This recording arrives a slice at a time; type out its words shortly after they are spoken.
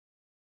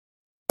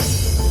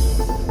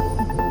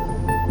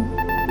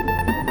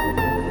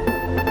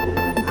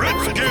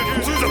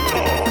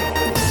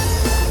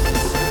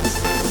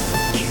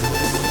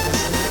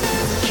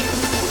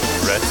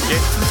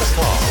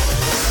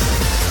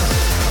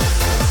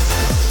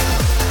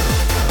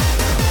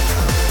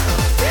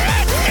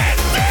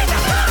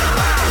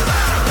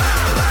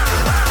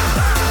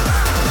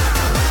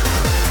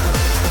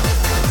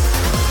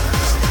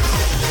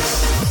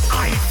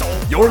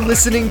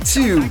listening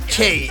to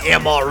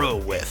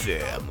KMRO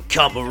FM,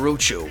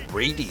 Kamurocho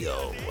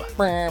Radio.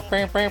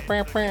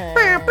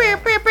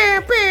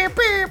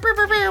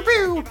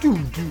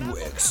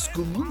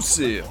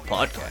 Exclusive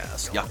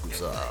podcast,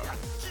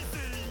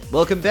 Yakuza.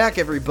 Welcome back,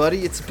 everybody.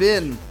 It's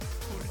been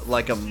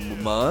like a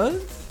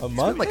month? A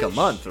month? It's been like a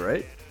month,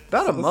 right?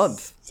 About a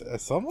month.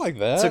 Something like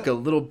that. Took a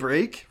little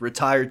break,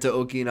 retired to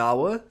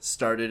Okinawa,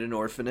 started an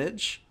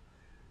orphanage.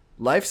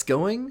 Life's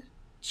going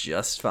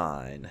just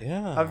fine.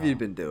 Yeah. How have you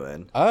been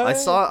doing?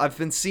 I've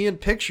been seeing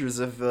pictures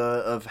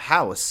of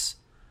House.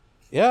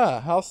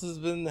 Yeah, House has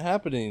been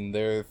happening.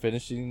 They're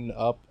finishing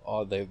up.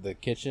 The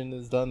kitchen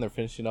is done. They're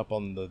finishing up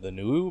on the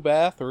new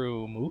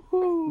bathroom.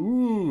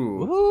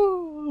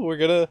 Ooh.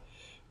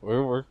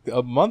 We're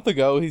a month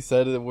ago. He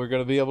said that we're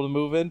gonna be able to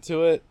move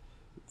into it.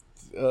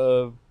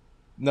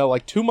 No,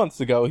 like 2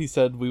 months ago, he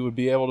said we would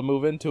be able to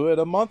move into it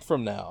a month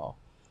from now.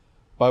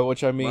 By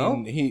which I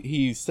mean,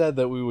 he said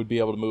that we would be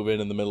able to move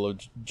in the middle of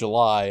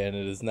July, and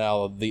it is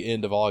now the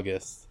end of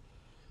August.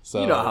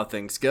 So you know how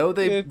things go.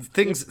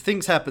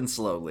 Things happen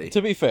slowly. To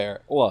be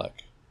fair, look,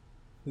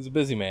 he's a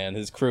busy man.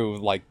 His crew,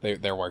 like,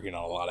 they're working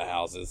on a lot of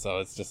houses, so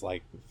it's just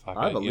like, fuck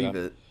I it, believe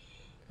it.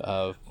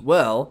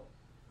 Well,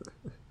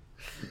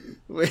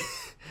 we've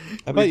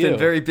about you? been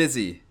very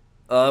busy.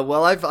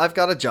 Well, I've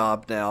got a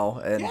job now,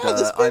 and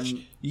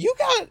you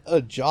got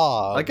a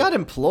job. I got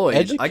employed.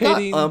 Educating I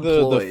got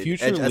employed the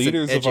future as an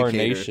leaders of our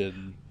educator.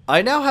 nation.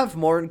 I now have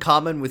more in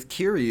common with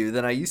Kiryu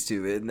than I used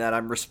to, in that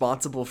I'm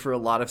responsible for a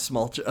lot of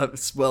small,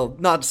 well,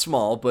 not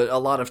small, but a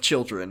lot of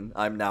children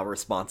I'm now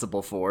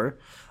responsible for.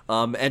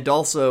 And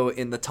also,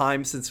 in the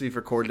time since we've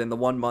recorded, in the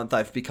 1 month,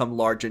 I've become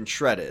large and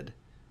shredded,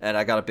 and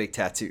I got a big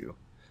tattoo.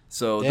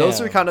 So those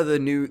are kind of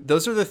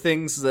those are the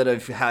things that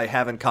I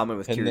have in common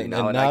with Kiryu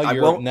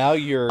now.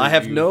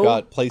 You've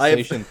got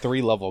PlayStation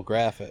 3 level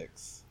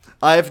graphics.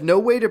 I have no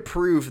way to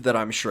prove that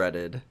I'm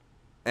shredded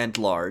and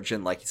large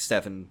and like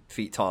 7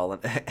 feet tall,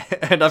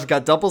 and I've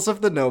got doubles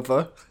of the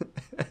Nova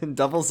and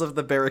doubles of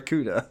the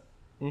Barracuda.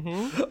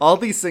 Mm-hmm. All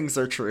these things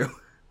are true.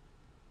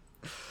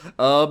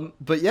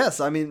 But yes,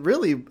 I mean,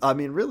 really,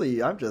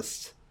 I'm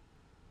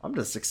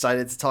just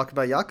excited to talk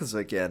about Yakuza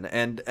again,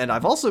 and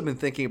I've also been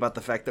thinking about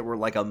the fact that we're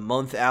like a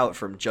month out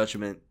from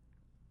Judgment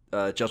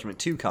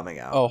 2 coming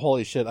out. Oh,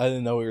 holy shit! I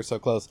didn't know we were so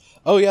close.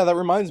 Oh yeah, that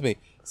reminds me.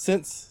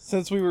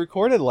 Since we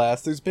recorded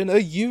last, there's been a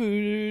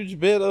huge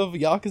bit of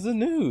Yakuza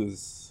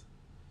news.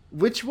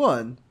 Which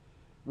one?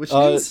 Which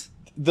news?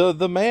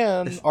 The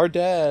man, our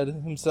dad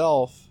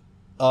himself,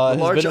 has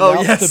been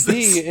announced to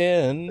be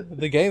in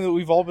the game that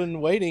we've all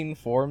been waiting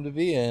for him to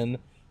be in,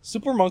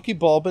 Super Monkey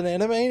Ball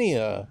Banana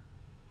Mania.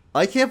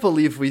 I can't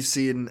believe we've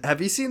seen...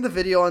 Have you seen the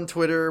video on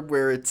Twitter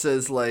where it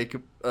says, like,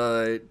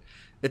 it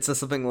says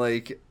something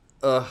like,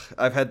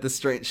 I've had this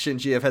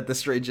Shinji, I've had the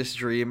strangest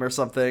dream or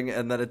something,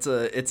 and then it's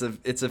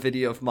a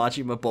video of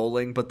Majima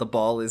bowling, but the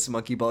ball is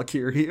Monkey Ball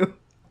Kiryu.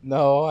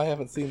 No, I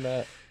haven't seen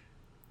that.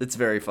 It's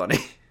very funny.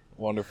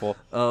 Wonderful.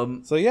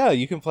 So yeah,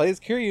 you can play as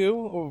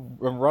Kiryu,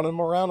 run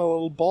him around a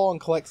little ball and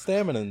collect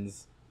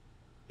staminans.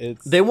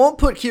 They won't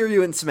put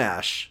Kiryu in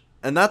Smash,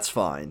 and that's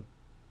fine.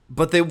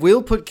 But they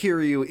will put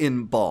Kiryu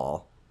in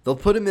Ball. They'll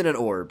put him in an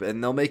orb,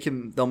 and they'll make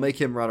him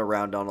run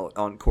around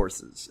on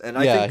courses. And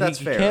I think that's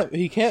fair.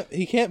 He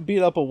can't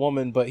beat up a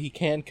woman, but he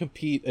can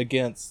compete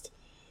against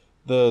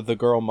the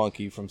girl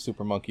monkey from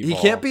Super Monkey Ball. He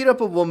can't beat up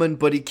a woman,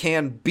 but he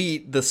can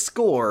beat the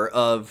score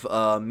of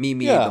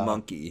Mimi the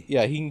monkey.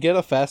 Yeah, he can get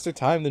a faster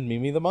time than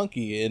Mimi the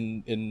monkey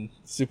in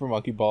Super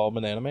Monkey Ball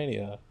Banana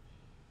Mania.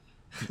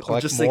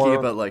 I'm just thinking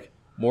about like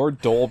more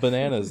dull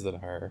bananas than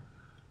her.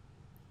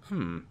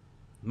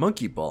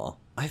 Monkey Ball.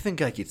 I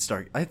think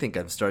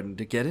I'm starting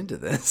to get into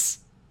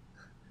this.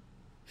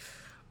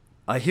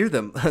 I hear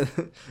them.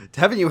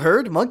 Haven't you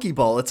heard? Monkey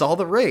Ball, it's all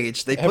the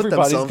rage.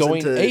 Everybody's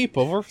going ape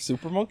over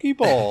Super Monkey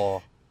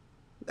Ball.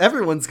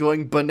 Everyone's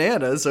going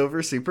bananas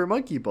over Super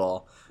Monkey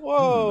Ball.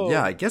 Whoa.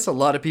 Yeah, I guess a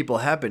lot of people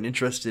have been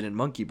interested in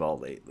Monkey Ball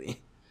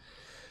lately.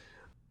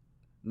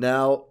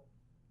 Now,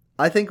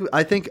 I think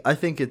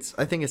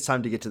it's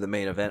time to get to the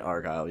main event,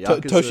 Argyle.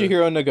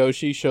 Toshihiro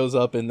Nagoshi shows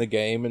up in the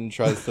game and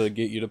tries to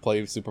get you to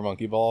play Super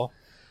Monkey Ball.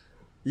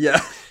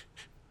 Yeah.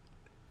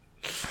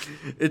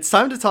 It's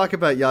time to talk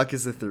about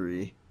Yakuza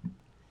 3.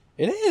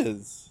 It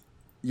is.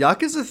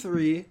 Yakuza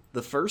 3,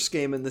 the first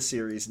game in the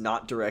series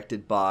not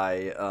directed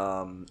by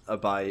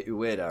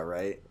Ueda,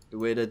 right?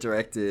 Ueda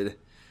directed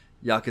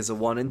Yakuza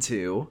 1 and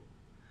 2.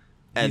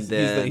 And he's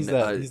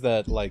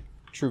that like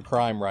true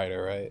crime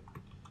writer, right?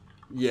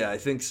 Yeah, I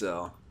think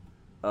so.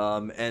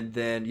 And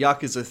then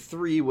Yakuza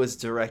 3 was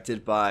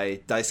directed by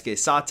Daisuke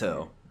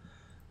Sato.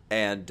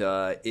 And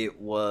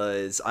it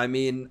was, I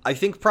mean, I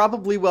think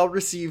probably well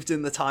received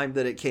in the time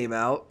that it came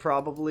out,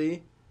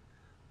 probably.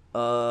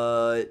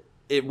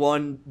 It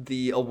won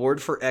the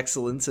Award for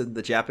Excellence in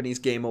the Japanese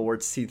Game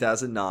Awards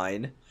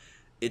 2009.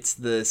 It's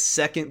the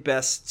second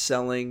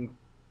best-selling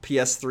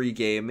PS3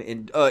 game.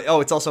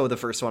 It's also the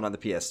first one on the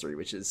PS3,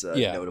 which is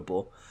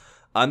notable.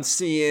 I'm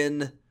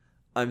seeing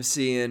let's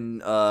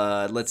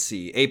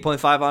see,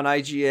 8.5 on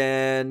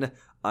IGN.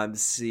 I'm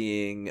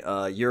seeing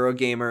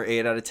Eurogamer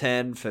 8 out of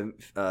 10,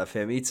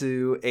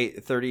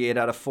 Famitsu 38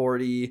 out of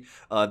 40.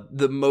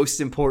 The most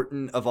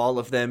important of all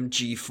of them,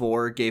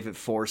 G4, gave it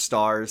 4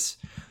 stars.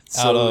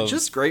 So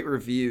just great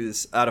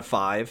reviews out of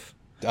 5.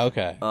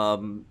 Okay.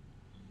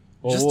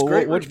 Just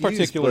great which reviews,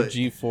 particular but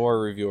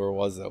G4 reviewer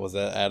was that? Was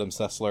that Adam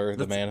Sessler,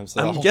 the man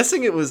himself? I'm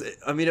guessing it was.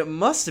 I mean, it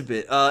must have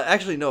been.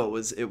 Actually, no.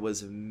 It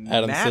was Adam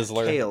Matt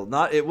Sizzler. Cale.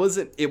 Not. It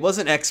wasn't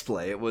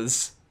XPlay. It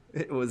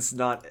was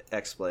not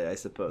XPlay, I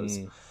suppose.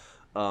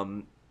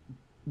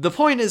 The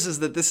point is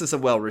that this is a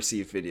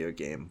well-received video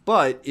game.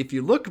 But if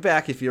you look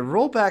back, if you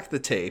roll back the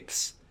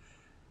tapes,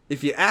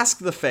 if you ask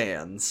the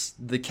fans,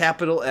 the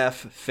capital F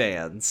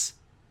fans,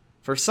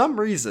 for some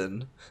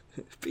reason,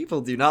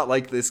 people do not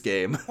like this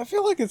game. I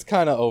feel like it's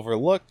kind of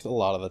overlooked a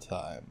lot of the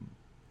time.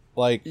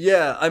 Like,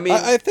 yeah, I mean,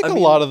 I think a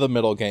lot of the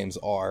middle games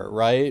are,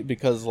 right?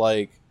 Because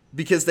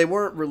they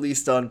weren't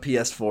released on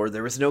PS4.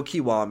 There was no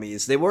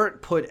Kiwamis. They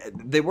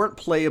weren't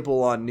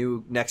playable on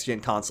new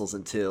next-gen consoles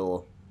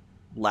until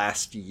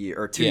last year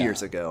or 2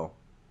 years ago.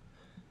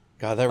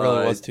 God, that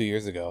really was 2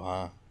 years ago,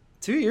 huh?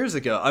 2 years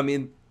ago. I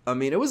mean,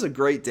 it was a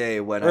great day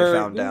when I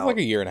found out. It was like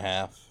a year and a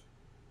half.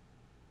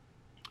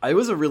 It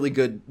was a really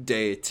good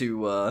day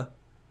to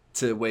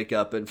wake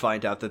up and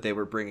find out that they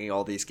were bringing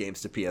all these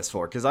games to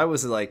PS4. Because I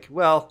was like,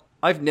 well,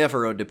 I've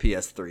never owned a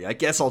PS3. I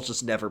guess I'll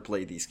just never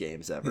play these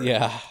games ever.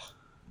 Yeah.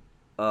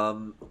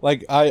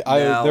 Like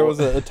there was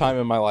a time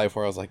in my life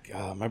where I was like,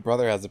 my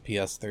brother has a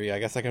PS3. I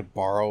guess I could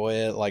borrow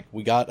it. Like,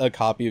 we got a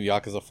copy of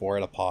Yakuza 4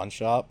 at a pawn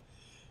shop,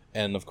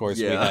 and of course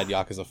we had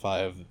Yakuza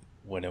 5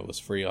 when it was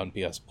free on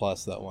PS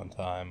Plus that one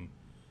time.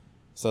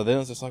 So then it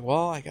was just like,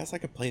 well, I guess I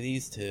could play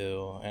these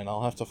two, and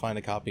I'll have to find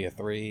a copy of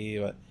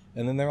 3.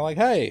 And then they were like,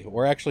 hey,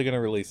 we're actually going to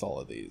release all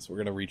of these.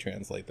 We're going to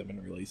retranslate them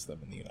and release them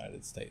in the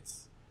United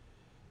States.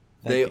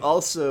 They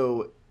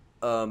also,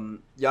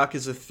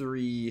 Yakuza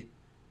 3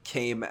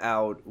 came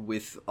out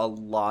with a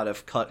lot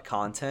of cut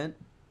content.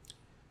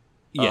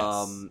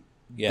 Yes.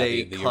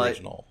 The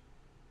original.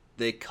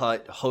 They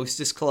cut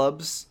hostess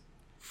clubs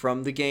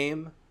from the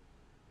game.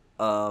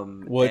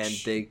 And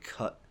they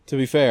cut... To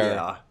be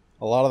fair,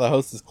 a lot of the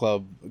hostess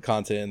club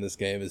content in this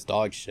game is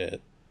dog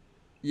shit.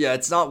 Yeah,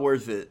 it's not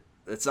worth it.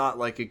 It's not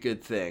like a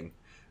good thing.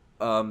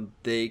 I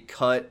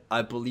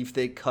believe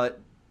they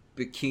cut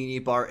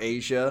Bikini Bar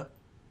Asia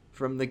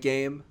from the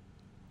game.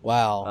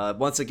 Wow.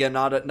 Once again,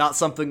 not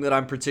something that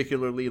I'm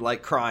particularly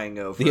like crying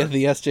over. Yeah,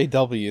 the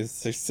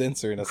SJWs are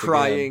censoring us.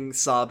 Crying, again.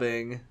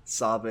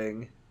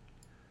 sobbing.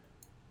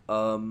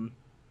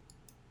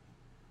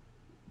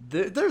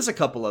 There's a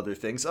couple other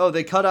things. Oh,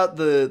 they cut out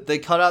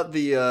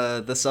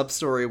the sub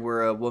story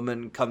where a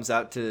woman comes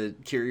out to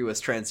Kiryu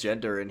as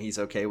transgender and he's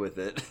okay with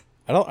it.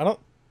 I don't.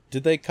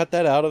 Did they cut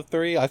that out of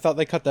 3? I thought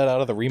they cut that out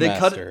of the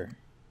remaster.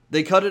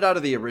 They cut it out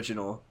of the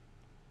original.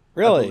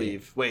 Really? I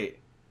believe. Wait.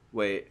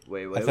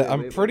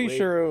 I'm pretty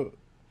sure.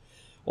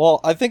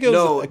 Well, I think it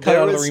was cut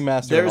out of the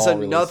remaster. There's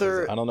another.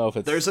 Releases. I don't know if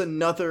it's. There's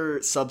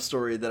another sub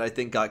story that I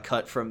think got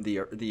cut from the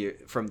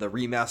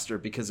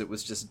remaster because it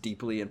was just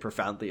deeply and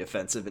profoundly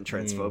offensive and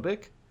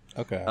transphobic.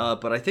 Okay.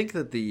 But I think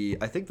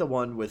the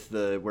one with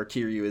where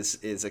Kiryu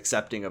is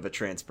accepting of a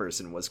trans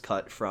person was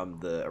cut from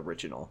the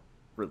original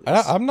release.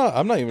 I'm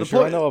not even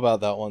sure I know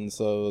about that one.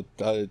 So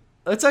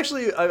it's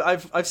actually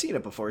I've seen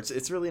it before.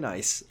 It's really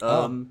nice.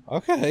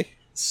 Okay.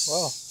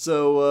 Wow.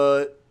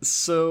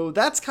 So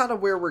that's kind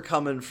of where we're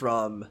coming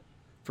from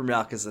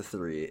Yakuza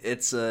 3.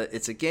 It's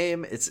a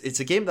game. It's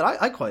a game that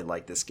I quite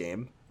like. This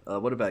game.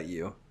 What about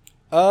you?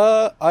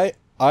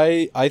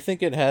 I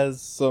think it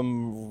has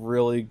some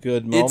really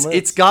good moments.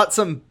 It's got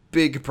some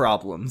big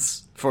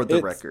problems for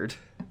the record.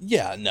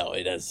 Yeah, no,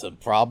 it has some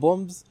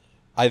problems.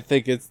 I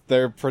think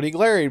they're pretty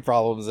glaring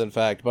problems, in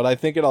fact. But I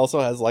think it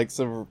also has like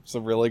some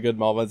really good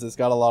moments. It's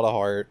got a lot of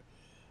heart.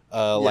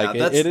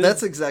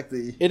 That's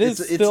exactly.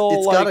 It's still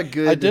it's got a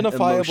good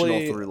identifiably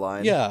emotional through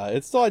line. Yeah,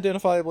 it's still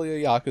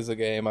identifiably a Yakuza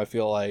game. I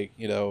feel like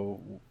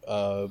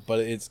but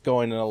it's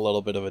going in a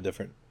little bit of a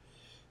different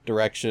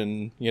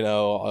direction.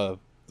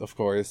 Of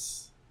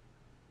course,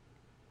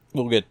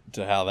 we'll get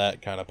to how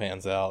that kind of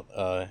pans out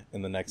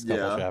in the next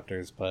couple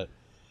chapters. But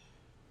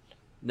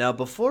now,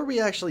 before we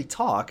actually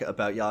talk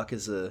about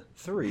Yakuza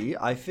 3,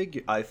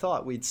 I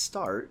thought we'd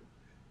start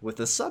with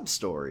a sub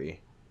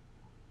story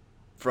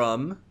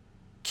from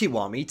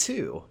Kiwami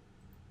 2.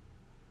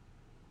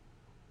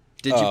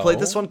 Did you play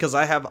this one? Because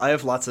I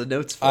have lots of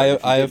notes for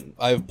it.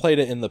 I've played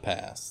it in the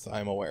past.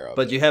 I'm aware of it.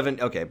 But you haven't.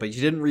 Okay, but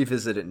you didn't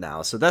revisit it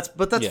now. So that's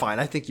fine.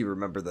 I think you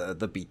remember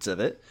the beats of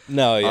it.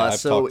 No, yeah,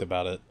 I've talked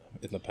about it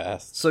in the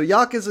past. So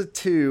Yakuza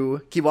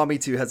 2,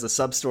 Kiwami 2 has a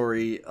sub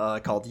story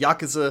called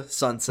Yakuza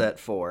Sunset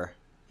 4.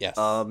 Yes.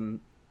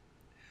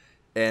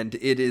 And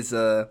it is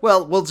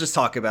we'll just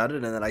talk about it,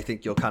 and then I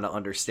think you'll kind of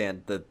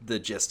understand the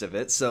gist of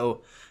it.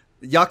 So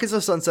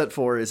Yakuza Sunset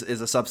 4 is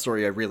a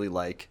sub-story I really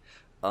like.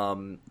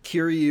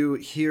 Kiryu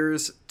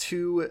hears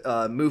 2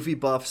 movie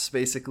buffs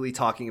basically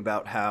talking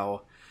about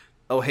how,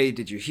 oh, hey,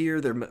 did you hear?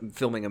 They're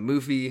filming a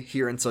movie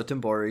here in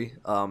Sotenbori,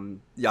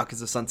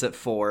 Yakuza Sunset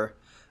 4.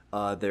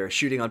 They're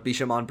shooting on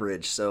Bishamon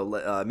Bridge,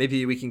 so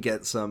maybe we can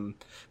get some.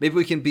 Maybe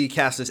we can be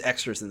cast as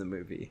extras in the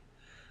movie.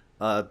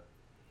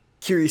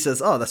 Kiryu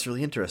says, "Oh, that's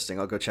really interesting.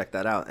 I'll go check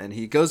that out." And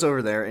he goes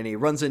over there and he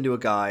runs into a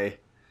guy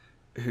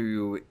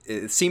who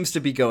seems to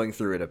be going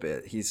through it a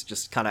bit. He's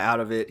just kind of out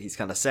of it. He's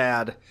kind of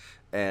sad.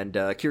 And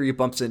Kiryu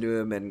bumps into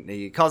him and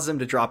he causes him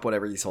to drop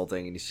whatever he's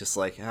holding. And he's just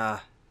like,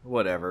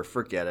 whatever,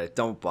 forget it.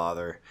 Don't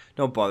bother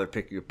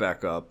picking it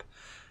back up.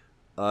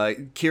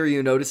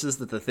 Kiryu notices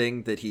that the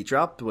thing that he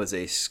dropped was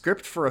a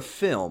script for a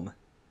film.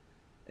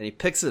 And he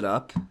picks it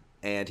up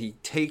and he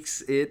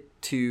takes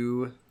it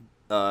to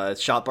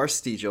Shop Bar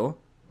Stigel,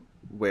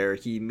 where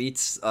he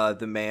meets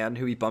the man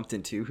who he bumped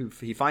into, who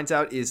he finds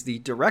out is the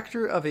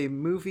director of a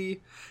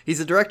movie. He's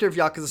the director of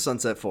Yakuza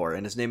Sunset 4,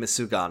 and his name is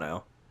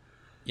Sugano.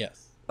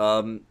 Yes.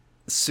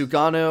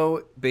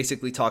 Sugano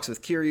basically talks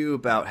with Kiryu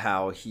about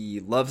how he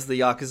loves the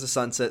Yakuza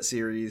Sunset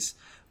series,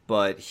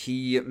 but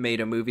he made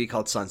a movie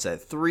called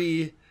Sunset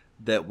 3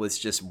 that was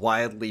just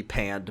wildly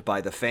panned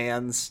by the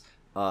fans.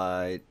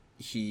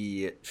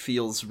 He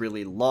feels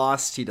really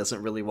lost. He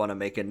doesn't really want to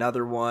make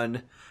another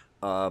one.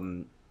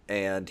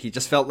 And he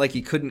just felt like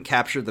he couldn't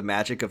capture the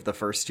magic of the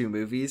first two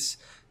movies.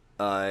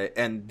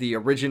 And the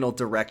original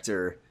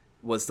director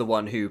was the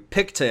one who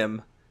picked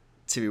him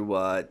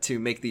to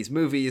make these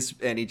movies,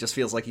 and he just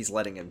feels like he's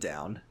letting him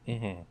down.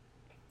 Mm-hmm.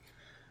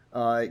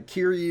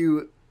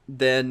 Kiryu,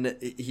 then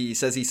he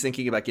says he's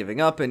thinking about giving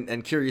up, and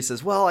Kiryu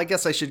says, well, I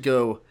guess I should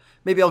go,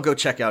 maybe I'll go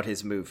check out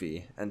his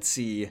movie and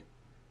see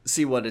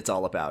what it's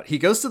all about. He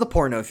goes to the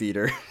porno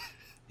theater.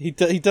 He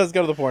does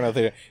go to the porno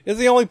theater. It's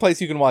the only place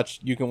you can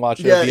watch Yeah,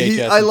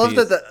 VHS. I love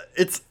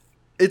that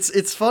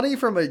it's funny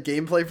from a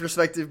gameplay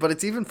perspective, but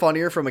it's even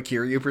funnier from a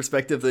Kiryu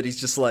perspective that he's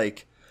just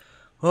like,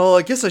 well,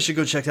 I guess I should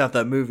go check out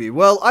that movie.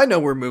 Well, I know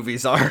where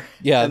movies are.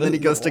 Yeah, and then he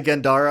goes to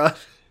Gandara.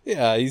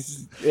 Yeah,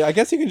 I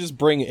guess you can just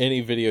bring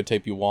any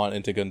videotape you want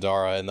into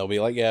Gandara, and they'll be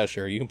like, "Yeah,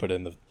 sure, you can put it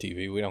in the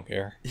TV. We don't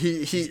care."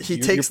 He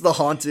takes the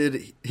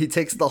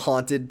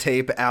haunted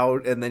tape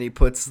out, and then he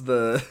puts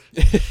the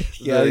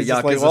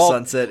Yakuza like,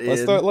 Sunset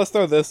in. Let's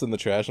throw this in the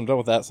trash. I'm done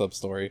with that sub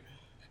story.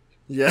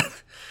 Yeah.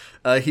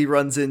 He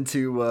runs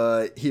into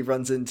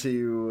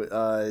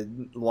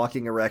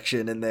Walking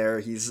Erection in there.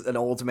 He's an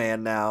old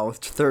man now.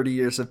 30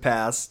 years have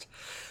passed.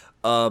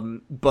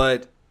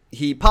 But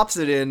he pops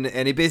it in,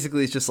 and he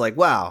basically is just like,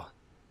 wow,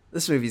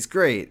 this movie's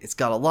great. It's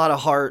got a lot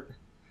of heart.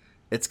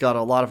 It's got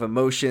a lot of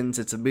emotions.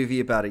 It's a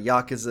movie about a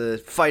Yakuza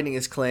fighting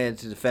his clan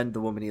to defend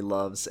the woman he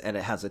loves, and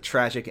it has a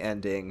tragic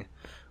ending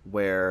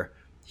where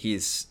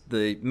he's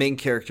the main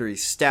character.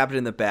 He's stabbed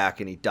in the back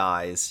and he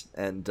dies,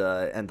 and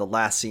the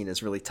last scene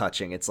is really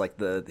touching. It's like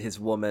his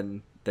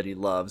woman that he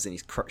loves,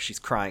 and she's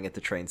crying at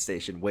the train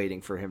station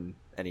waiting for him,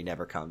 and he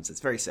never comes. It's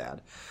very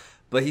sad,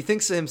 but he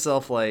thinks to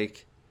himself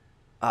like,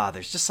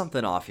 there's just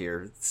something off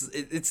here.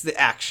 It's the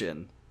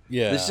action.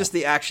 Yeah, it's just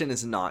the action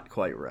is not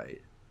quite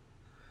right.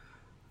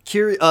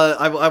 Kiryu,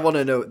 I want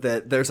to note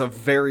that there's a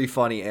very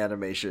funny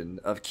animation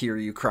of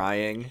Kiryu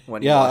crying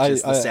when he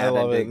watches the sad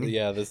ending.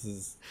 Yeah, this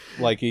is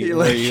like he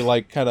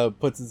kind of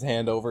puts his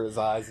hand over his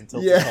eyes and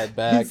tilts his head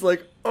back. He's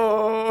like,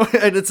 oh,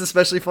 and it's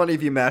especially funny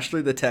if you mash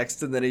through the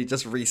text and then he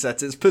just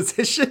resets his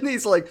position.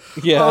 He's like,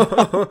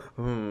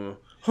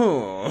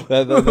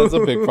 That's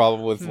a big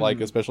problem with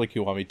like especially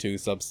Kiwami 2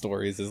 sub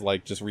stories is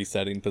like just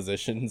resetting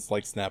positions,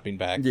 like snapping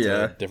back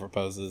to different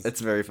poses.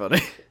 It's very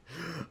funny.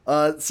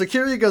 So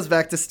Kiryu goes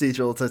back to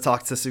Stigel to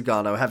talk to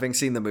Sugano, having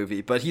seen the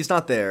movie, but he's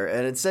not there,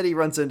 and instead he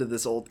runs into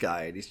this old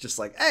guy, and he's just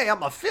like, hey,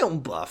 I'm a film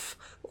buff.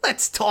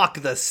 Let's talk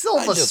the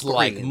silver screen. I just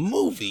like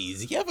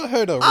movies. You ever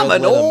heard of I'm Red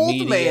an Letter old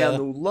Media? man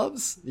who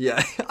loves...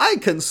 Yeah,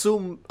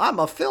 I'm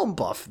a film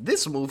buff.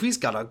 This movie's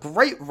got a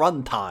great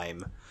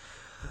runtime.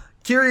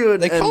 Kiryu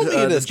and... They call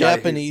me the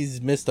Japanese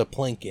Mr.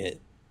 Plinkett.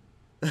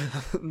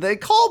 They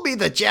call me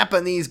the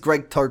Japanese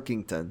Greg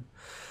Turkington.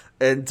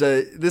 And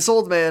this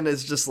old man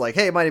is just like,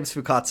 hey, my name's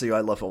Fukatsu,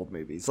 I love old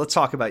movies. Let's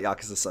talk about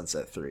Yakuza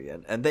Sunset 3.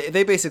 And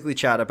they basically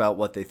chat about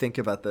what they think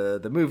about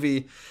the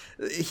movie.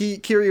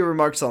 Kiryu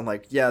remarks on,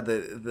 like, yeah,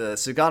 the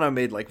Sugano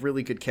made, like,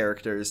 really good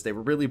characters. They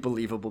were really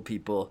believable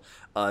people.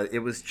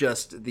 It was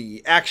just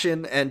the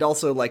action, and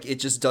also, like, it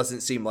just doesn't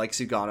seem like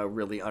Sugano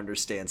really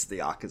understands the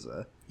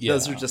Yakuza. Yeah.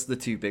 Those are just the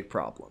two big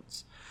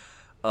problems.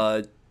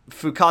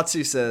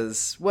 Fukatsu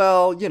says,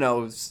 well, you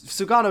know,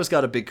 Sugano's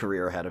got a big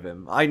career ahead of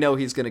him. I know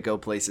he's going to go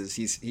places.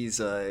 He's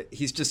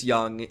just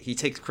young. He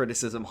takes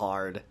criticism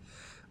hard.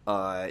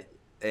 And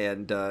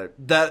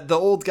the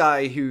old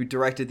guy who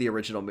directed the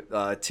original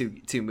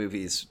two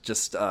movies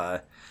just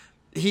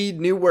he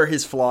knew where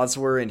his flaws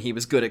were, and he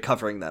was good at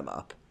covering them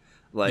up.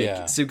 Like,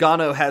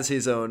 Sugano has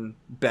his own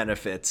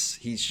benefits.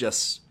 He's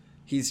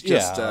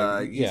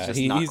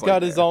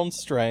got his own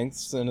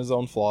strengths and his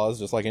own flaws,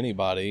 just like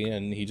anybody,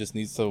 and he just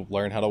needs to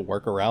learn how to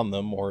work around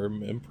them or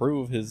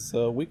improve his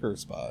weaker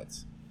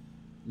spots.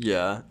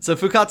 Yeah. So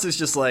Fukatsu's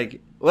just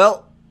like,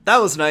 well, that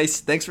was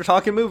nice. Thanks for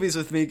talking movies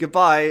with me.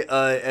 Goodbye.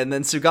 And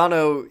then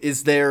Sugano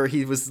is there.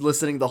 He was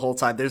listening the whole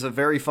time. There's a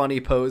very funny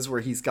pose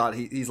where he's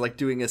like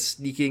doing a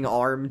sneaking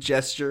arm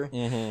gesture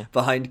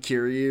behind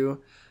Kiryu.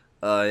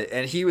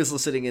 And he was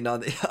listening in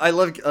on. I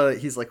love.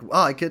 He's like,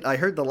 "Wow, I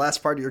heard the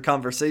last part of your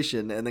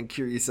conversation," and then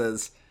Kiryu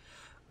says,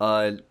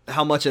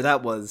 "How much of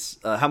that was?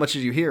 How much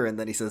did you hear?" And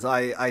then he says,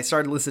 "I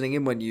started listening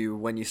in when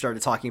you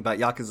started talking about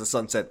Yakuza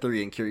Sunset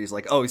 3." And Kiryu's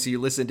like, "Oh, so you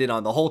listened in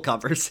on the whole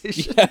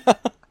conversation?" Yeah.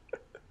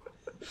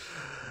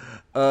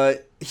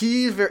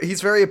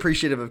 He's very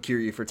appreciative of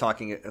Kiryu for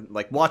talking,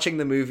 like watching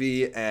the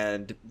movie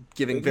and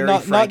giving very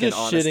frank and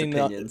honest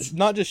opinions.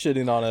 Not just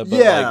shitting on it,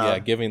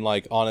 but giving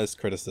like honest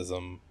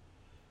criticism.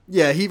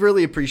 Yeah, he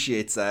really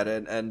appreciates that,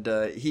 and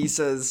he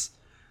says,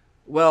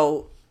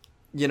 "Well,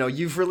 you know,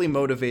 you've really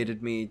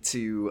motivated me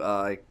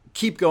to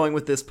keep going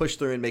with this, push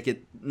through, and make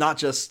it not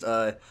just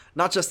the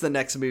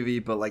next movie,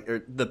 but like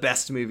the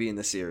best movie in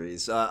the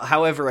series.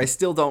 However, I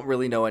still don't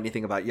really know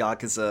anything about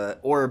Yakuza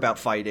or about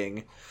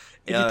fighting.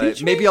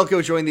 Maybe I'll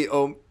go join the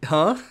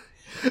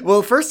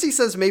Well, first he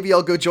says maybe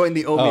I'll go join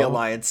the Omi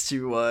Alliance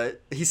to.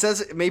 He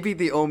says maybe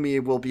the Omi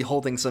will be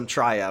holding some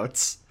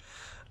tryouts."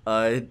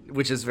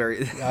 Which is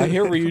very. I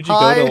hear Ryuji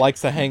Goda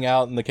likes to hang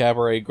out in the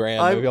Cabaret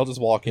Grand. Maybe I'll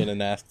just walk in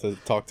and ask to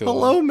talk to him.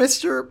 Hello,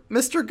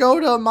 Mr.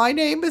 Goda. My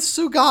name is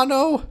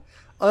Sugano.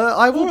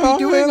 I will be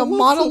doing a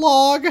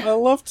monologue. I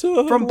love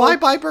to from Bye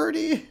Bye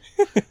Birdie.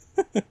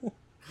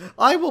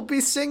 I will be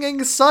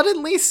singing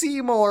 "Suddenly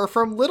Seymour"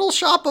 from Little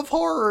Shop of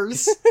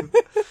Horrors.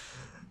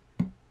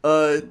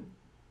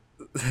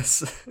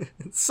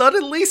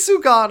 Suddenly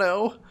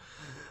Sugano.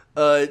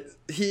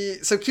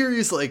 So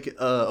Kiryu's like,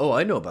 "Oh,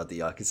 I know about the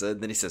Yakuza."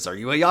 And then he says, "Are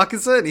you a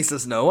Yakuza?" And he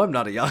says, "No, I'm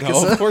not a Yakuza."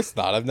 No, of course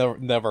not. I've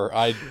never.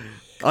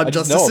 I'm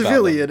just a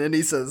civilian. And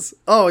he says,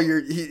 "Oh,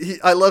 you're."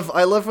 I love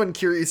when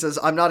Kiryu says,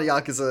 "I'm not a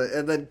Yakuza,"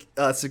 and then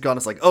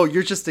Sugano's like, "Oh,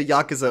 you're just a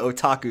Yakuza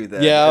otaku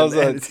then." Yeah,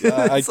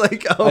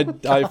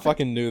 I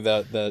fucking knew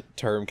that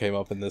term came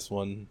up in this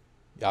one,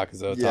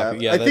 Yakuza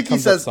otaku. Yeah, I think he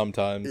says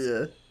sometimes.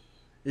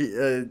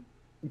 Yeah,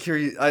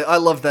 Kiryu. I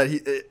love that.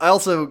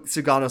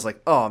 Sugano's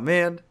like, "Oh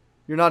man,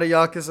 you're not a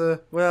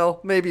Yakuza? Well,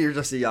 maybe you're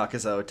just a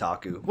Yakuza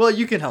otaku. Well,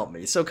 you can help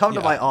me. So come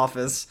to my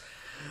office."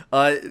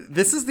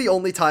 This is the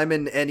only time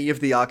in any of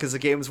the Yakuza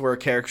games where a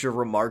character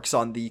remarks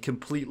on the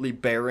completely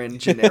barren,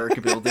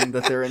 generic building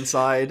that they're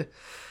inside.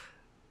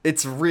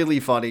 It's really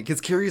funny,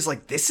 because Kiryu's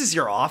like, "This is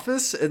your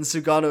office?" And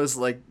Sugano's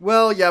like,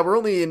 "Well, yeah, we're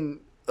only in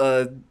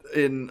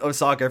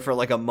Osaka for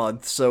like a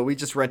month, so we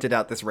just rented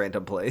out this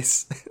random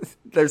place."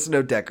 There's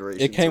no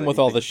decorations. It came with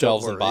all the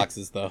shelves and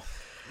boxes, though.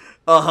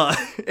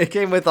 It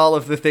came with all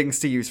of the things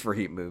to use for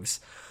heat moves.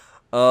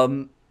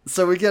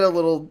 So we get a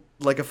little,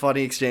 like, a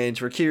funny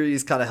exchange where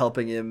Kiryu's kind of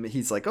helping him.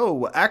 He's like,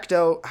 "Oh, act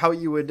out how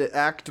you would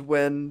act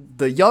when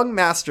the young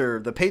master,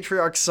 the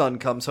patriarch's son,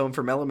 comes home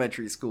from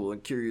elementary school."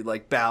 And Kiryu,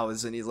 like,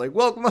 bows, and he's like,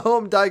 "Welcome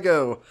home,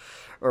 Daigo,"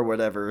 or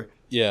whatever.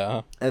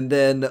 Yeah. And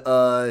then,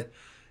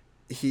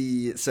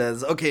 he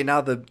says, "Okay,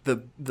 now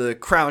the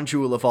crown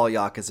jewel of all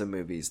Yakuza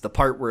movies, the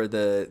part where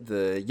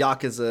the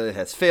Yakuza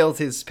has failed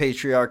his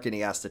patriarch and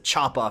he has to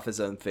chop off his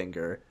own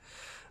finger."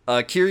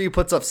 Kiryu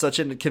puts up such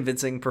a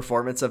convincing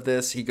performance of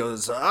this. He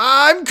goes,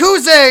 "I'm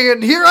Kuze,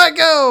 and here I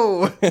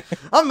go!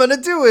 I'm gonna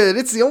do it!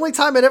 It's the only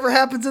time it ever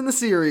happens in the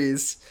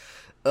series."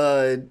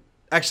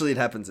 Actually, it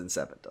happens in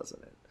 7,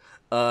 doesn't it?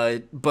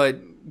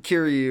 But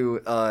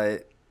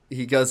Kiryu,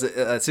 he goes,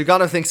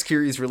 Sugano thinks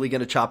Kiryu's really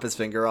gonna chop his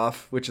finger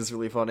off, which is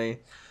really funny.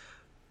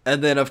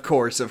 And then, of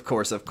course,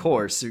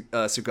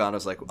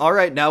 Sugano's like, "All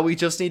right, now we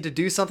just need to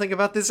do something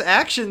about this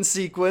action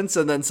sequence."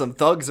 And then some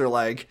thugs are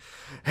like,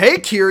 "Hey,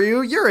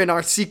 Kiryu, you're in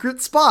our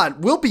secret spot.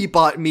 We'll be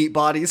meat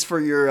bodies for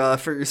your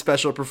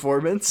special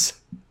performance."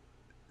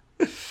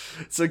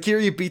 So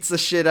Kiryu beats the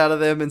shit out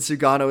of them, and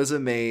Sugano is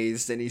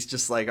amazed, and he's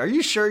just like, "Are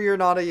you sure you're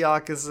not a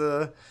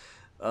Yakuza?"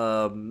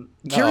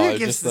 Kiryu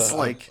gives this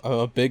I'm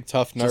a big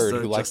tough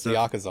nerd who likes the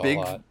Yakuza a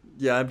lot.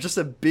 Yeah, I'm just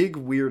a big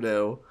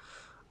weirdo.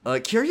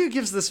 Kiryu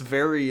gives this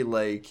very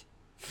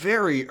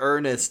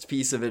earnest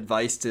piece of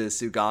advice to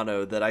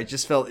Sugano that I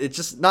just felt, it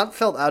just not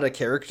felt out of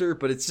character,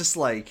 but it's just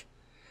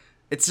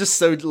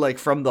so like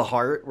from the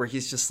heart, where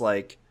he's just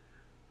like,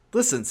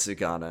 "Listen,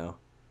 Sugano,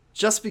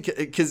 just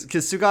because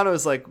Sugano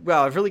is like,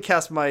 wow, I've really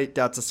cast my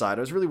doubts aside.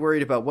 I was really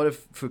worried about what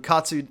if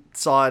Fukatsu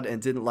saw it and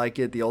didn't like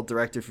it, the old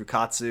director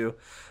Fukatsu."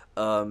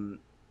 And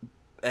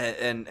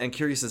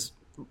Kiryu says,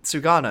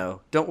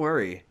 "Sugano, don't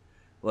worry.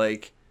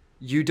 Like,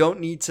 you don't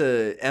need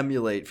to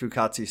emulate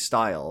Fukatsu's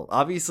style.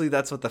 Obviously,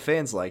 that's what the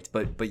fans liked,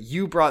 but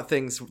you brought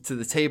things to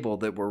the table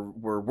that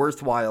were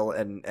worthwhile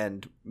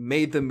and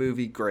made the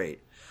movie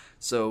great.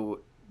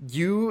 So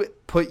you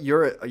put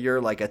your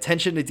like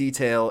attention to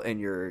detail and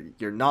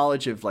your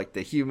knowledge of like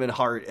the human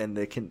heart and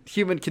the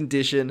human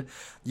condition.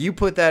 You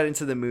put that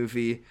into the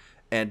movie,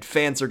 and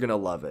fans are gonna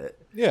love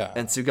it." Yeah.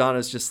 And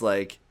Sugano's just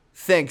like,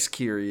 "Thanks,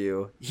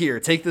 Kiryu. Here,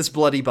 take this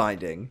bloody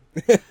binding.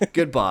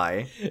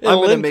 Goodbye.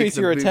 It'll increase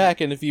your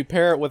attack, and if you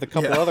pair it with a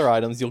couple other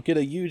items, you'll get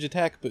a huge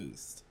attack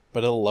boost.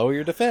 But it'll lower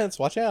your defense.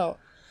 Watch out."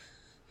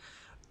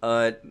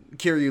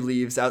 Kiryu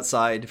leaves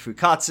outside.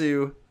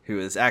 Fukatsu, who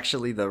is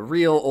actually the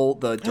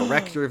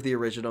director of the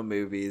original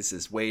movies,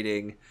 is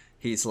waiting.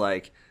 He's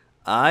like,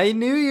 "I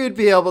knew you'd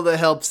be able to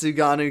help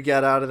Sugano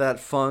get out of that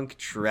funk,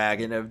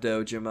 Dragon of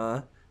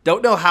Dojima.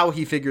 Don't know how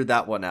he figured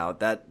that one out.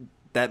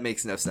 That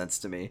makes no sense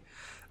to me.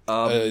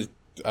 I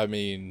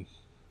mean,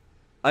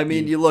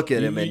 you look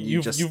at him and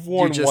you've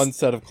worn one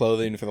set of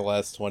clothing for the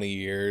last 20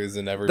 years,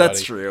 and everybody.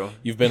 That's true.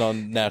 You've been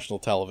on national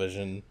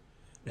television.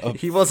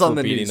 He was on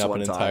the beating news up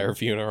one an time. entire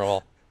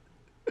funeral.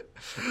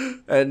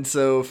 And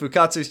so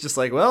Fukatsu's just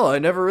like, well, I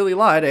never really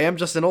lied. I am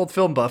just an old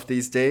film buff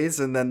these days.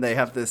 And then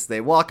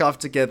they walk off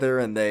together,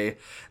 and they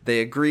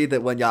agree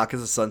that when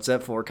Yakuza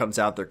Sunset 4 comes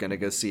out, they're going to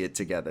go see it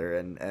together.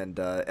 And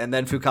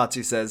then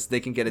Fukatsu says they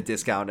can get a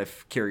discount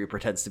if Kiryu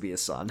pretends to be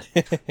his son.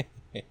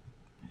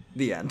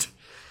 The end.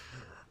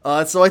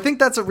 So I think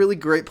that's a really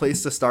great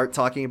place to start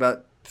talking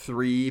about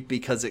 3,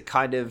 because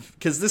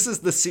this is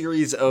the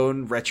series'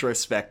 own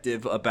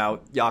retrospective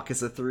about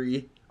Yakuza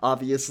 3,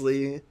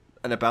 obviously,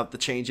 and about the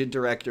change in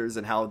directors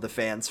and how the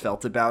fans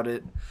felt about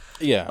it.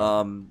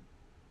 Yeah.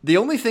 The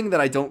only thing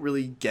that I don't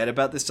really get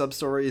about this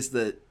sub-story is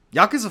that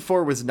Yakuza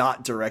 4 was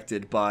not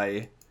directed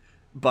by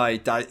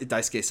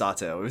Daisuke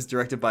Sato. It was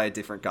directed by a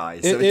different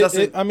guy. So it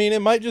doesn't...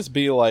 it might just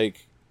be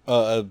like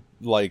the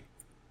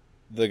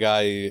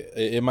guy...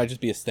 It might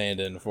just be a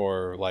stand-in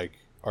for, like,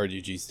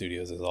 RGG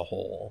Studios as a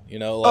whole, you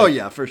know? Like, oh,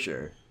 yeah, for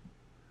sure.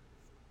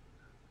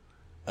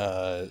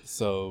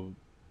 So...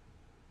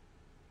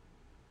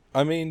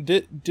 I mean,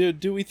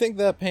 do we think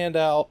that panned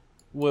out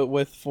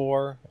with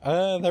 4?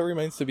 That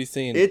remains to be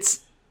seen. It's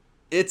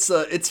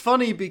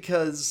funny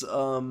because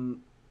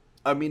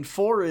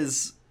 4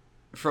 is,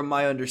 from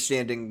my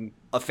understanding,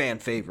 a fan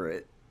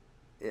favorite,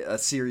 a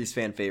series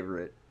fan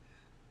favorite,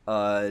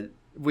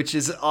 which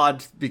is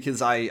odd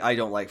because I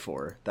don't like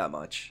 4 that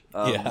much.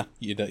 Yeah,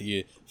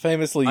 you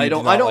famously I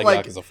don't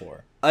like Yakuza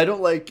 4. I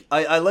don't like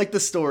I like the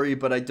story,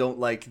 but I don't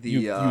like the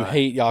you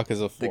hate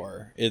Yakuza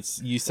 4.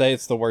 You say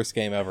it's the worst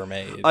game ever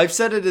made. I've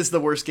said it is the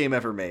worst game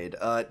ever made.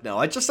 No,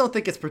 I just don't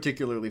think it's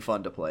particularly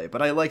fun to play,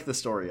 but I like the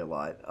story a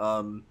lot.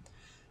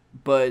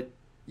 But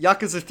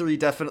Yakuza 3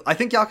 I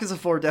think Yakuza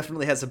 4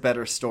 definitely has a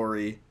better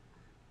story.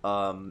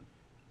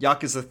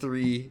 Yakuza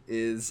 3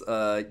 is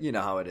you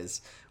know how it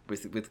is.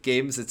 With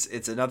games,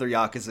 it's another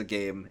Yakuza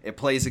game. It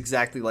plays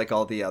exactly like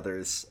all the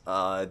others.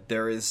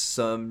 There is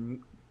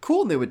some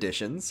cool new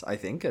additions, I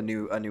think. A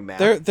new map.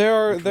 There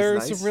are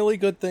nice. Some really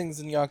good things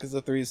in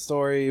Yakuza 3's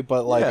story,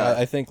 but like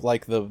I think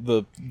like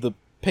the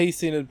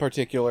pacing in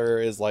particular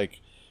is like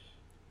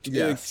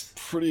it's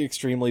pretty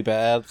extremely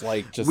bad.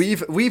 Like just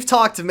we've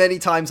talked many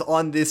times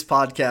on this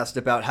podcast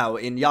about how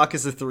in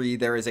Yakuza 3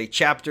 there is a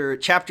chapter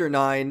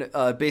 9,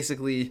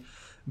 basically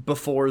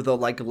before the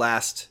like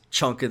last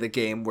chunk of the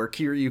game, where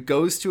Kiryu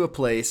goes to a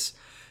place.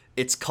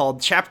 It's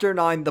called Chapter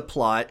 9: The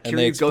Plot. And Kiryu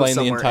they explain goes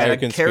somewhere, the entire and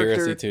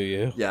conspiracy to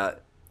you. Yeah,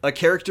 a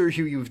character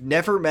who you've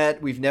never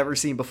met, we've never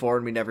seen before,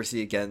 and we never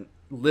see again,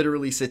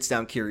 literally sits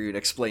down Kiryu and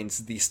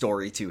explains the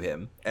story to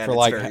him, and for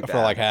like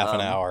half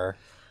an hour.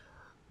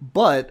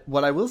 But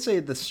what I will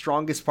say, the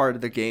strongest part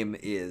of the game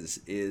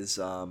is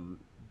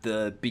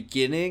the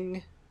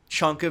beginning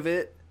chunk of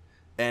it,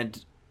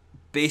 and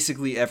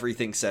basically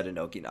everything set in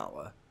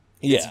Okinawa.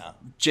 Yeah, it's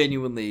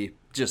genuinely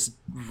just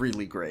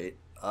really great.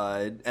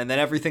 And then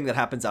everything that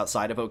happens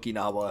outside of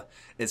Okinawa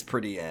is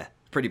pretty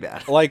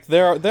bad. Like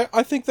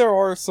I think there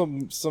are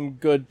some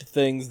good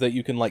things that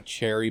you can like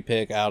cherry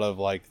pick out of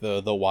like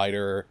the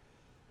wider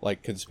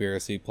like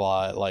conspiracy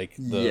plot, like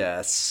the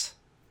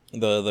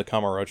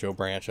Kamurocho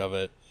branch of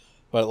it.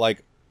 But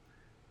like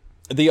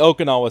the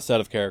Okinawa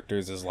set of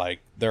characters is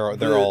like they're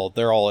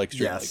all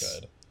extremely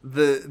good.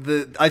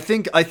 I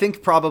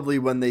think probably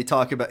when they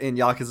talk about in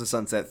Yakuza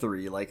Sunset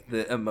 3, like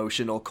the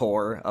emotional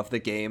core of the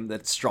game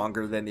that's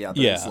stronger than the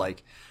others,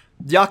 like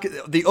the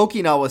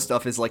Okinawa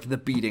stuff is like the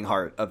beating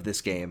heart of this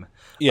game,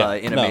 in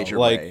a major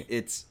way.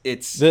 It's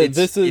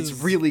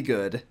really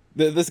good.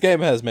 This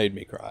game has made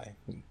me cry.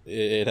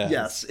 It has.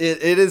 Yes,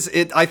 it is.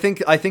 I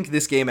think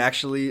this game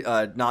actually,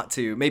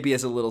 maybe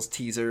as a little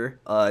teaser,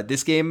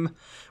 this game,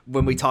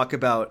 when we talk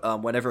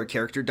about whenever a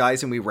character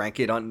dies and we rank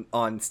it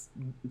on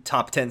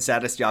top 10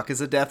 saddest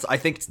Yakuza deaths, I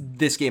think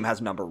this game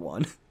has number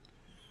 1.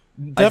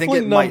 Definitely I think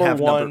it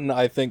number 1.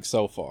 I think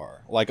so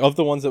far, like of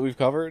the ones that we've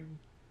covered,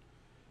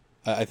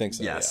 I think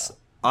so. Yes,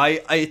 yeah.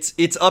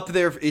 It's up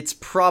there. It's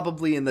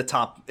probably in the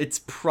top. It's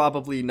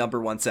probably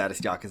number 1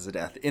 saddest Yakuza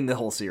death in the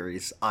whole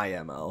series,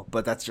 IMO.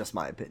 But that's just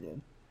my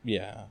opinion.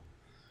 Yeah.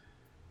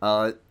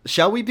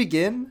 Shall we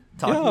begin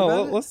talking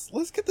about it?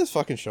 Let's get this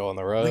fucking show on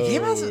the road.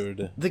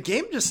 The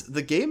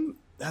game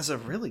has a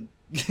really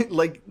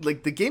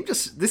like the game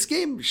this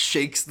game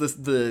shakes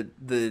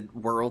the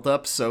world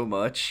up so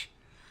much.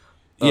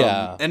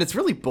 Yeah, and it's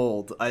really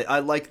bold. I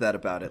like that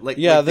about it. Like,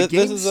 yeah, the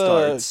game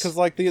starts because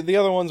like the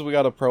other ones we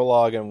got a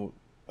prologue and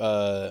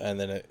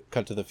then it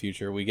cut to the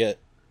future. We get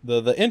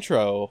the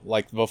intro,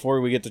 like before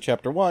we get to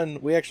chapter 1,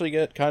 we actually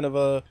get kind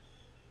of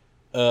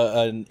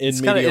an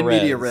in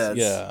media res.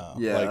 Yeah.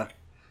 Like,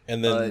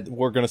 and then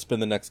we're gonna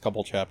spend the next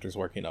couple chapters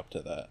working up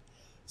to that.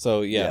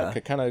 So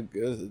kind of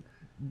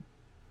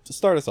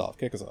start us off,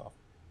 kick us off.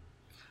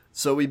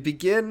 So we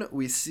begin.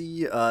 We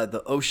see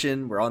the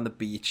ocean. We're on the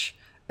beach,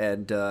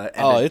 and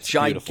it's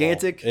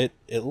gigantic.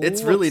 Beautiful.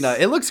 It's really nice.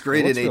 It looks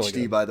great in really HD,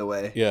 good. by the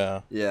way.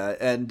 Yeah, yeah,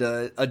 and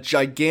a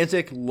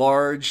gigantic,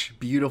 large,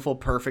 beautiful,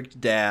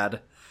 perfect dad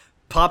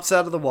pops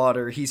out of the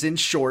water. He's in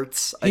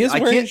shorts. He's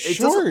wearing shorts.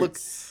 It doesn't look.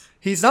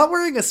 He's not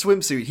wearing a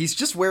swimsuit. He's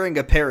just wearing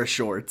a pair of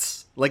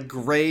shorts, like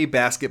gray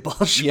basketball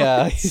shorts.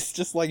 Yeah, he's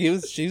just like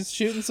she's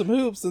shooting some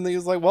hoops, and he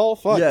was like, "Well,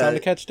 fuck, time to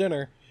catch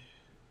dinner."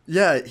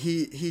 Yeah,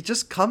 he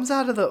just comes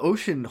out of the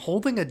ocean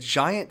holding a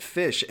giant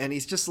fish, and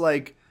he's just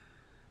like,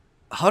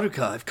 Haruka,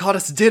 I've caught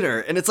us dinner.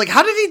 And it's like,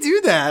 how did he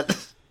do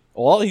that?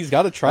 Well, he's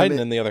got a trident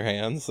in the other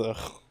hand, so...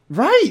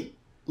 Right!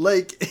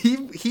 Like, he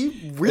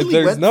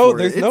really went for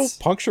it. There's no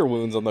puncture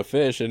wounds on the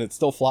fish, and it's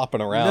still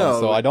flopping around,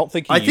 so I don't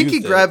think he I think he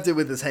grabbed it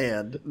with his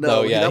hand.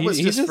 No, yeah, that was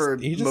just for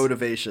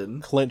motivation.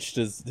 Clenched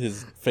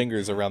his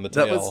fingers around the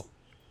tail.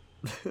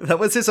 That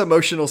was his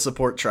emotional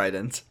support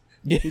trident.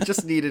 Yeah. He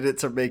just needed it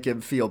to make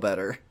him feel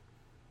better.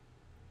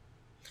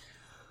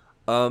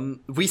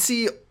 We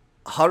see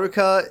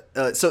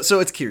Haruka. So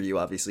it's Kiryu,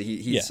 obviously.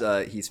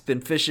 He's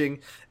been fishing,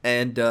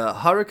 and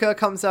Haruka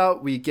comes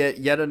out. We get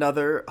yet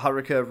another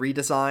Haruka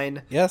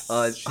redesign. Yes,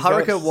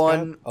 Haruka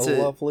won a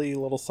lovely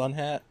little sun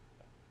hat,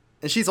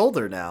 and she's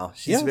older now.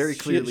 She's very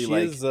clearly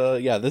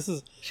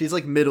she's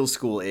like middle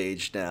school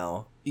age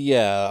now.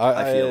 Yeah,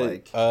 I feel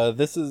like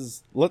this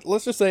is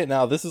let's just say it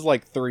now. This is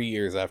like 3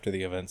 years after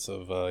the events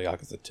of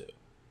Yakuza 2.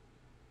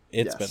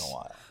 It's been a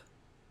while.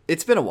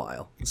 It's been a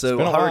while. So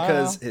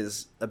Haruka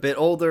is a bit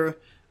older.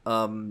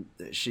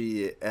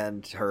 She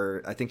and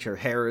her, I think her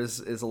hair is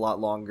a lot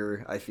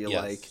longer. I feel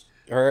like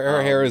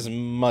her hair is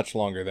much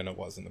longer than it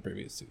was in the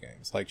previous 2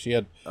 games. Like she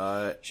had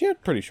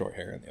pretty short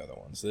hair in the other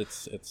ones.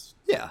 It's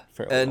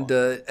fairly long.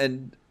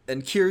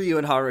 And Kiryu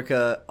and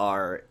Haruka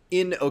are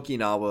in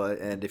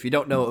Okinawa, and if you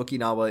don't know,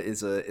 Okinawa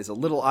is a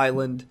little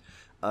island.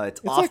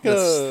 It's off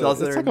the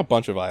southern. It's like a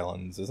bunch of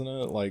islands, isn't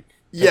it? Like.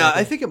 Yeah,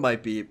 I think it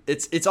might be.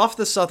 It's off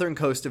the southern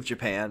coast of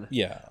Japan.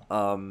 Yeah.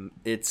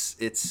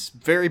 It's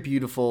very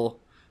beautiful,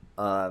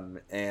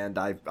 and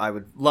I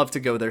would love to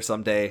go there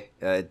someday.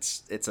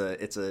 It's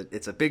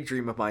a big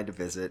dream of mine to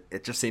visit.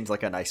 It just seems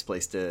like a nice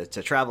place to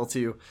travel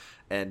to,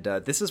 and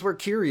this is where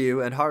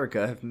Kiryu and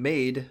Haruka have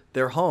made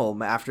their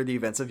home after the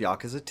events of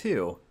Yakuza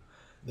 2.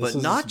 This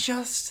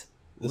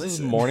is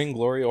Morning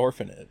Glory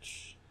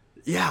Orphanage.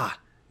 Yeah,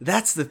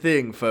 that's the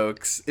thing,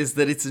 folks, is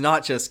that it's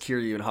not just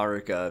Kiryu and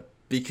Haruka.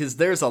 Because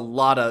there's a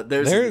lot of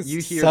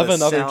you hear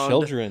 7 other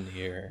children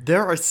here.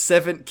 There are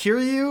 7.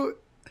 Kiryu,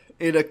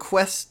 in a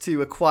quest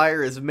to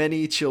acquire as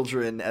many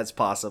children as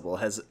possible,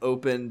 has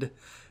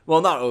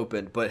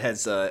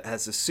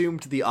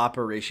assumed the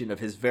operation of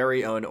his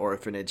very own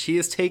orphanage. He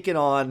has taken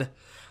on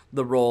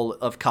the role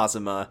of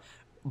Kazuma,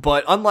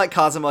 but unlike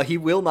Kazuma, he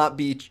will not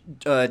be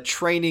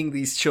training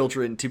these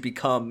children to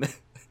become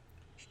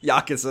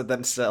Yakuza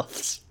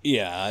themselves.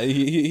 Yeah,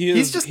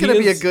 he's just going to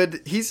be a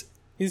good.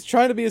 He's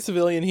trying to be a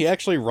civilian. He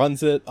actually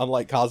runs it,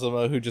 unlike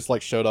Kazuma, who just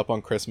like showed up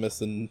on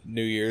Christmas and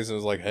New Year's and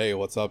was like, "Hey,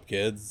 what's up,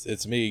 kids?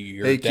 It's me,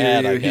 your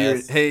dad, Kiryu, I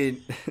guess." Hey,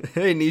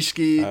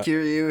 Nishiki,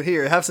 Kiryu,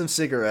 here, have some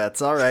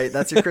cigarettes. All right,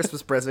 that's your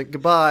Christmas present.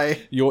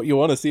 Goodbye. You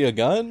want to see a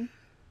gun?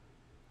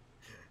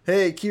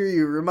 Hey,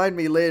 Kiryu, remind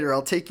me later.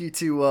 I'll take you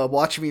to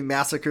watch me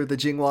massacre the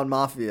Jingwan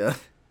Mafia.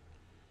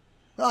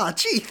 Ah,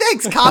 gee,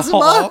 thanks,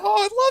 Kazuma.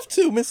 Oh, I'd love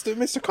to,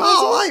 Mr. Kazuma.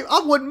 Oh,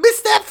 I wouldn't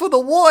miss that for the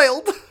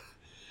world.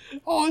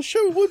 Oh, it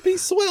sure would be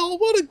swell.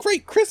 What a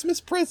great Christmas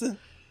present.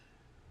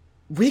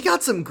 We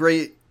got some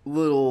great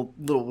little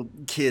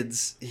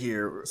kids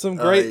here. Some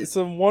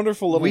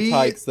wonderful little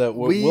tykes that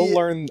we'll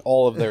learn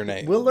all of their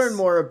names. We'll learn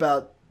more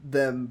about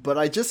them, but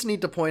I just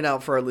need to point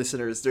out for our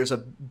listeners, there's a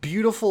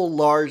beautiful,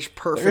 large,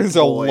 perfect There's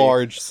boy. a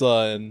large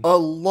son. A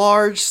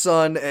large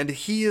son, and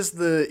he's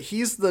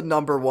the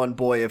number one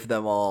boy of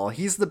them all.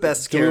 He's the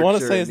best character. Do we want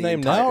to say his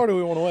name now, or do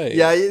we want to wait?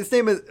 Yeah, his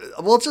name is...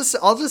 I'll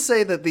just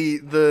say that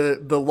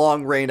the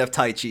long reign of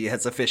Taichi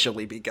has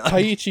officially begun.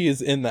 Taichi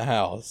is in the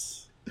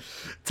house.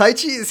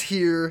 Taichi is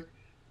here,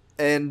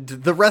 and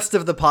the rest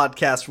of the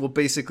podcast will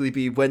basically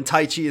be when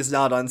Taichi is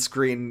not on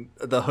screen,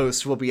 the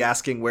host will be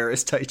asking, where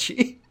is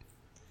Taichi?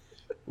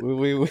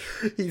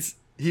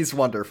 He's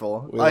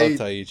wonderful. We love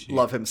Taichi.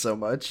 Love him so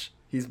much.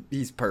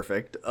 He's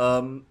perfect.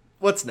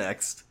 What's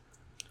next?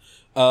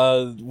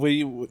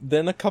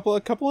 Then a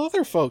couple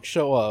other folks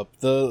show up.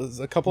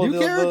 A couple new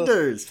of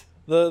characters.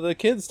 The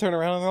kids turn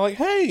around and they're like,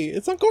 "Hey,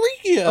 it's Uncle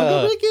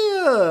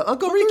Rikia!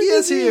 Uncle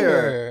Rikia's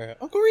here!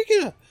 Uncle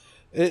Rikia!"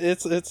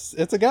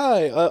 It's a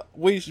guy.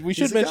 We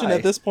should mention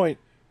at this point,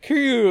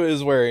 Kiryu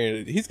is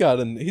wearing. He's got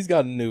a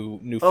new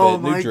fit, new drip. Oh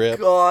my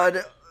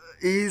god,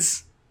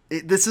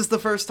 this is the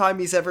first time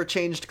he's ever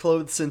changed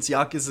clothes since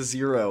Yakuza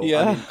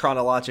 0,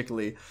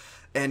 chronologically.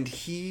 And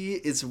he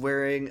is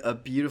wearing a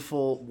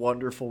beautiful,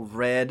 wonderful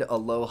red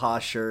Aloha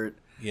shirt.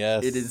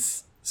 Yes. It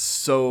is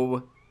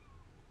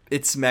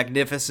it's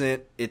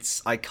magnificent,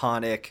 it's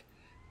iconic.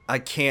 I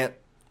can't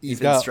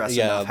even stress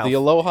enough how... the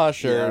Aloha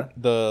shirt,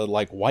 the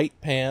like white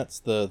pants,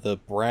 the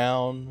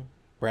brown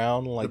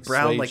like the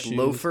brown like shoes.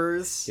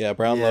 loafers. Yeah,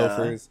 brown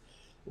loafers.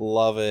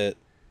 Love it.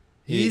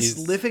 He's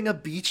living a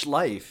beach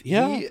life.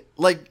 Yeah.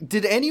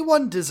 Did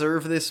anyone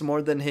deserve this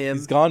more than him?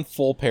 He's gone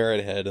full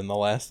Parrot Head in the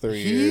last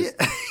 3 years.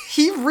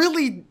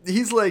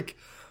 He's like,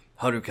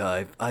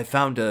 Haruka, I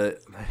found a...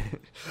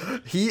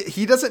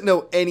 he doesn't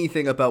know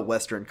anything about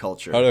Western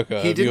culture.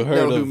 Haruka, he didn't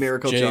know who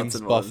Miracle James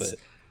Johnson Buffett?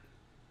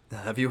 was.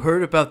 Have you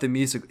heard about the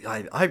music?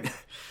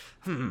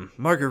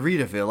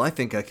 Margaritaville, I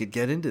think I could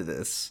get into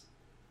this.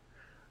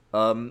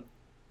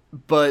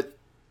 But...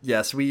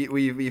 Yes, we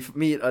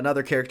meet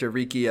another character,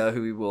 Rikia,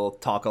 who we will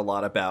talk a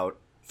lot about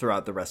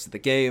throughout the rest of the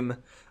game.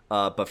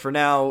 But for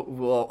now,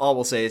 all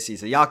we'll say is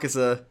he's a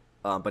Yakuza,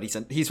 but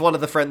he's one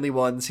of the friendly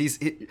ones.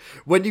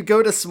 When you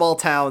go to small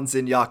towns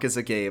in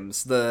Yakuza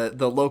games,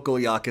 the local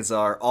Yakuza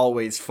are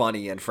always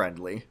funny and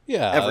friendly.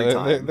 Yeah, every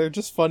time. They're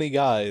just funny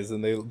guys,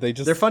 and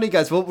they're funny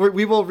guys.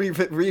 We will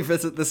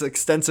revisit this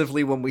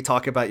extensively when we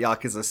talk about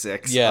Yakuza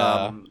 6.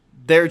 Yeah.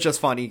 They're just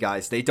funny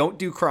guys. They don't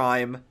do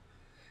crime.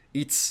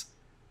 It's...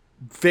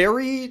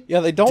 very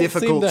they don't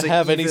difficult seem to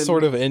have any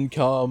sort of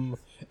income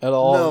at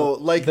all.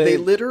 No, they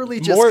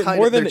literally just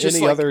more than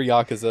any other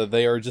Yakuza,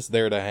 they are just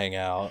there to hang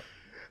out.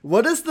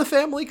 What is the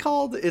family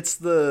called? It's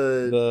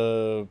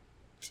the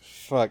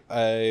fuck,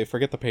 I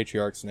forget the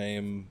patriarch's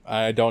name.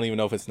 I don't even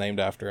know if it's named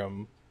after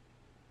him.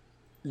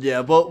 Yeah,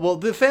 well,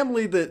 the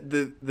family that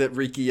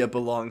Rikia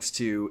belongs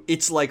to,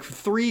 it's like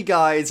 3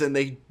 guys and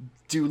they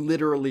do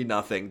literally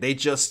nothing. They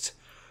just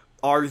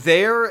are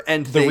there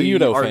and they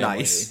Ryudo are family.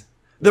 Nice.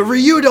 The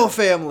Ryudo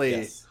family!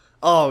 Yes.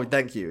 Oh,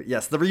 thank you.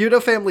 Yes, the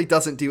Ryudo family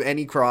doesn't do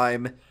any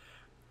crime.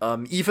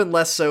 Even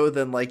less so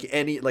than,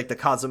 the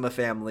Kazuma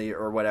family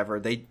or whatever.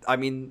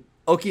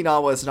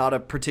 Okinawa is not a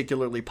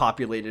particularly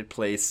populated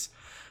place.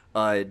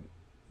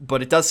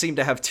 But it does seem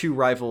to have 2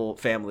 rival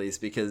families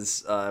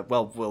because,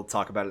 we'll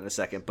talk about it in a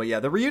second. But yeah,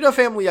 the Ryudo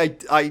family,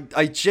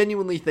 I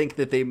genuinely think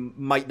that they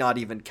might not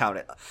even count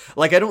it.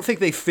 I don't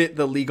think they fit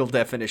the legal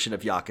definition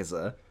of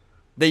Yakuza.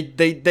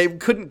 They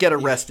couldn't get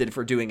arrested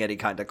for doing any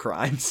kind of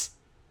crimes.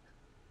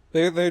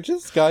 They're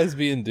just guys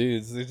being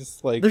dudes. They're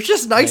just they're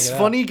just nice,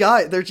 funny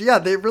guys.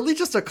 They're really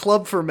just a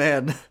club for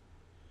men.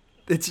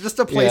 It's just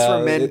a place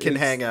where men can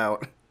hang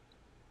out.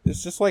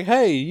 It's just like,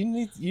 hey,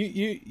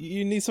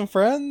 you need some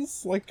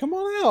friends? Come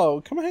on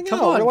out, come hang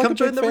out. Come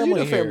join the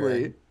Ryudo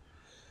family.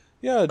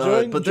 Yeah,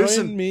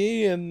 join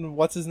me and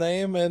what's his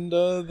name and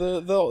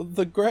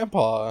the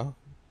grandpa.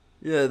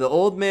 Yeah, the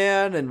old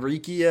man and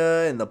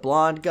Rikia and the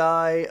blonde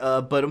guy.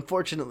 But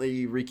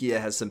unfortunately, Rikia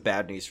has some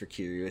bad news for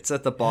Kiryu. It's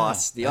that the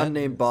boss, the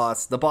unnamed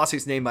boss, the boss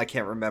whose name I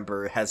can't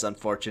remember, has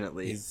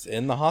unfortunately he's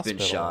in the hospital.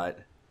 Been shot.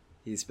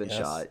 He's been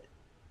shot.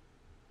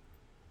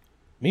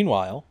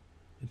 Meanwhile,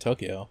 in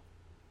Tokyo.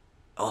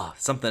 Oh,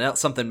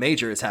 something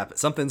major has happened.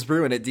 Something's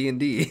brewing at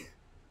D&D.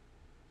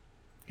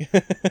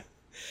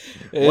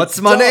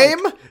 What's my name?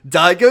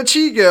 Daigo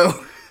Chigo.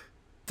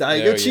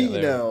 Daigo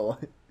Chino.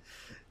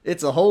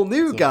 It's a whole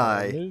new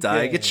guy,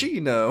 Daigo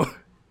Chino.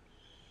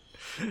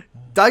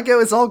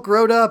 Daigo is all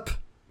grown up.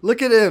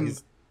 Look at him.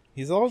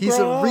 He's all He's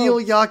a up. real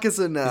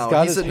Yakuza now. He's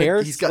got his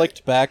hair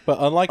slicked back, but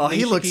unlike Nishiki,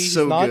 he looks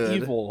so he's not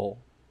good. Evil.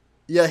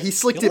 Yeah, he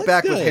slicked it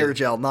back with hair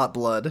gel, not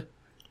blood.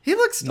 He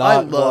looks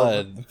not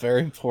blood.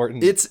 Very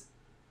important. It's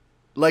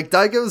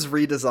Daigo's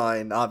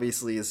redesign.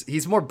 Obviously,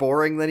 he's more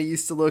boring than he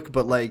used to look,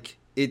 but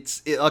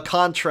it's a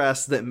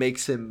contrast that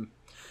makes him.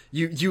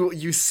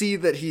 You see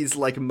that he's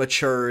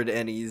matured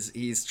and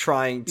he's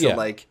trying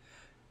to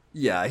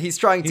he's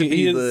trying to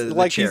be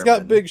the chairman. He's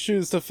got big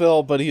shoes to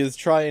fill, but he is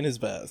trying his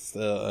best.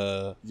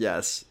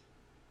 Yes,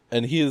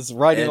 and he is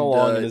riding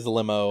along in his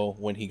limo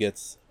when he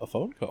gets a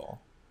phone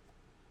call.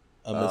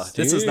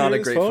 This is not a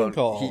great phone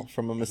call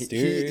from a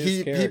mysterious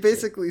character. He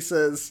basically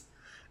says,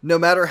 "No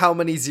matter how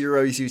many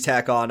zeros you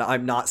tack on,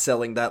 I'm not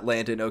selling that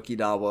land in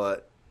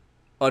Okinawa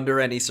under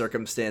any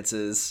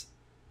circumstances.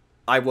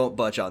 I won't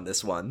budge on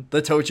this one.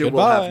 The Tojo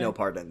will have no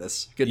part in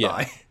this.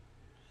 Goodbye."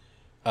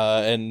 Yeah.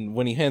 And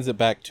when he hands it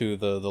back to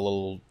the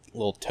little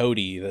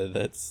toady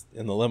that's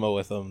in the limo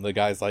with him, the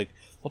guy's like,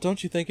 "Well,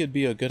 don't you think it'd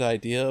be a good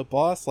idea,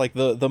 boss?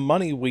 The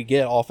money we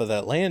get off of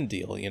that land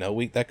deal,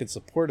 that could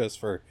support us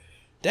for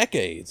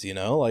decades.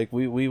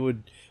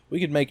 We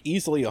could make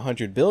easily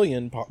 100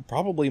 billion,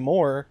 probably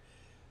more,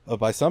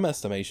 by some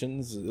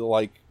estimations.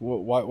 Why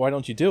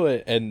don't you do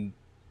it?" And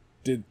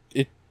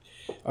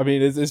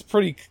it's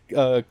pretty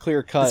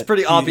clear cut. It's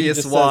pretty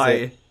obvious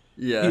why.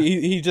 Yeah.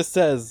 He just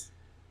says,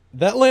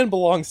 "That land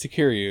belongs to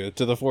Kiryu,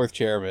 to the 4th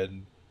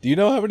chairman. Do you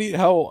know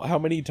how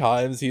many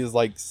times he has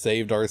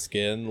saved our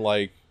skin?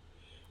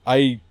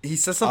 He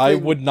says something. I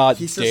would not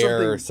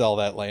dare sell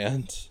that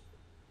land."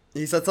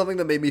 He said something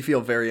that made me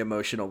feel very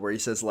emotional, where he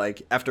says,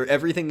 after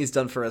everything he's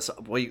done for us,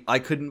 I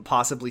couldn't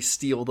possibly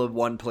steal the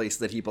one place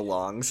that he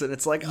belongs. And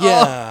it's I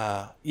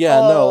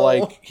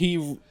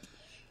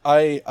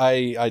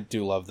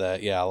do love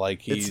that. Yeah,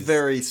 it's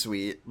very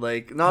sweet.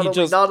 Not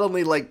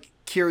only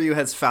Kiryu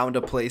has found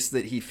a place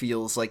that he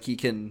feels like he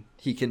can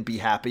be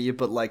happy,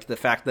 but the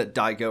fact that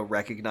Daigo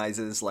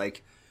recognizes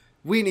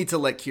we need to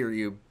let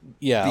Kiryu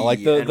be,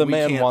 the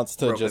man wants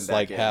to just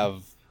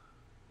have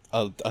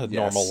a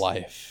normal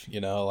life.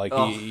 You know, like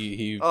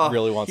he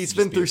really wants. He's to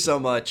been just through be so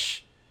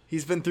much.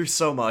 He's been through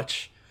so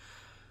much.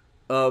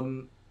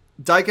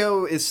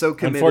 Daigo is so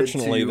committed.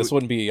 Unfortunately, to... this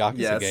wouldn't be a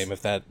Yakuza game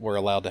if that were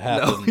allowed to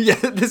happen. No, yeah,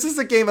 this is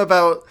a game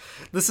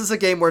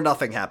where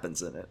nothing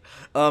happens in it.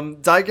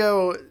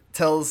 Daigo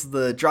tells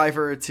the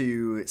driver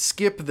to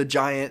skip the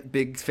giant,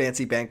 big,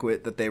 fancy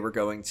banquet that they were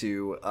going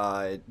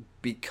to,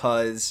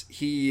 because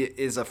he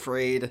is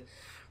afraid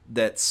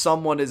that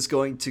someone is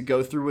going to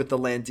go through with the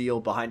land deal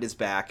behind his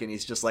back, and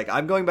he's just like,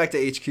 I'm going back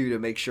to HQ to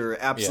make sure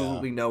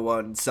absolutely no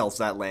one sells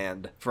that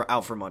land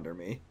out from under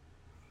me.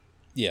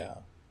 Yeah.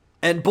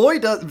 And boy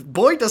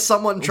does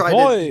someone try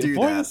to do that.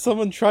 Boy does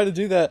someone try to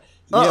do that.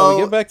 Uh-oh. Yeah,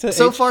 we get back to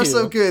so HQ. far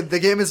so good. The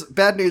game is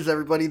bad news,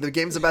 everybody. The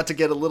game's about to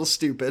get a little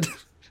stupid.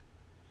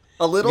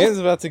 The game's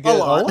about to get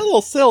a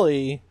little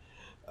silly.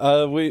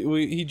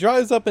 He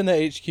drives up into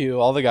HQ.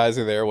 All the guys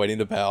are there waiting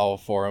to bow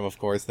for him, of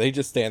course. They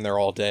just stand there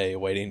all day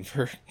waiting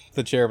for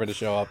the chairman to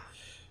show up.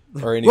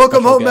 Or any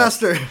Welcome home,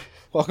 guest. Master!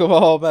 Welcome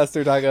home,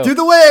 Master Daigo. Do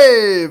the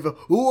wave!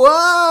 Whoa!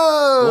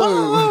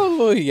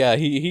 Whoa! Yeah,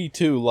 he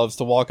too loves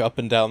to walk up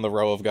and down the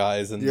row of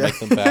guys and make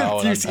them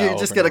bow. You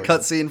just get a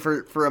cutscene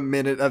for a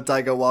minute of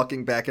Daigo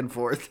walking back and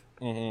forth.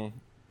 Mm-hmm.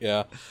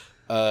 Yeah.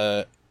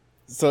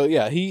 So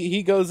yeah,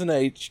 he goes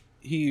in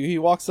he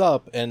walks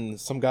up and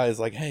some guy is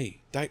like,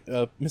 "Hey,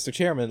 Mr.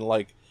 Chairman,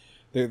 like,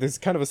 there's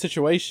kind of a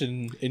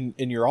situation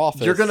in your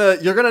office. You're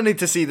gonna need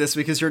to see this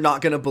because you're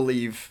not gonna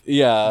believe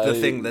the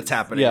thing that's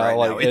happening right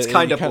now. It's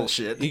kind of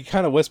bullshit." He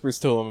kind of whispers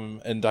to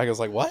him, and Daigo's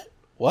like, "What?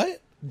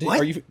 What? What?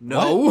 Are you?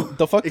 No. What?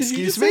 The fuck did Excuse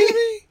you just me? say to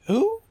me?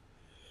 Who?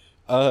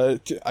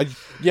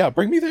 Yeah,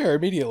 bring me there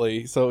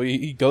immediately." So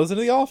he goes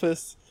into the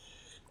office,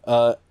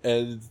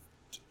 and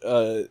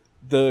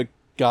the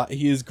guy,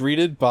 he is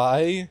greeted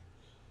by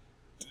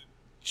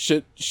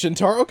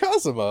Shintaro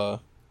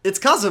Kazuma. It's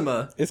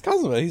Kazuma. It's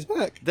Kazuma. He's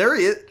back. There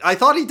he is. I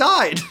thought he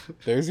died.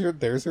 There's her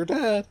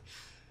dad.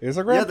 There's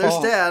her grandpa. Yeah, there's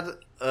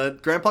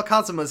dad. Grandpa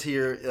Kazuma's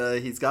here.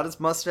 He's got his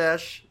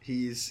mustache.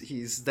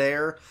 He's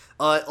there.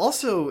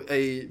 Also,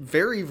 a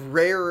very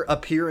rare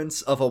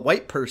appearance of a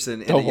white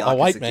person in a Yakuza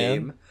white man.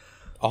 game.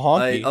 A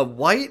honky. A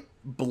white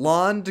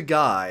blonde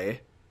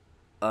guy.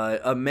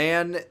 A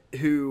man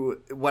who,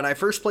 when I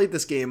first played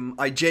this game,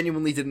 I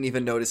genuinely didn't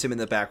even notice him in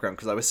the background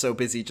because I was so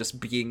busy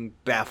just being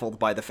baffled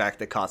by the fact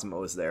that Kazuma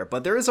was there.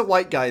 But there is a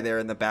white guy there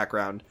in the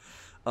background.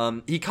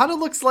 He kind of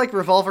looks like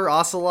Revolver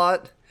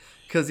Ocelot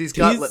because he's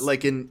got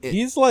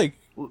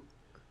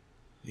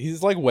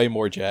he's like way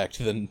more jacked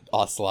than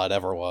Ocelot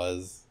ever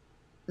was.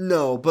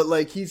 No, but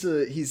like he's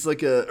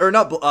like or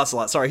not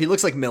Ocelot. Sorry, he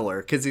looks like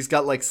Miller because he's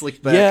got like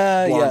slicked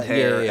back blonde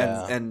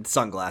hair and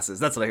sunglasses.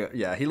 That's what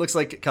he looks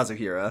like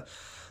Kazuhira.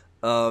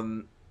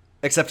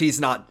 Except he's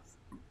not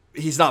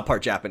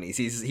part Japanese.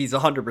 He's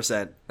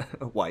 100%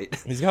 white.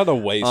 He's got a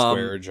way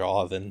squarer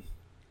jaw than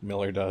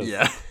Miller does.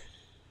 Yeah.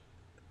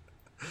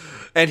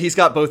 And he's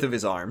got both of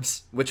his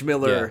arms, which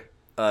Miller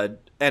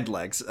and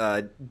legs,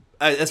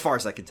 as far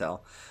as I can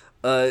tell.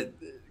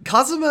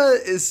 Kazuma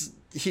is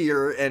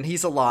here and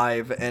he's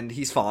alive and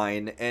he's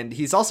fine and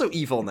he's also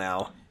evil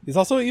now.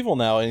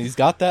 And he's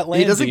got that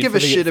land. He doesn't give a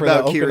shit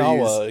about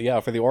Kiryu's. Yeah,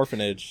 for the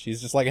orphanage.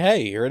 He's just like,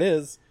 hey, here it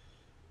is.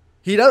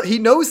 He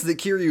knows that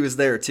Kiryu is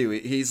there too.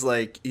 He's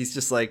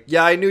just like,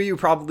 yeah, I knew you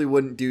probably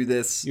wouldn't do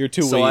this. You're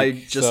too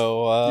weak.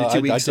 You're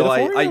too weak.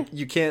 So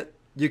you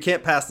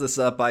can't pass this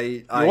up.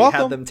 I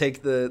had them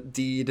take the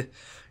deed.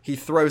 He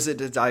throws it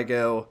to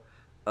Daigo.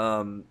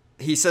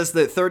 He says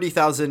that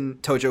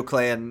 30,000 Tojo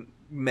clan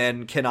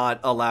men cannot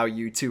allow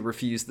you to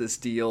refuse this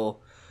deal.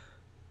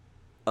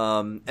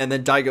 And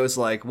then Daigo's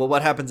like, well,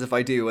 what happens if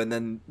I do? And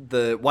then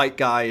the white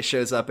guy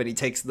shows up and he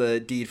takes the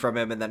deed from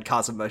him, and then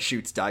Kazuma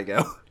shoots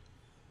Daigo.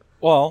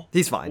 Well,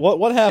 he's fine.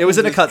 What happened? It was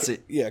in a cutscene.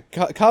 Yeah,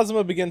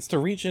 Kazuma begins to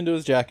reach into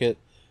his jacket.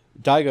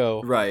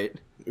 Daigo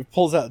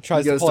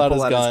tries to pull out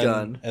his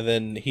gun, and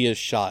then he is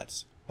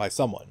shot by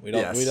someone. We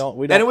don't.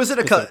 And it was in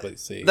a cut.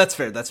 See. That's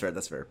fair.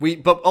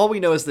 But all we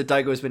know is that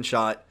Daigo has been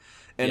shot,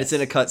 and it's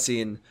in a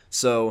cutscene.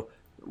 So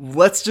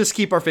let's just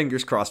keep our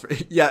fingers crossed.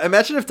 Yeah,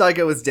 imagine if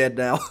Daigo was dead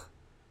now.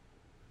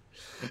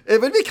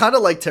 It would be kind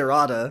of like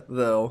Terada,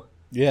 though.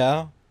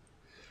 Yeah.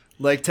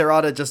 Like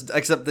Terada,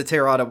 except the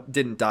Terada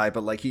didn't die,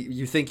 but like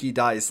you think he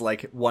dies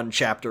like one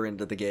chapter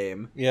into the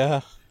game.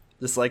 Yeah.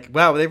 Just like,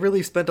 wow, they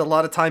really spent a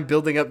lot of time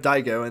building up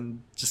Daigo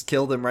and just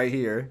killed him right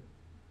here.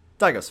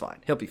 Daigo's fine.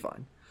 He'll be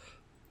fine.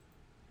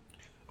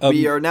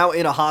 We are now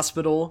in a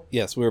hospital.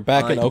 Yes, we're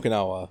back in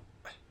Okinawa.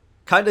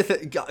 Kind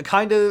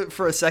of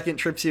for a second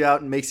trips you out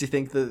and makes you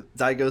think that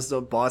Daigo's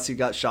the boss who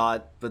got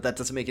shot, but that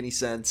doesn't make any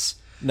sense.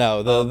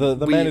 No,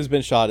 the man who's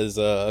been shot is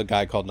a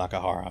guy called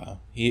Nakahara.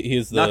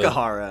 He's the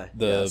Nakahara,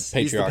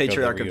 he's the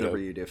patriarch of the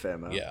Ryudo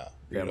family. Yeah,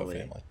 Ryudo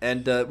family.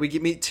 And we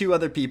meet two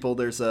other people.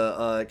 There's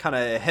a kind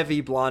of heavy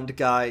blonde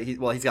guy.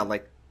 He's got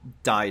like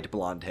dyed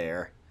blonde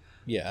hair.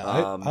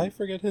 Yeah, I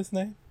forget his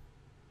name.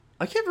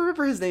 I can't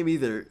remember his name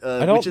either.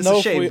 I don't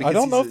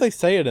know if they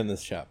say it in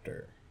this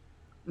chapter.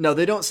 No,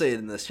 they don't say it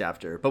in this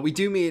chapter. But we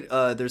do meet.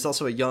 There's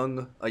also a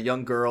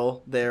young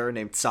girl there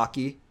named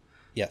Saki.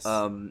 Yes.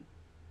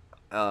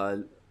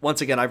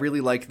 once again, I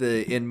really like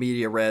the in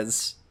media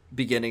res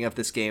beginning of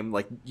this game.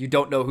 Like, you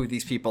don't know who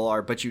these people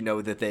are, but you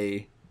know that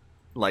they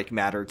like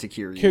matter to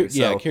Kiryu.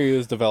 Yeah, Kiryu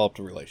has developed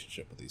a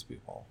relationship with these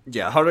people.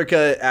 Yeah,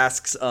 Haruka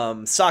asks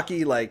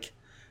Saki, like,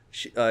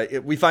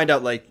 we find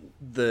out like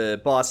the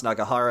boss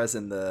Nagahara's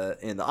in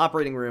the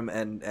operating room,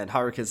 and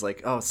Haruka's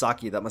like, oh,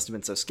 Saki, that must have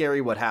been so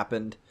scary. What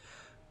happened?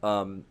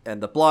 And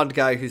the blonde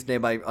guy, whose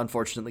name I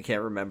unfortunately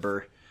can't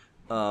remember,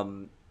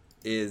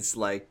 is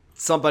like,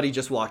 somebody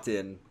just walked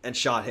in and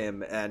shot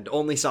him, and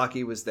only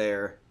Saki was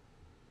there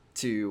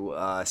to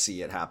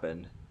see it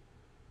happen.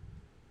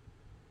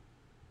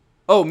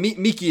 Oh,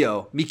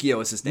 Mikio.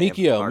 Mikio is his name.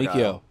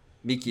 Mikio.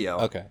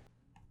 Okay.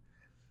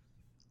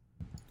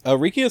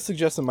 Rikio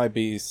suggests it might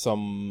be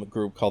some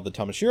group called the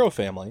Tamashiro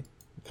family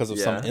because of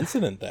some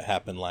incident that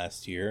happened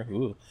last year.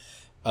 Ooh.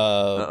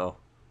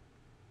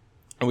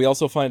 And we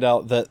also find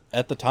out that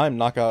at the time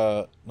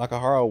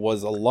Nakahara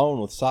was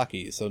alone with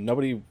Saki, so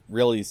nobody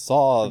really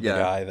saw the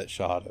guy that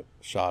shot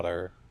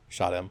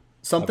him.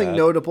 Something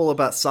notable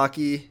about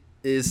Saki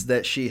is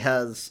that she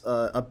has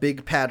a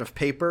big pad of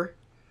paper.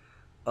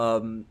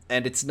 And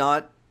it's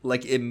not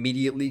like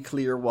immediately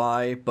clear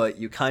why, but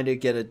you kind of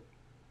get a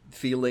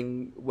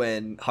feeling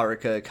when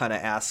Haruka kind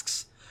of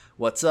asks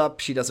what's up.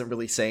 She doesn't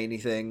really say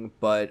anything,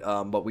 but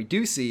what we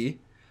do see,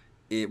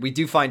 we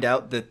do find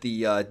out that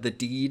the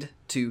deed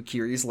to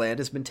Kiryu's land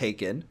has been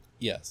taken.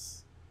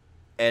 Yes.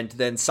 And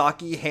then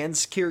Saki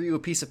hands Kiryu a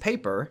piece of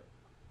paper,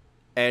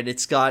 and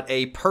it's got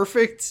a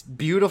perfect,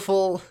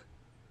 beautiful,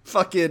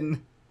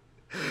 fucking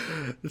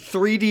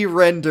 3D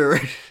render.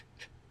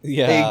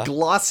 Yeah. A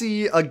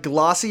glossy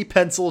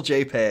pencil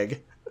JPEG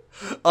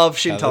of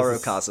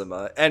Shintaro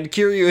Kazuma. And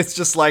Kiryu is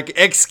just like,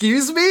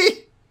 excuse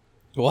me?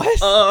 What?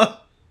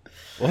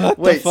 What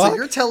wait, the fuck? So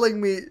you're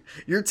telling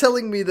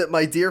me that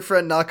my dear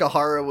friend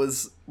Nakahara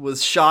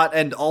was shot,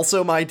 and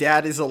also my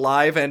dad is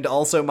alive, and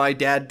also my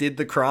dad did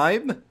the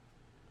crime?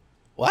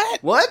 What?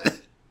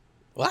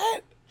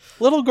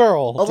 Little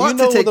girl, do you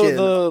know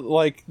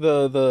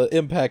the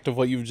impact of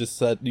what you've just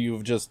said?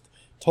 You've just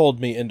told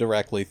me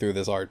indirectly through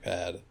this art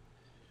pad.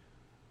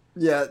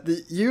 Yeah,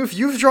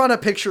 you've drawn a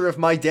picture of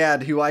my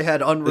dad who I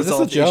had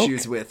unresolved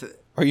issues with.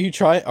 Are you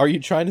trying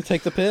to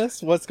take the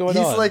piss? What's going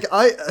on?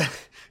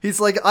 He's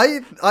like,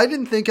 I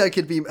didn't think I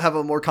could have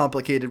a more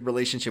complicated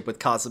relationship with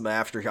Kazuma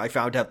after I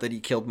found out that he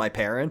killed my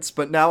parents,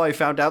 but now I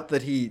found out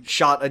that he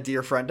shot a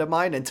dear friend of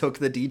mine and took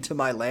the deed to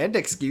my land.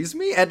 Excuse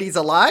me? And he's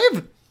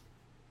alive?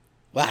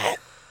 What?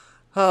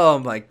 Oh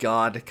my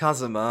god,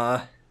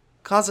 Kazuma.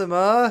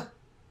 So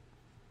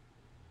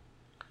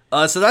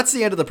that's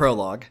the end of the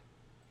prologue.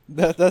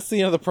 That's the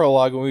end of the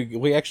prologue,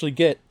 and we actually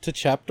get to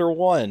Chapter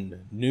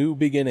 1, New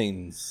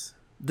Beginnings.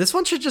 This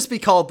one should just be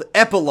called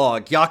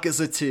Epilogue,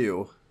 Yakuza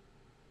 2.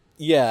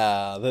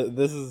 Yeah,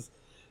 this is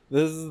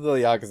the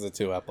Yakuza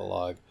 2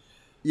 epilogue.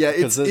 Yeah,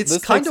 it's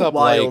kind of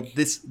wild. Like,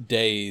 this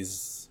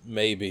days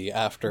maybe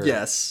after.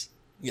 Yes,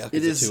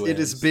 Yakuza 2 it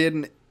has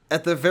been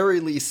at the very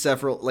least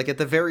several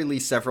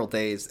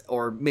days,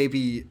 or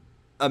maybe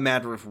a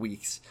matter of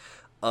weeks.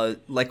 I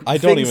don't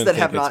things even that think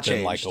have it's not been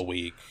changed. like a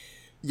week.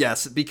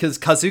 Yes, because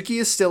Kazuki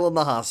is still in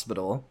the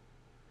hospital.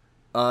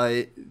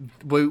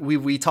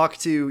 We talked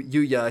to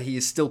Yuya.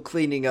 He's still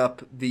cleaning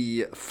up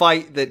the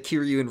fight that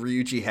Kiryu and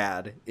Ryuji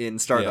had in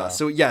Stardust. Yeah.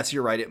 So yes,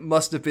 you're right. It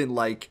must have been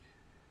like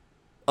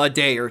a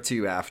day or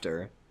two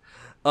after.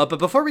 But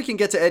before we can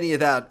get to any of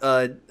that,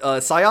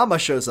 Sayama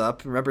shows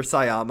up. Remember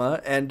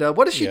Sayama? And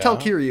what does she tell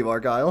Kiryu,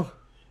 Argyle?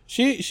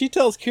 She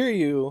tells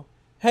Kiryu,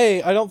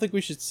 "Hey, I don't think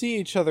we should see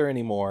each other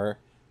anymore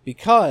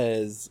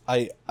because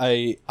I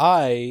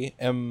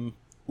am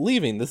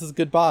leaving. This is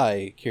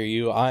goodbye,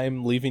 Kiryu.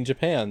 I'm leaving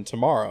Japan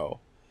tomorrow.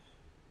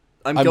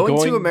 I'm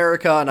going to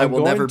America, and I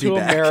will never be back. I'm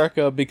going to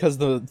America because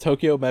the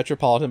Tokyo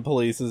Metropolitan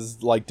Police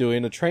is like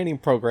doing a training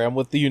program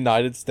with the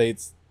United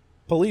States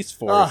Police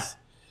Force."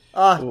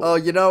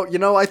 You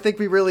know, I think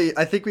we really,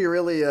 I feel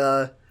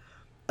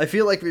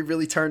like we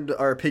really turned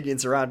our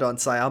opinions around on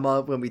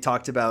Sayama when we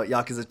talked about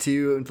Yakuza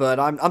 2, but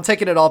I'm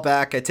taking it all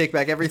back. I take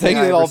back everything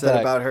I ever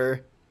said about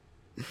her.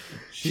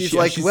 She's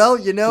like, well,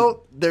 you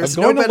know, there's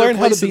no better place in the world. I'm going to learn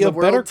how to be a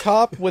better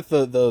cop with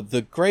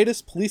the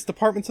greatest police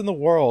departments in the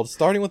world,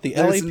 starting with the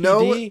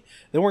LAPD,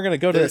 then we're going to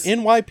go to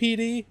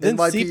NYPD, then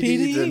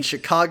CPD, then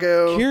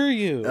Chicago.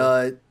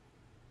 Kiryu.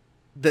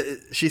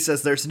 She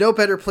says there's no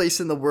better place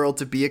in the world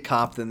to be a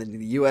cop than in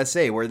the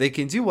USA, where they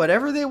can do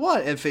whatever they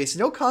want and face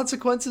no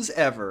consequences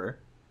ever.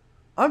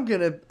 I'm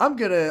gonna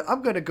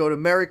go to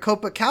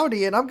Maricopa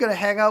County and I'm gonna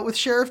hang out with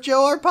Sheriff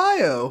Joe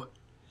Arpaio.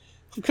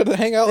 I'm gonna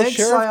hang out with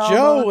Sheriff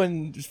Joe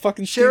and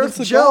fucking Sheriff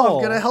Joe.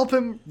 I'm gonna help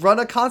him run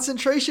a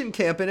concentration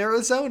camp in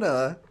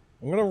Arizona.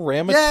 I'm gonna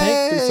ram a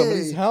tank through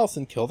somebody's house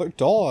and kill their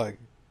dog.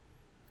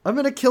 I'm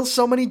gonna kill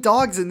so many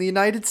dogs in the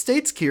United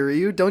States,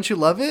 Kiryu. Don't you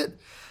love it?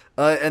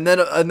 And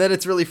then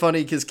it's really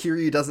funny because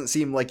Kiryu doesn't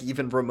seem like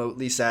even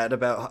remotely sad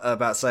about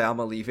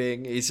Sayama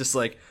leaving. He's just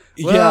like,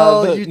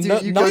 well,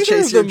 you go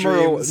chase your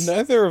dreams.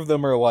 Neither of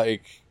them are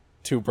like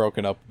too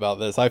broken up about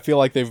this. I feel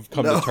like they've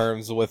come to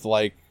terms with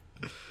like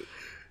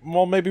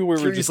well, maybe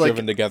we were just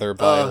driven together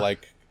by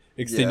like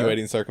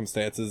extenuating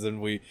circumstances,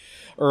 and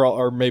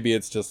or maybe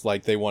it's just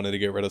like they wanted to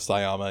get rid of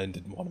Sayama and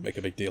didn't want to make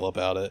a big deal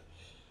about it.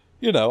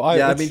 You know,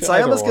 I mean,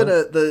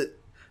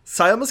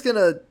 Sayama's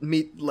gonna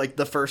meet like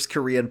the first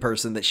Korean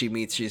person that she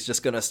meets. She's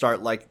just gonna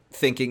start like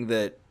thinking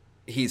that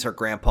he's her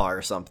grandpa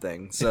or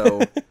something.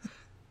 So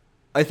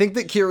I think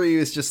that Kiryu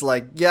is just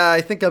like, yeah,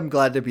 I think I'm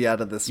glad to be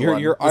out of this one.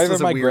 You're either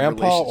my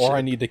grandpa or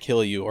I need to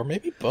kill you, or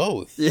maybe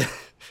both. Yeah.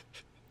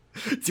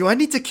 Do I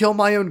need to kill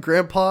my own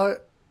grandpa?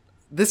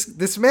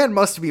 This man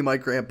must be my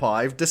grandpa.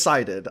 I've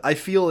decided. I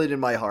feel it in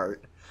my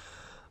heart.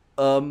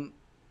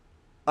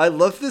 I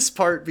love this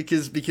part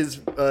because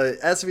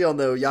as we all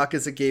know,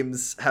 Yakuza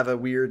games have a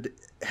weird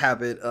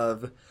habit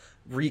of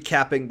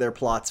recapping their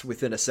plots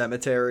within a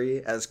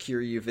cemetery as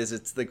Kiryu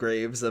visits the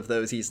graves of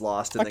those he's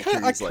lost, and then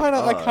Kiryu's I kind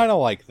of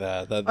like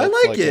that.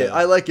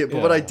 I like it.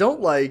 But what I don't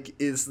like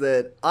is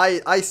that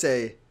I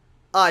say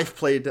I've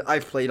played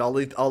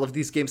all of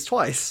these games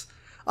twice.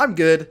 I'm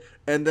good.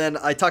 And then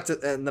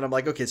and then I'm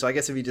like, okay, so I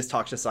guess if you just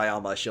talk to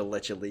Sayama, she'll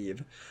let you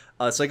leave.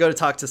 So I go to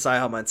talk to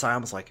Sayama, and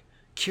Sayama's like,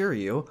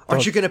 Kiryu,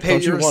 aren't you going to pay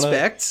your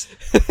respects?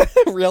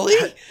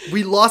 Really?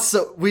 We lost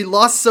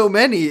so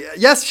many.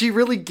 Yes, she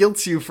really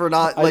guilts you for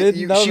not like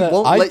you. She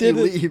won't let you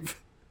leave.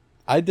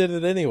 I did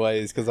it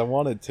anyways because I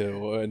wanted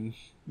to, and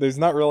there's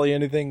not really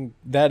anything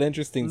that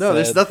interesting. No,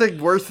 there's nothing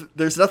worth it.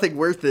 There is something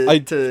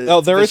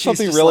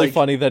really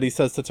funny that he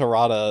says to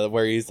Tarada,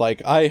 where he's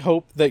like, "I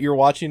hope that you're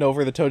watching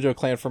over the Tojo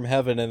clan from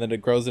heaven, and then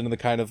it grows into the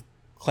kind of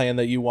clan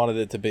that you wanted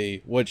it to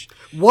be." Which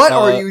what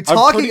are you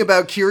talking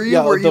about, Kiryu?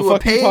 Yeah, were you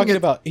talking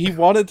about? He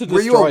wanted to destroy.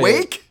 Were you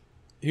awake?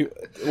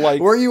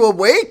 Were you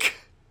awake?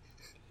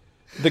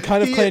 The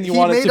kind of clan you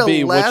want it to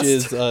be, which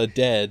is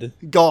dead,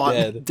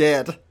 gone,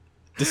 dead.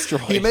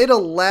 Destroyed. He made a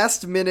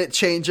last-minute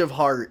change of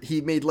heart.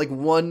 He made like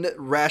one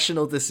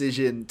rational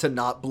decision to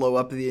not blow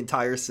up the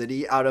entire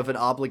city out of an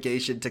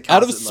obligation to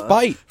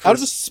Kazuma. Out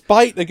of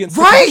spite against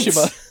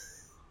Takashima.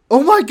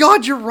 Oh my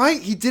god, you're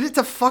right. He did it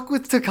to fuck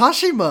with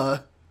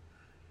Takashima.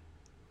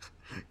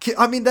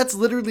 I mean, that's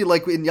literally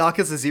like in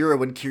Yakuza 0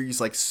 when Kiryu's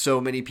like,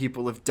 so many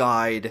people have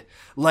died.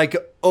 Like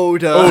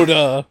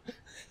Oda,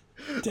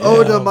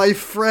 my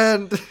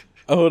friend.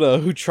 Oda,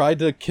 who tried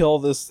to kill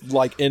this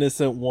like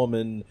innocent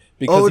woman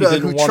because Oda, he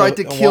didn't who tried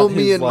to kill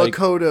me and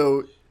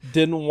Makoto.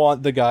 Didn't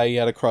want the guy he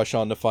had a crush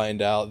on to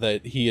find out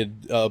that he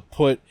had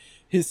put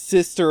his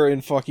sister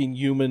in fucking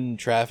human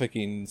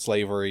trafficking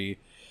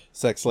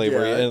sex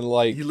slavery, and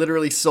like he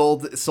literally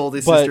sold his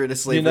sister into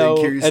slavery. You know,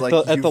 and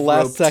Kiryu's at the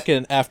last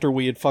second after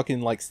we had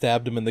fucking like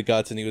stabbed him in the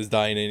guts and he was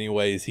dying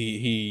anyways,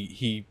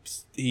 he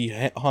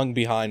hung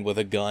behind with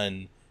a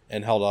gun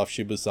and held off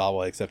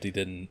Shibusawa, except he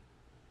didn't.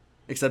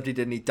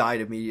 He died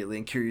immediately,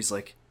 and Kiryu's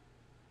like,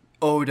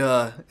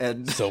 Oda,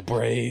 and so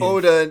brave.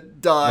 Oda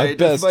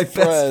died. My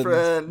best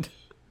friend.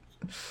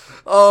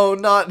 Oh,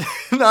 not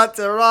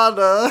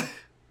Terada.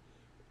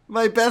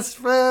 My best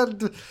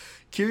friend.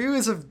 Kiryu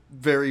is a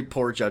very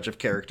poor judge of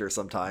character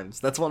sometimes.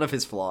 That's one of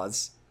his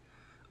flaws.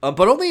 But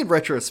only in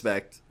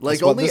retrospect.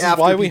 Like, only after people die. This is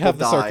why we have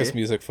the circus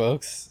music,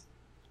 folks.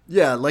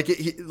 Yeah, like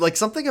like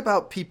something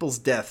about people's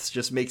deaths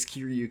just makes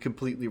Kiryu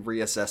completely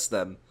reassess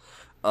them.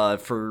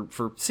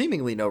 For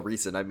seemingly no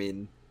reason. I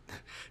mean,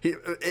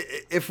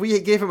 if we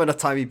gave him enough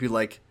time, he'd be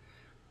like,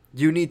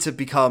 you need to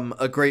become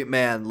a great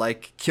man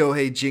like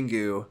Kyohei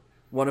Jingu,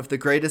 one of the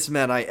greatest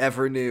men I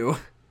ever knew.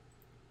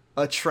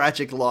 A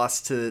tragic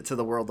loss to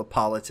the world of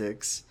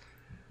politics.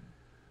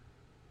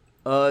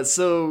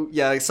 So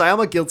yeah,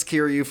 Sayama guilts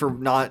Kiryu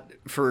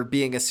for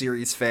being a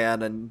series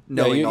fan and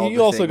knowing all the things that happened.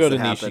 You also go to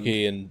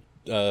Nishiki and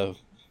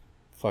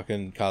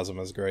fucking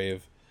Kazuma's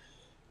grave.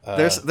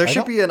 There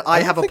should be an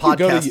I have a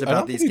podcast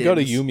about these games. Go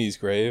to Yumi's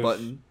grave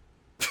button.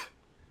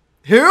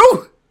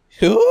 Who?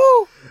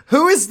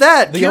 Who is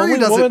that? The only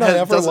woman I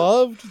ever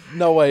loved?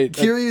 No, wait.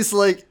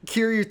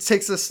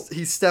 Kiryu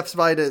he steps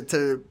by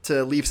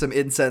to leave some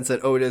incense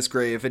at Oda's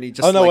grave, and he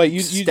just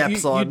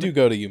steps on. You do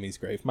go to Yumi's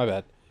grave. My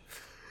bad.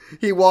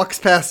 He walks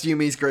past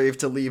Yumi's grave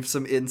to leave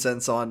some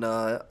incense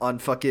on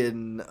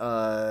fucking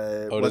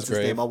Oda's what's his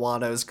grave. name?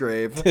 Awano's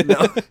grave.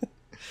 No.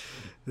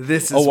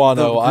 This is Awano.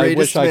 the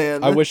greatest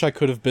man. I wish I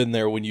could have been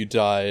there when you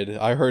died.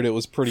 I heard it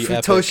was pretty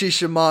epic. Futoshi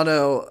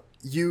Shimano,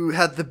 you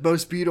had the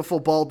most beautiful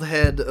bald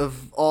head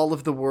of all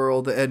of the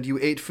world, and you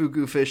ate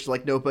fugu fish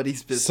like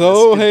nobody's business.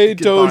 So hey,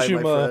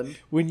 Dojima,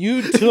 when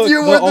you took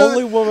the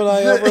only woman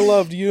I ever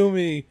loved,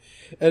 Yumi,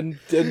 and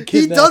kidnapped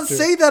he does her.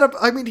 say that.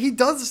 I mean, he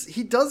does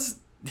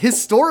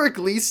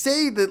historically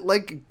say that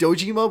like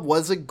Dojima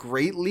was a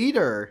great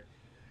leader.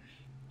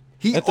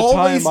 At the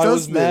time, I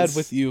was mad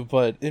with you,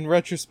 but in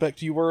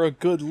retrospect, you were a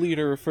good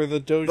leader for the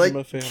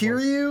Dojima family.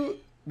 Kiryu,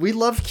 we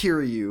love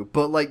Kiryu,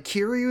 but like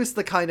Kiryu is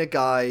the kind of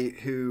guy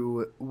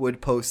who would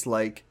post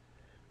like,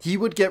 he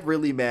would get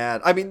really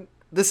mad. I mean,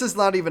 this is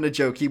not even a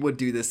joke. He would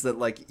do this. That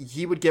like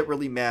he would get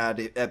really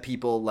mad at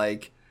people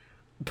like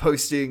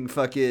posting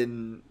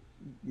fucking.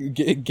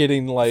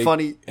 Getting like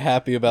funny,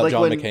 happy about like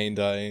John McCain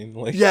dying.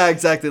 Like, yeah,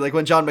 exactly. Like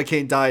when John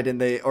McCain died,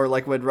 or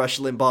like when Rush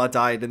Limbaugh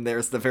died, and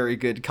there's the very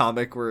good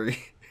comic where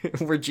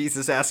where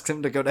Jesus asks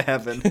him to go to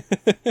heaven.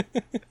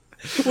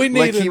 We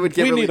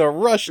need a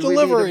rush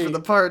delivery for the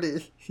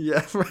party.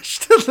 Yeah, rush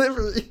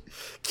delivery.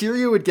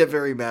 Kiryu would get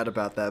very mad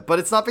about that, but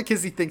it's not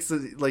because he thinks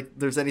that, like,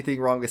 there's anything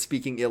wrong with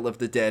speaking ill of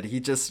the dead. He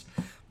just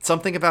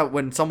something about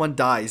when someone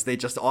dies, they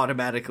just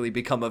automatically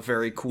become a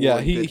very cool. Yeah,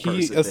 and he good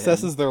person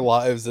assesses their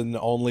lives in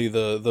only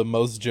the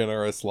most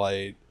generous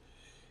light,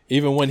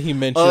 even when he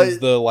mentions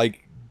the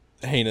like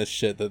heinous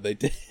shit that they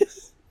did.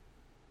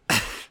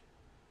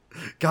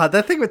 God,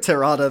 that thing with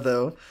Terada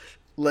though,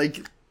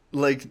 like.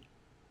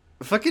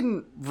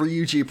 Fucking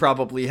Ryuji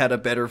probably had a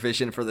better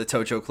vision for the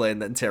Tojo clan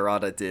than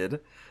Terada did.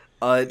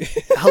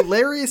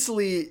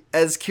 Hilariously,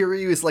 as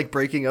Kiryu is like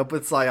breaking up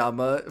with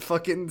Sayama,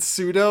 fucking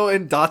Pseudo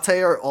and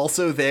Date are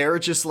also there,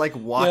 just like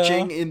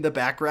watching in the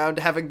background,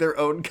 having their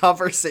own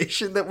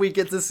conversation that we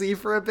get to see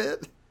for a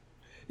bit.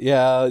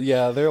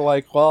 Yeah, they're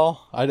like,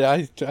 well, I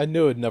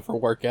knew it'd never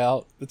work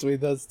out between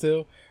those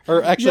two.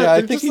 Or actually,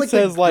 I think he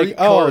says like,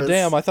 oh, chorus.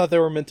 Damn, I thought they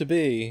were meant to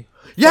be.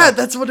 Yeah,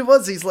 that's what it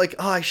was. He's like,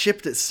 oh, I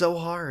shipped it so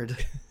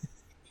hard.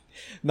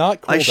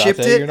 Not cool, I shipped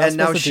Date. it, You're not and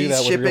now to do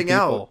she's shipping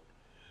out. out.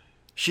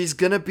 She's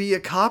gonna be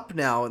a cop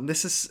now, and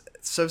this is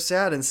so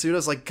sad. And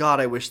Pseudo's like, God,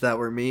 I wish that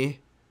were me.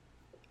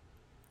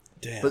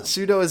 Damn. But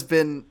Pseudo has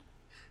been.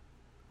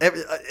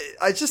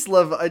 I just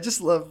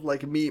love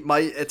like my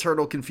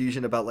eternal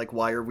confusion about like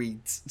why are we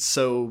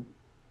so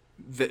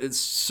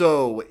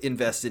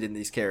invested in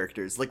these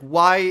characters? Like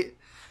why?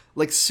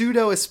 Like,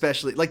 Pseudo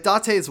especially, like,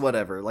 Date is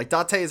whatever. Like,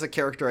 Date is a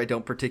character I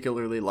don't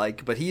particularly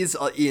like, but he is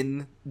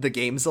in the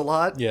games a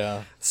lot.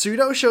 Yeah.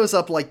 Pseudo shows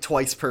up, like,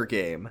 twice per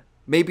game.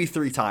 Maybe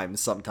 3 times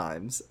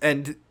sometimes.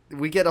 And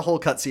we get a whole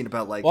cutscene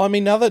about, like... Well, I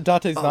mean, now that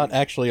Date's not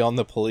actually on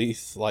the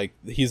police, like,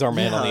 he's our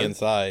man on the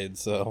inside,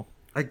 so...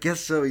 I guess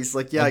so. He's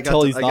like, yeah, I got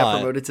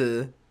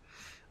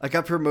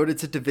promoted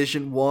to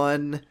Division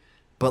 1,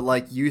 but,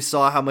 like, you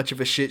saw how much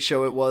of a shit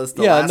show it was.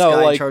 The last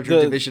guy in charge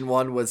of Division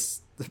 1 was...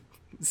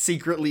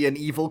 secretly an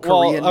evil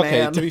Korean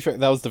man. To be fair,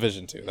 that was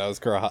Division 2. That was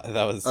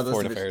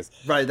Foreign Affairs.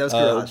 Right, that was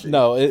Kurahashi.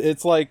 No,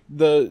 it's like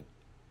the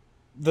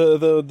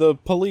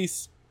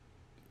police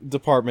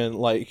department,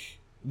 like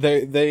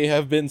they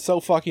have been so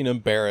fucking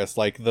embarrassed.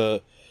 Like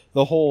the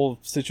whole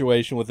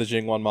situation with the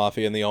Jingwon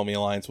Mafia and the Omi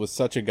Alliance was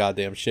such a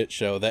goddamn shit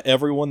show that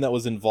everyone that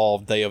was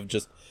involved, they have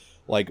just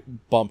like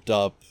bumped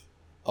up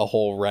a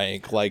whole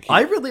rank. Like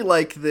I really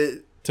like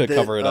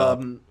cover it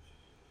up.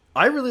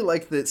 I really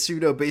like that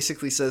Pseudo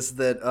basically says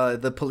that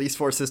the police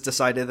force has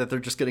decided that they're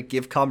just going to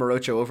give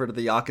Kamurocho over to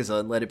the Yakuza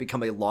and let it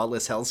become a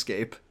lawless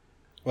hellscape.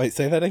 Wait,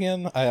 say that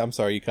again? I'm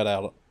sorry, you cut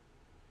out.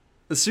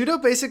 Pseudo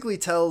basically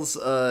tells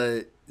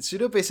Date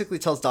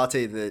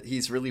that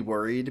he's really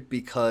worried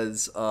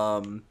because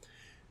the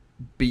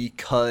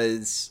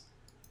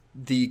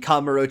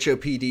Kamurocho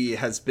PD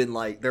has been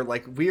like, they're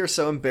like, we are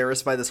so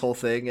embarrassed by this whole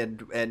thing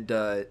and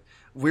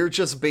we're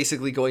just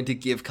basically going to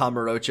give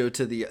Kamurocho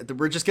to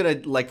we're just going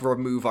to, like,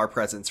 remove our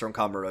presence from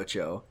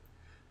Kamurocho.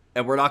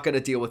 And we're not going to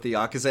deal with the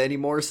Yakuza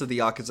anymore, so the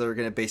Yakuza are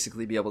going to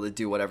basically be able to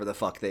do whatever the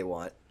fuck they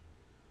want.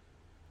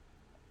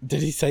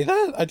 Did he say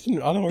that? I don't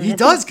remember. He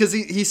does, because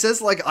he says,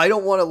 like, I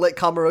don't want to let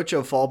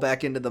Kamurocho fall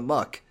back into the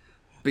muck.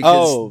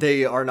 Because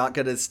they are not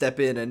going to step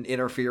in and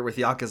interfere with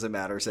Yakuza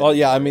matters anymore. Well,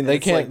 yeah, I mean, they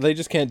can't. Like, they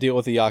just can't deal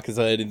with the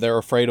Yakuza, and they're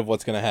afraid of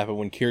what's going to happen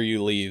when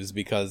Kiryu leaves,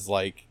 because,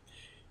 like,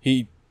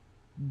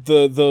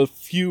 the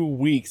few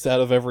weeks out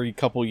of every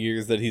couple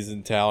years that he's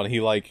in town,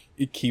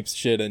 he keeps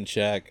shit in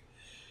check,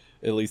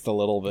 at least a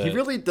little bit. He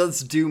really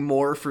does do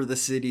more for the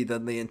city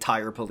than the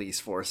entire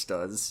police force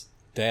does.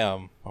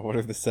 Damn, I wonder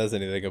if this says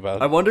anything about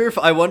it. I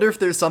wonder if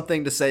there's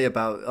something to say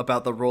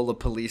about the role of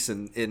police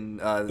in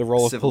the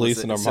role of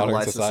police in our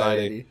modern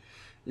society.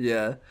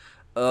 Yeah.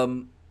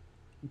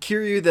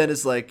 Kiryu then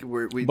is like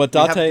but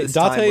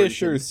Date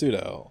assures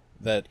Pseudo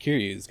that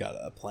Kiryu's got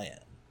a plan.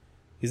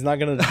 He's not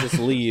gonna just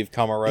leave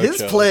Kamurocho.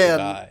 His plan, to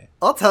die.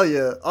 I'll tell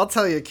you,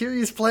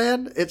 Kiryu's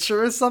plan, it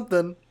sure is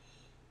something.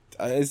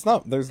 There's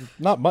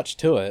not much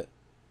to it.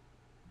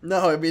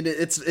 No, I mean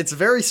it's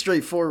very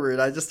straightforward.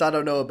 I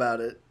don't know about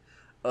it.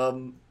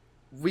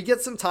 We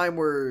get some time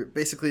where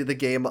basically the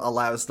game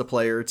allows the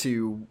player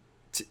to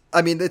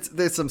I mean,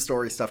 there's some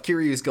story stuff.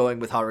 Kiryu's going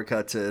with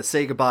Haruka to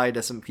say goodbye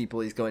to some people.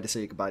 He's going to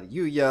say goodbye to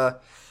Yuya.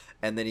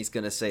 And then he's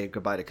going to say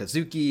goodbye to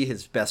Kazuki,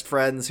 his best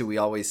friends, who we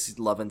always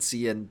love and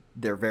see, and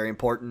they're very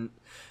important.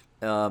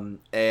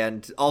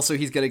 And also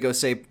he's going to go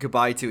say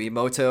goodbye to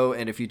Imoto,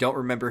 and if you don't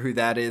remember who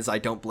that is, I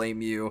don't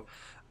blame you.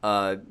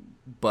 And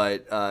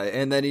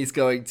then he's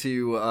going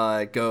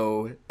to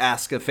go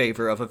ask a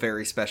favor of a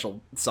very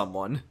special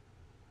someone.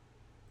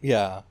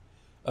 Yeah.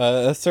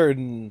 A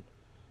certain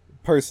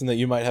person that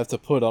you might have to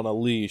put on a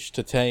leash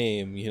to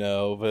tame,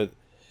 but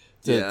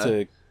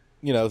to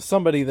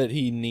somebody that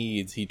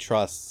he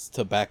trusts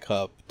to back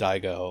up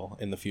Daigo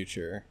in the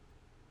future.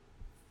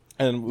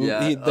 And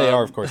they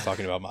are, of course,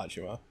 talking about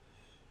Majima.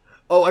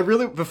 Oh, I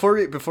really, before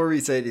we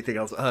say anything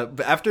else,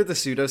 after the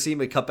pseudo scene,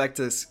 we cut back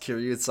to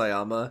Kiryu and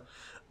Sayama,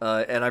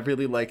 and I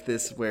really like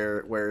this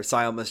where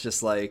Sayama's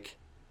just like,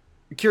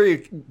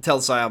 Kiryu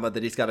tells Sayama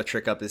that he's got a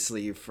trick up his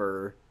sleeve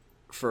for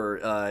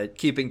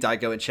keeping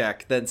Daigo in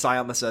check. Then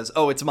Sayama says,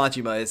 "Oh, it's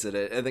Majima, isn't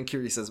it?" And then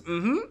Kiryu says,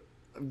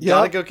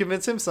 Gotta go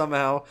convince him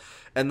somehow.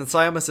 And then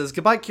Sayama says,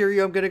 "Goodbye,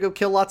 Kiryu. I'm gonna go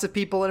kill lots of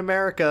people in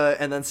America."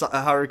 And then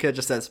Haruka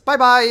just says,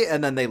 "Bye-bye,"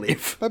 and then they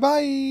leave.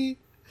 Bye-bye.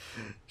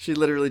 She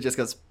literally just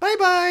goes,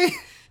 "Bye-bye."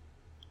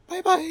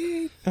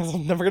 Bye-bye.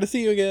 I'm never gonna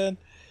see you again.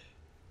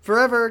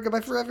 Forever.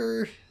 Goodbye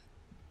forever.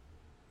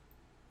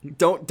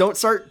 Don't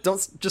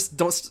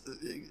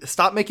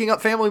stop making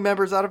up family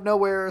members out of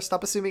nowhere.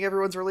 Stop assuming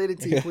everyone's related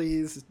to you,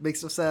 please. It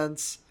makes no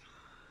sense.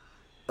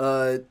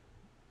 There's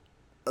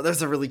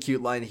a really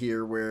cute line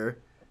here where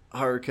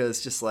Haruka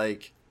is just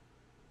like,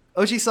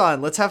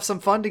 "Oji-san, let's have some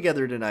fun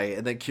together tonight."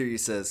 And then Kiryu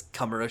says,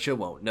 "Kamurocho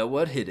won't know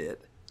what hit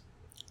it."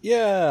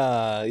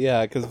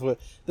 Yeah, because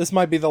this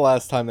might be the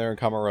last time they're in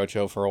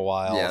Kamurocho for a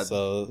while,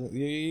 so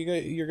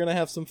you're gonna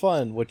have some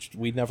fun, which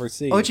we never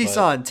see.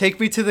 Oji-san, take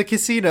me to the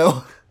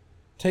casino.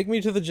 Take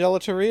me to the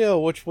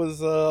Gelateria, which was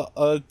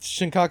a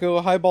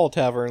Shinkaku Highball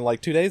Tavern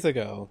like 2 days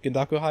ago.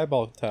 Gindaku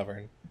Highball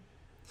Tavern.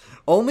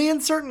 Only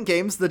in certain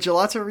games, the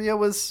Gelateria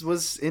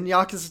was in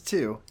Yakuza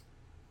 2,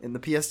 in the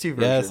PS2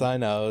 version. Yes, I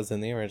know, it was in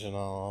the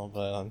original,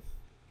 but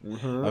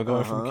I'm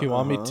going from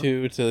Kiwami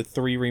 2 to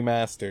 3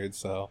 remastered,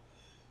 so...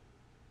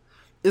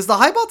 Is the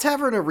Highball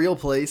Tavern a real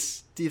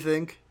place, do you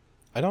think?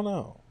 I don't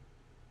know.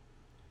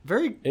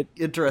 Very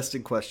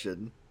interesting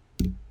question.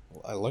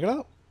 I look it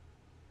up.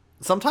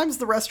 Sometimes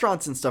the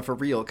restaurants and stuff are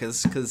real, because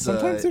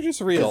sometimes they're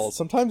just real.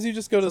 Sometimes you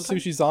just go to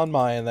Sushi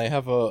Zanmai and they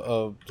have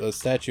a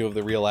statue of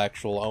the real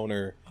actual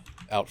owner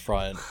out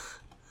front,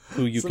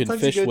 who you can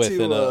fish with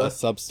in a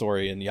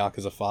sub-story in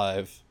Yakuza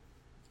 5.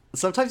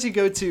 Sometimes you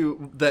go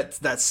to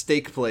that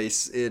steak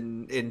place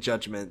in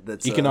Judgment.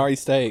 That's Ikinari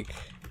Steak.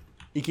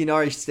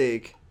 Ikinari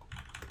Steak.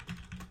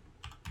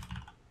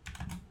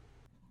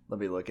 Let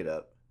me look it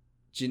up.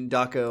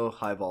 Jindako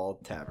Highball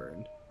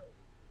Tavern.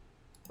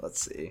 Let's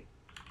see.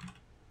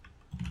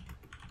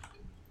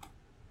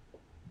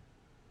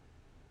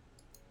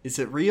 Is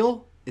it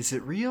real? Is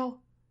it real?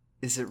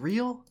 Is it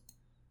real?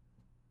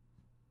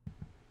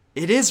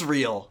 It is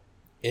real.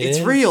 It's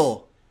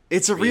real.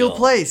 It's a real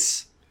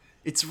place.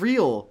 It's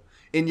real.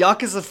 In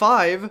Yakuza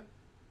 5,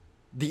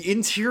 the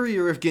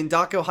interior of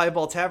Gindaku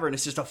Highball Tavern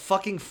is just a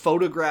fucking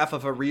photograph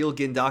of a real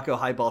Gindaku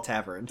Highball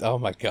Tavern. Oh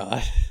my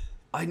god.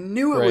 I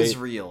knew it was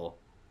real.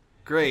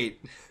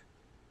 Great.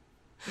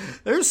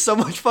 There's so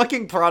much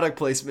fucking product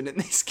placement in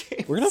these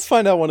games. We're gonna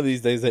find out one of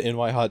these days that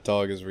NY Hot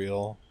Dog is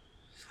real.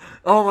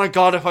 Oh my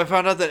god, if I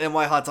found out that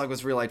NY Hot Dog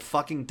was real, I'd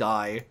fucking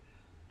die.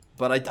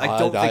 But I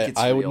don't think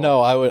it's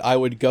real. I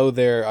would go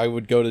there, I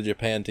would go to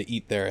Japan to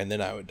eat there, and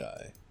then I would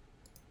die.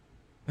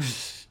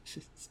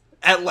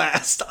 At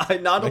last. I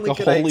not only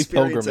could I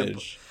experience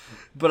it,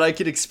 but I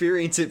could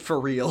experience it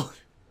for real.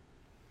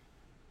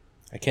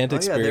 I can't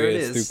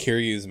experience it through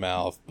Kiryu's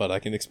mouth, but I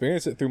can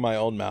experience it through my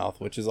own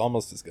mouth, which is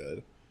almost as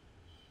good.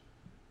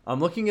 I'm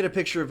looking at a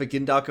picture of a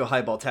Gindaku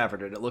Highball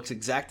Tavern, and it looks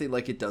exactly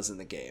like it does in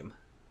the game.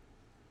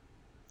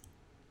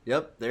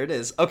 Yep, there it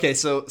is. Okay,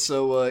 so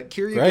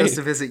Kiryu goes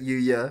to visit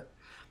Yuya.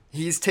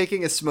 He's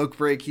taking a smoke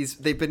break.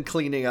 They've been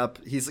cleaning up.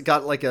 He's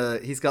got like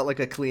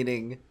a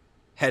cleaning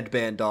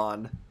headband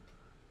on,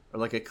 or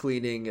like a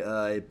cleaning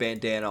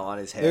bandana on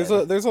his head.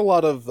 There's a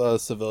lot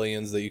of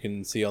civilians that you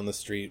can see on the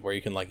street where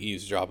you can like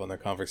eavesdrop on their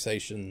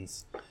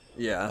conversations.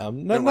 Yeah,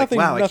 nothing, like,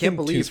 wow, nothing I can't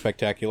believe too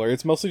spectacular.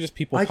 It's mostly just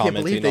people commenting on. I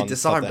can't believe they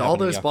disarmed all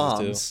those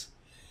bombs.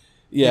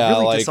 Yeah, they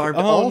really disarmed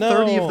all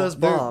 30 of those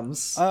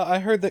bombs. I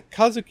heard that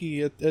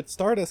Kazuki at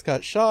Stardust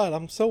got shot.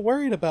 I'm so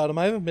worried about him.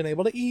 I haven't been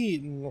able to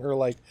eat. Or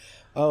like,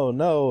 oh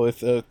no, if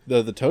the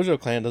Tojo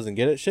clan doesn't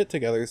get its shit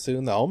together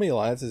soon, the Omi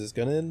Alliance is just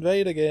going to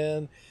invade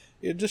again.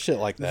 Just shit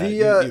like that.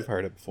 You've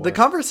heard it before. The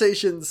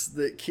conversations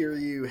that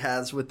Kiryu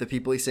has with the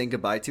people he's saying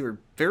goodbye to are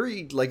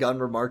very like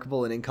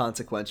unremarkable and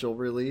inconsequential,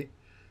 really.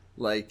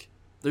 Like,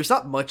 there's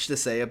not much to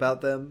say about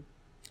them.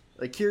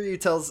 Like,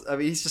 Kiryu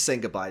he's just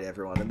saying goodbye to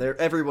everyone, and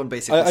everyone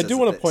basically I do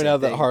want to point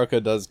out that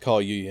Haruka does call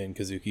Yuya and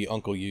Kazuki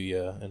Uncle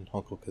Yuya and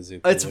Uncle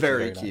Kazuki. It's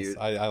very cute.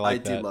 Nice. I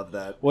like that. I do love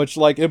that. Which,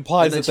 like,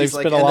 implies that they've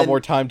spent a lot more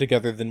time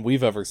together than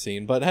we've ever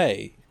seen, but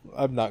hey,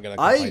 I'm not going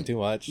to complain too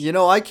much. You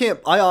know,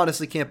 I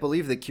honestly can't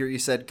believe that Kiryu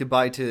said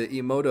goodbye to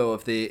Emoto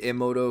of the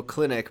Emoto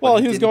Clinic. Well,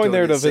 he was going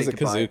there to visit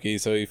Kazuki,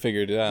 so he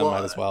figured,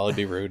 might as well. It'd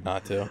be rude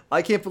not to.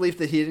 I can't believe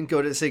that he didn't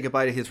go to say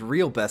goodbye to his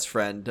real best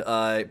friend,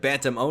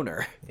 Bantam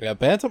Owner. Yeah,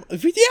 Bantam. Yeah,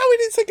 we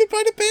didn't say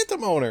goodbye to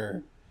Bantam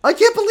Owner. I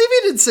can't believe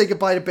he didn't say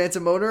goodbye to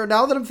Bantam Owner.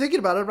 Now that I'm thinking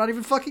about it, I'm not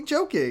even fucking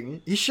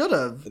joking. He should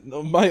have.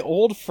 My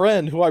old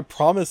friend, who I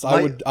promised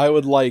I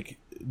would like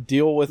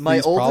deal with my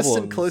these oldest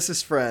problems. and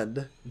closest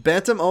friend,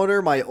 Bantam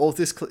Owner, my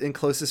oldest and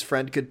closest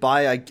friend.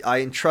 Goodbye. I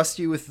entrust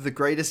you with the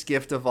greatest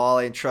gift of all.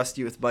 I entrust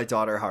you with my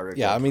daughter Haruka.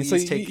 Yeah, I mean,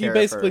 Please so you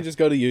basically just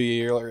go to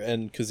Yuya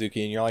and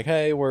Kazuki, and you're like,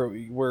 hey,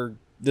 we're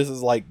this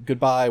is like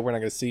goodbye. We're not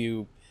gonna see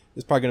you.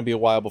 It's probably gonna be a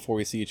while before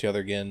we see each other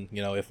again.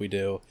 You know, if we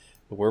do.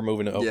 But we're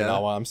moving to Okinawa.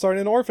 Yeah. I'm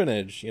starting an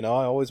orphanage. You know,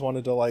 I always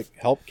wanted to like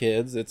help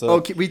kids.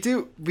 We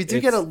do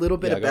get a little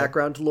bit of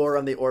background lore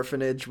on the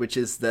orphanage, which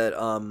is that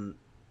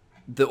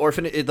the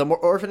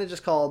orphanage is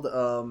called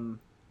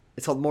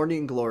It's called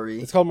Morning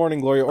Glory. It's called Morning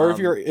Glory, or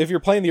if you're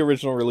playing the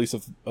original release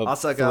of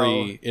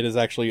Asagao. 3, it is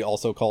actually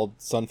also called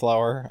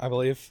Sunflower, I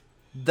believe.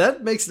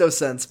 That makes no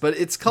sense, but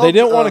it's called... They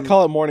didn't want to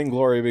call it Morning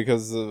Glory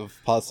because of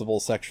possible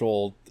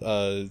sexual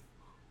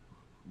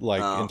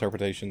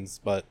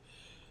interpretations, but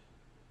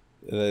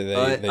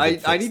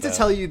I need to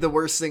tell you the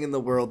worst thing in the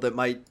world that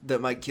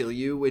might kill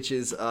you, which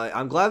is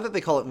I'm glad that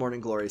they call it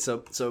Morning Glory.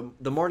 So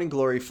the Morning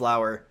Glory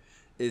flower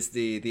is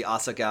the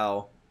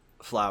Asagao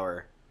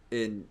flower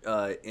in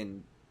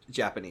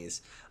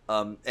Japanese.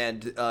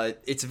 And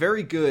it's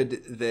very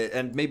good that,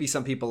 and maybe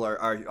some people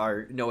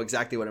are know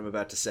exactly what I'm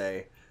about to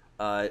say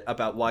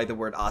about why the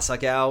word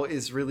Asagao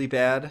is really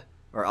bad,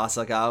 or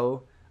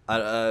Asagao,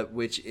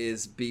 which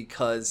is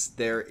because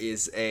there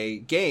is a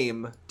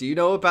game. Do you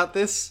know about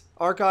this,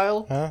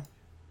 Argyle? Huh?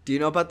 Do you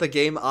know about the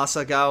game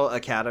Asagao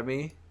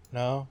Academy?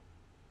 No.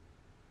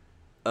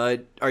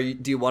 Do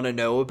you want to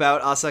know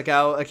about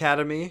Asagao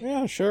Academy?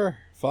 Yeah, sure.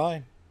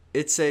 Fine.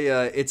 It's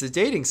a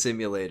dating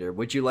simulator.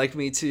 Would you like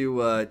me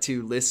to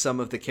list some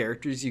of the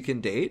characters you can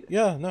date?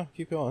 Yeah, no,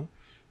 keep going.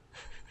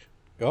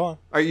 Go on.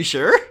 Are you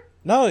sure?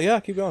 No, yeah,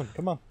 keep going.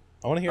 Come on.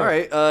 I want to hear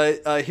it.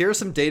 All right, here are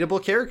some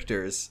dateable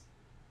characters.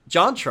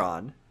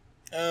 Jontron.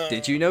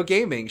 Did You Know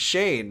Gaming?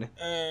 Shane.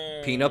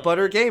 Peanut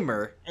Butter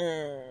Gamer.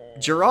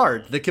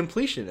 Gerard, the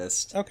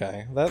completionist.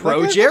 Okay.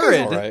 Pro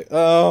Jared. Right.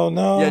 Oh,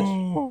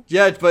 no.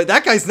 Yeah, but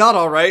that guy's not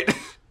all right.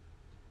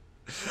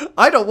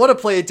 I don't want to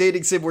play a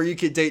dating sim where you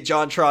can date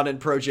Jontron and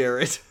Pro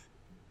Jared.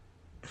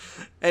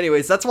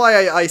 Anyways, that's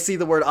why I see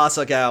the word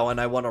Asagao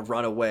and I want to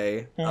run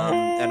away.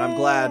 And I'm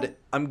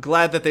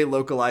glad that they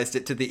localized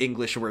it to the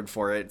English word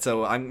for it.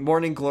 So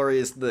Morning Glory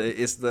is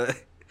the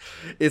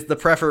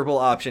preferable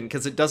option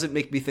because it doesn't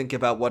make me think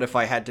about what if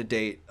I had to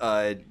date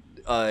if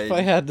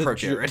I had to Pro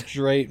Jared.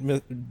 date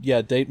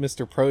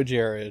Mr. Pro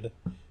Jared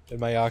in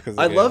my Yakuza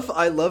game.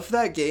 I love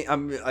that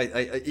game.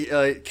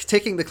 I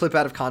taking the clip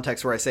out of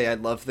context where I say I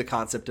love the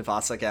concept of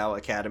Asagao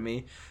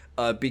Academy,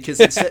 because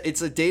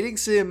it's a dating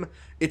sim.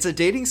 It's a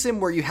dating sim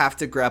where you have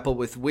to grapple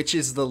with which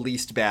is the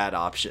least bad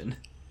option.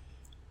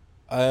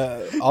 Do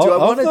I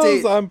want to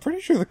date? I'm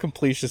pretty sure the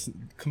completionist.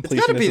 It's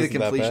got to be the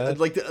completion.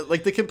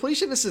 Like the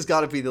completionist has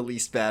got to be the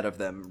least bad of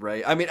them,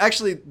 right? I mean,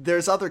 actually,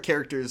 there's other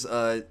characters.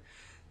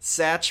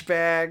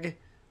 Satchbag.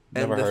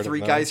 And the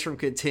 3 guys from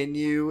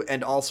Continue,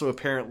 and also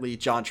apparently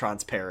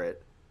Jontron's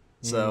parrot.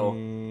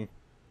 So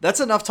that's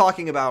enough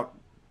talking about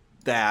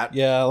that.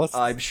 Yeah,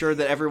 I'm sure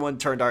that everyone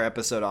turned our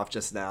episode off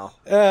just now.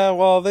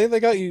 Well, they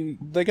got you.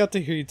 They got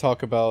to hear you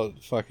talk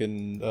about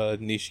fucking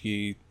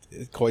Nishiki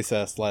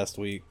Koisest last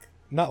week.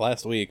 Not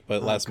last week,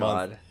 but last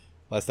month.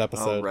 Last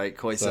episode. Oh, right,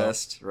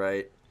 Koisest, so.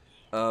 Right.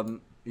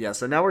 Yeah.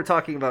 So now we're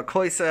talking about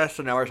Koisest,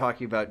 and now we're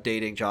talking about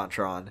dating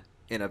Jontron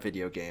in a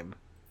video game.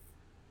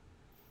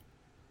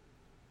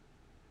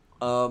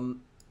 Oh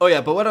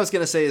yeah, but what I was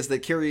gonna say is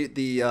that Kiryu,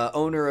 the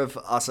owner of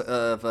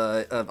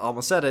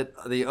almost said it,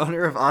 the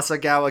owner of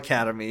Asagao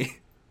Academy,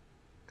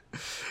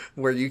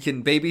 where you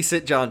can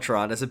babysit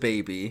Jontron as a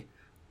baby.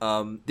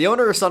 The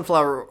owner of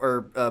Sunflower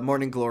or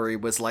Morning Glory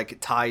was like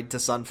tied to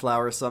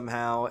Sunflower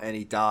somehow, and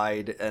he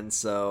died, and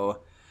so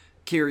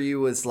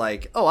Kiryu was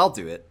like, "Oh, I'll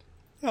do it.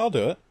 I'll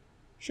do it.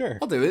 Sure,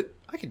 I'll do it.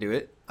 I can do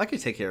it. I can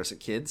take care of some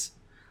kids."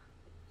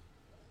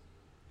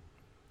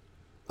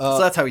 So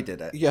that's how he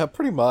did it. Yeah,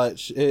 pretty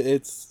much.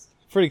 It's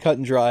pretty cut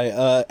and dry.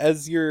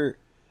 As you're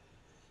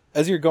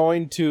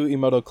going to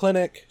Emoto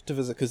Clinic to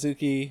visit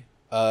Kazuki,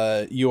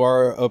 you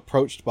are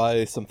approached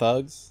by some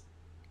thugs.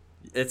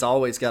 It's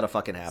always gotta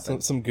fucking happen.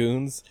 Some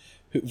goons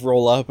who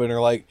roll up and are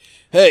like,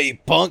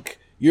 "Hey, punk,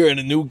 you're in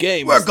a new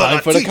game. We're it's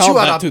time for the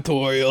combat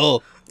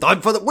tutorial.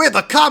 We're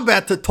the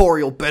combat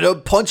tutorial. Better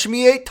punch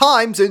me 8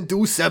 times and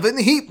do 7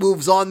 heat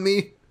moves on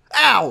me.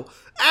 Ow!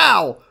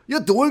 Ow! You're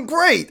doing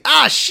great!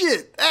 Ah,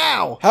 shit!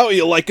 Ow! How are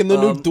you liking the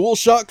new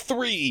DualShock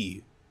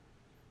 3?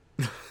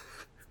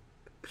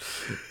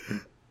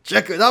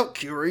 Check it out,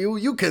 Kiryu.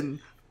 You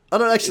can... I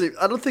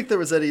don't think there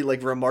was any,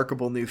 like,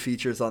 remarkable new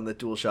features on the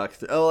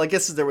DualShock. I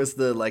guess there was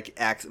the, like,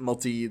 It's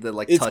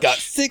touch. got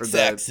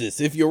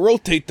 6-axis. If you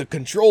rotate the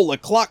controller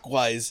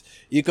clockwise,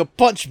 you can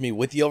punch me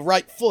with your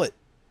right foot.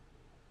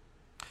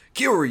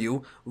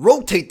 Kiryu,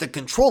 rotate the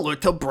controller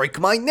to break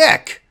my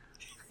neck!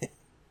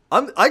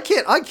 I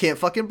can't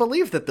fucking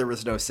believe that there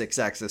was no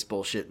 6-axis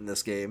bullshit in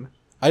this game.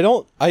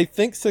 I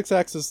think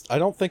 6-axis, I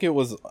don't think it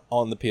was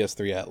on the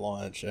PS3 at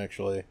launch,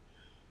 actually.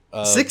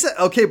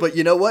 Okay, but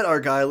you know what,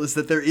 Argyle, is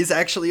that there is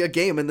actually a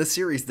game in the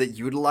series that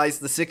utilized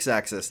the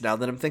 6-axis, now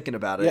that I'm thinking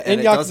about it. Yeah, and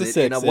in it Yakuza does it 6,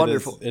 in a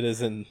wonderful... It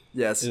is in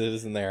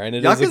there, and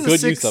it Yakuza is a good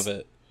 6, use of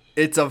it.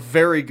 It's a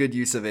very good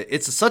use of it.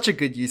 It's such a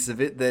good use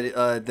of it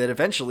that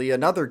eventually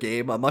another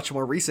game, a much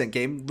more recent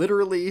game,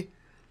 literally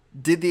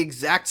did the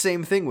exact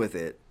same thing with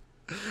it.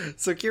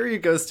 So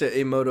Kiryu goes to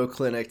Emoto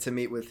Clinic to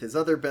meet with his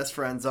other best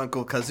friends,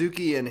 Uncle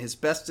Kazuki, and his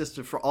bestest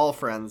of all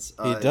friends.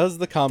 He does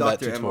the combat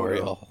Dr.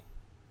 tutorial. Emoto.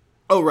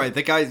 Oh right,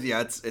 the guy's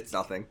it's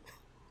nothing.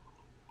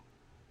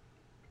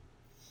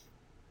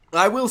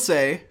 I will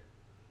say,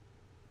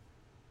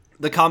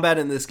 the combat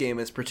in this game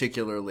is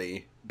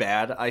particularly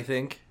bad. I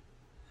think,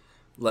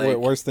 Like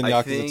worse than I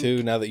Yakuza think,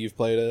 2 now that you've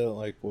played it?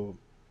 Like, well,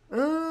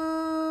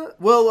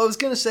 well, what I was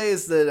gonna say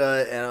is that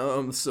and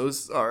I'm so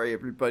sorry,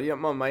 everybody.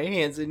 I'm on my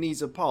hands and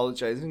knees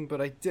apologizing,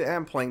 but I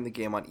am playing the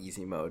game on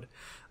easy mode.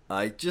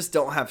 I just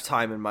don't have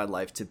time in my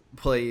life to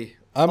play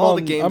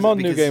the games. I'm on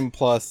New Game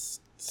Plus,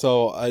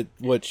 so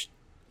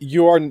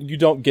you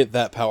don't get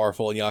that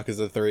powerful in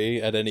Yakuza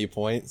 3 at any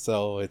point,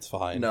 so it's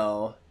fine.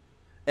 No,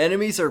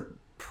 enemies are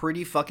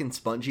pretty fucking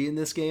spongy in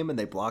this game, and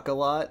they block a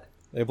lot.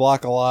 They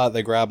block a lot.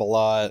 They grab a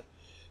lot.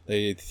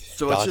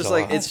 So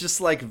it's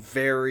just like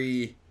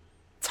very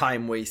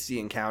time wasty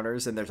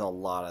encounters, and there's a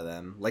lot of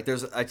them. Like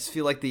I just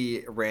feel like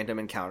the random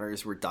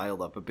encounters were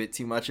dialed up a bit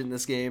too much in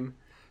this game.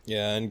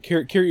 Yeah, and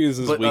Kiryu's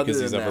as weak as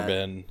he's ever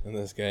been in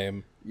this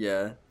game.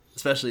 Yeah,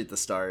 especially at the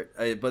start.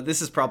 But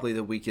this is probably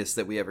the weakest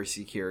that we ever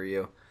see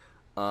Kiryu.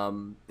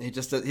 He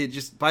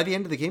just by the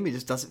end of the game he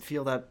just doesn't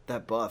feel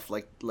that buff.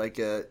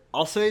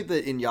 I'll say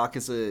that in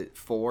Yakuza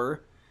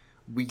 4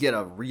 we get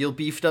a real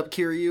beefed up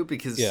Kiryu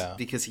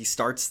because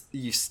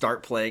you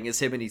start playing as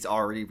him and he's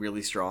already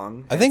really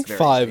strong. I think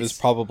 5 is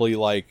probably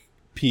like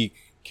peak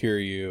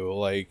Kiryu,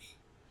 like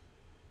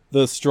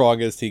the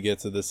strongest he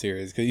gets in the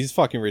series, because he's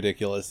fucking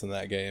ridiculous in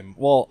that game.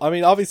 Well, I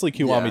mean, obviously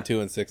Kiwami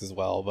 2 and 6 as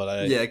well,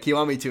 but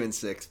Kiwami 2 and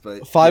 6,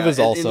 but 5 is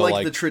also in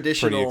like the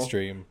traditional, pretty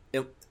extreme.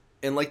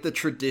 In like the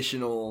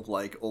traditional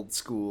like old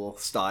school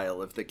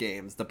style of the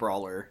games, the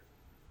brawler,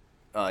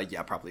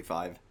 probably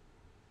 5.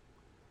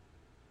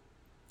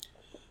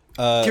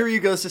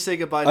 Kiryu goes to say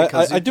goodbye to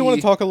Kazuki. I do want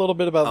to talk a little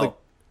bit about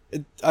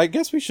I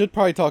guess we should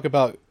probably talk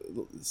about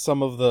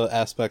some of the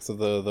aspects of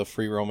the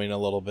free roaming a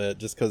little bit,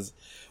 just because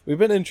we've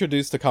been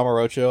introduced to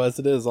Kamurocho as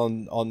it is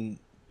on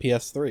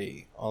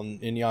PS3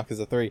 in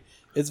Yakuza 3.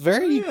 It's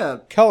very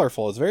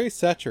colorful. It's very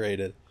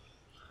saturated.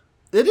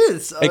 It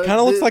is. It kind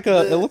of looks like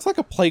it looks like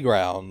a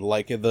playground,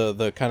 like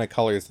the kind of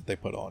colors that they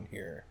put on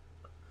here.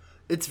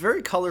 It's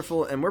very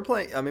colorful, and we're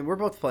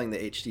both playing the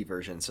HD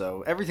version,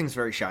 so everything's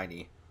very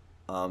shiny.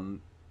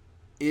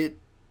 It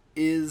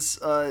is.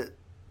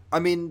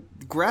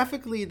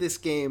 Graphically, this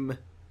game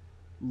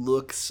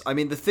looks. I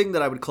mean, the thing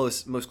that I would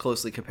most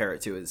closely compare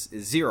it to is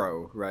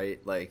Zero, right?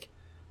 Like,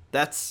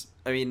 that's.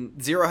 I mean,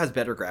 Zero has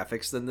better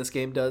graphics than this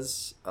game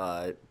does,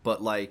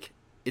 but like,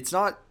 it's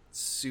not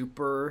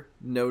super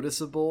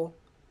noticeable.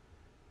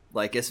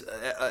 Like, it's,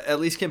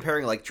 at least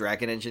comparing like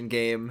Dragon Engine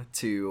game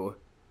to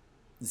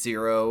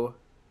Zero,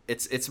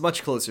 it's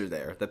much closer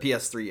there. The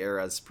PS3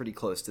 era is pretty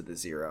close to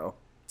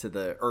to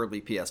the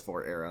early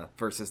PS4 era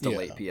versus the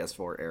late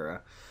PS4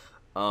 era.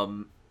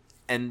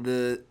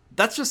 And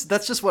that's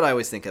just what I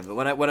always think of it.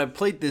 When I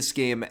played this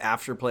game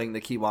after playing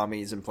the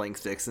Kiwamis and playing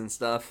 6 and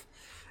stuff,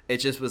 it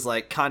just was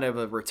like kind of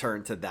a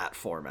return to that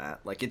format.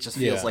 Like, it just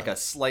feels like a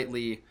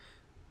slightly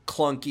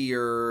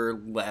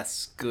clunkier,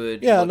 less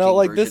good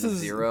looking version of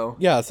Zero.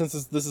 Yeah, since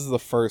this is the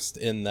first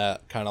in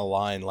that kind of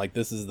line, like,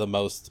 this is the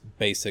most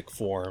basic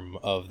form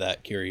of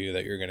that Kiryu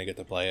that you're going to get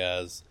to play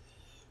as,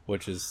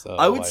 which is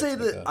I would say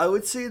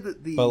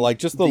that the but like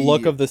just the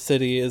look of the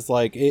city is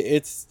like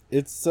it's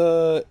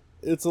a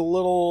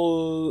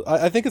little.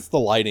 I think it's the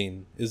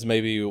lighting is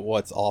maybe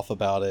what's off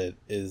about it.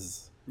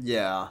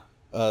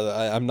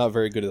 I'm not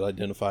very good at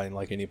identifying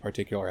like any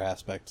particular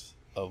aspect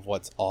of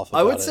what's off about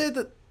it. I would say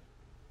that.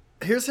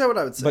 Here's what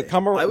I would say. But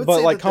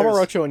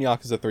Kamurocho and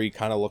Yakuza 3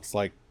 kind of looks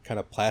like kind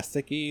of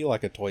plasticky,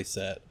 like a toy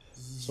set.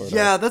 Sort of.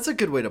 Yeah, that's a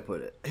good way to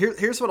put it.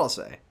 Here's what I'll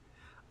say.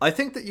 I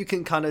think that you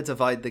can kind of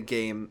divide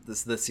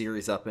the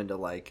series up into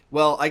like,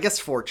 well, I guess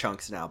 4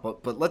 chunks now,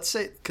 but let's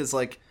say, because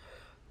like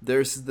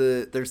there's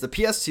the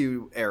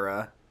PS2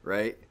 era,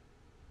 right?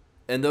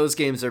 And those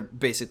games are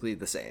basically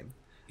the same.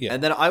 Yeah.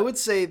 And then I would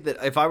say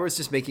that if I was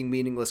just making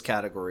meaningless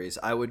categories,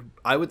 I would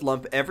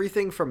lump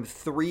everything from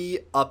 3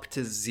 up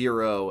to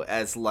 0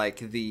 as like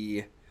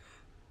the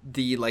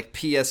like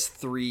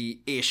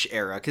PS3-ish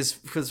era,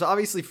 because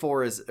obviously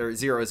 0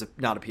 is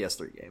not a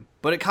PS3 game,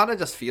 but it kind of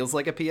just feels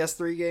like a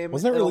PS3 game.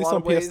 Wasn't it released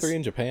on PS3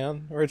 in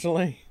Japan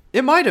originally?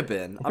 It might have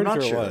been. I'm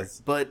not sure.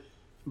 It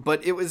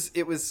but it was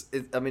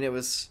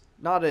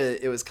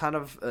kind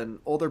of an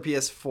older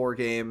PS4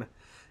 game.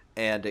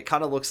 And it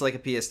kind of looks like a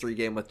PS3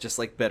 game with just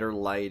like better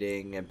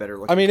lighting and better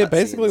looking. I mean, it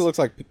basically looks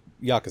like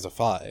Yakuza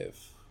 5.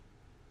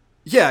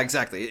 Yeah,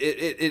 exactly.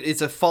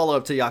 It's a follow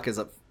up to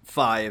Yakuza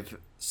 5,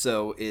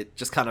 so it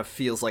just kind of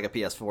feels like a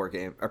PS4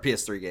 game or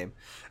PS3 game.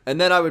 And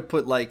then I would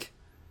put like,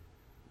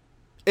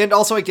 and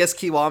also I guess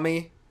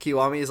Kiwami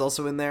is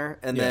also in there,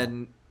 and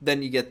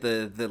then you get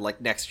the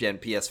like next gen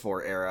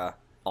PS4 era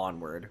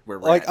onward, where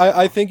we're like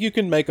I think you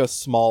can make a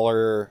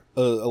smaller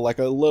like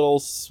a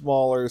little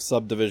smaller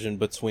subdivision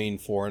between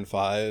 4 and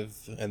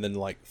 5, and then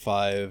like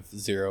 5,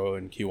 0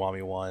 and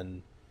Kiwami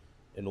 1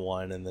 and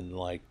 1, and then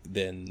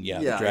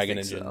the Dragon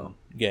Engine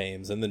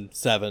games, and then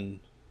 7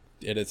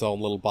 in its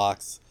own little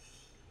box.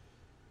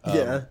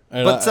 But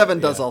 7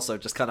 does also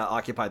just kind of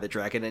occupy the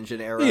Dragon Engine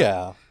era.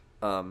 Yeah.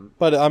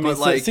 But I mean,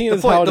 seeing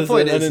as how it is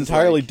an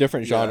entirely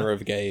different genre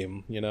of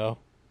game, you know?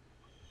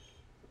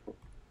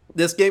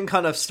 This game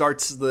kind of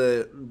starts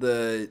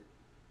the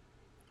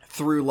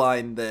through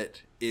line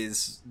that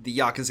is the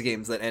Yakuza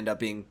games that end up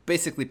being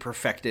basically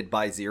perfected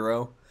by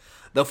Zero.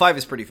 Though 5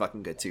 is pretty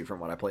fucking good too, from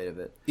what I played of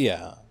it.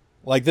 Yeah,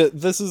 like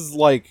this is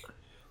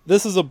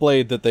a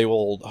blade that they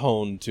will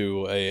hone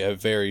to a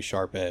very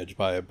sharp edge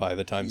by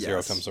the time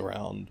Zero comes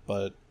around.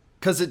 But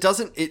because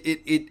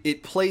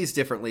it plays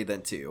differently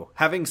than 2.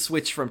 Having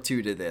switched from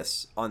 2 to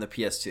this on the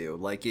PS2,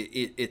 like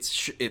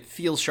it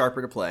feels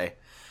sharper to play.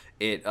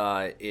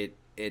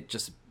 It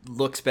just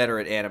looks better.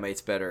 It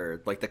animates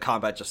better. Like the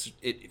combat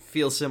it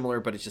feels similar,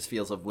 but it just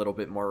feels a little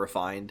bit more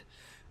refined.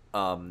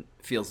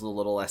 Feels a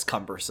little less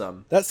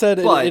cumbersome. That said,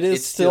 it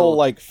is still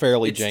like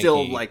fairly janky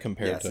still, like,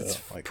 compared to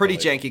it's like pretty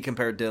janky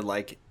compared to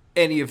like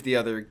any of the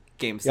other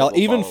games. Yeah, that will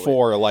even follow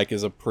 4 like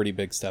is a pretty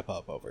big step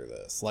up over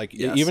this. Like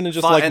Yes. even in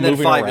just 5, like and then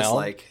moving 5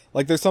 around, is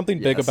like there's something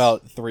big Yes.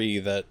 about 3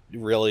 that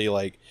really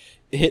like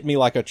hit me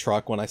like a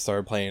truck when I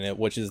started playing it,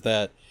 which is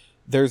that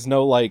there's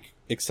no like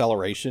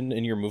acceleration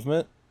in your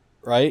movement.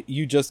 Right,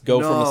 you just go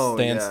from a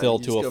standstill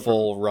to a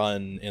full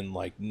run in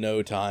like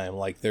no time.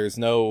 Like there's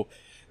no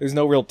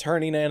real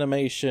turning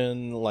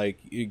animation. Like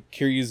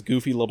Kiryu's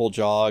goofy little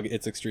jog,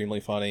 it's extremely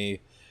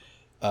funny.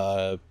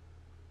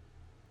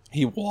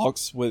 He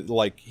walks with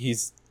like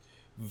he's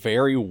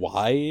very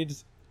wide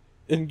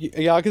in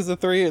Yakuza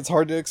 3. It's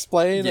hard to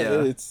explain.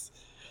 Yeah. It's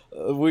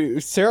when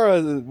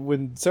Sarah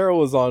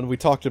was on, we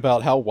talked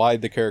about how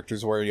wide the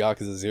characters were in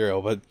Yakuza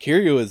 0, but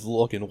Kiryu is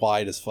looking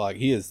wide as fuck.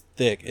 He is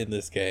thick in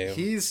this game.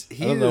 I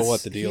don't know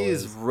what the deal is. He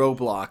is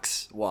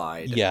Roblox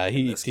wide. Yeah,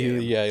 he looks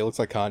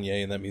like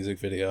Kanye in that music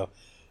video.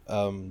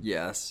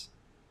 Yes.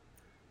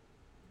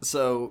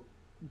 So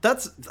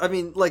that's, I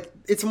mean, like,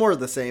 it's more of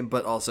the same,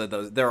 but also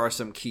there are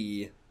some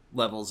key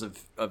levels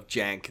of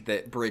jank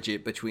that bridge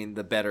it between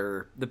the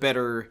better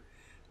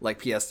like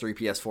PS3,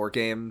 PS4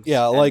 games.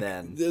 Yeah, and like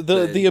then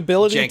the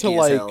ability to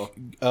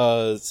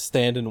like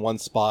stand in one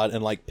spot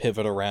and like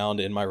pivot around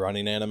in my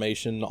running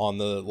animation on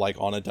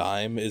a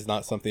dime is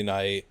not something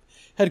I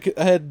had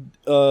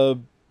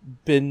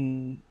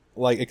been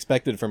like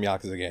expected from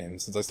Yakuza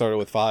games since I started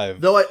with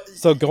 5.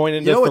 So going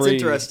into 3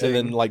 and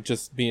then like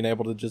just being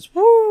able to just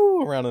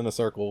woo around in a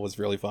circle was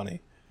really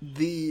funny.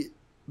 The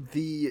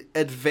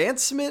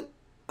advancement,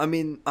 I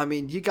mean,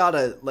 you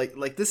gotta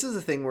like this is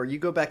a thing where you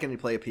go back and you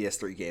play a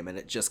PS3 game and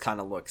it just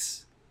kind of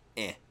looks,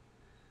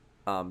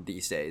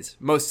 these days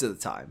most of the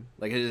time.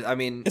 Like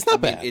it's not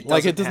bad.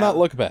 It does not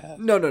look bad.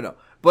 No,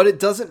 but it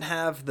doesn't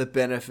have the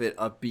benefit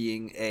of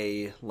being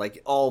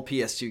like all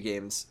PS2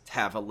 games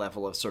have a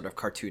level of sort of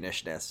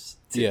cartoonishness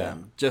to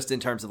them, just in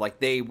terms of like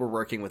they were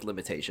working with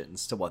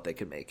limitations to what they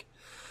could make.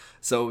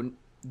 So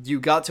you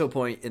got to a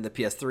point in the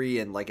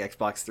PS3 and like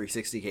Xbox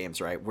 360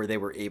 games, right, where they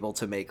were able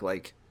to make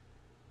like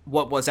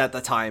what was at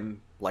the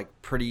time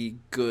like pretty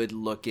good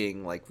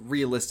looking, like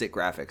realistic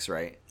graphics,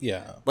 right?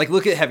 Yeah. Like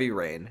look at Heavy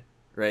Rain,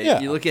 right? Yeah.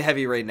 You look at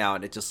Heavy Rain now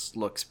and it just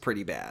looks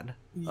pretty bad.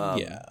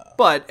 Yeah.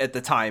 But at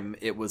the time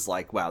it was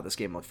like, wow, this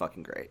game looked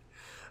fucking great.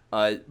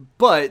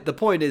 But the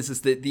point is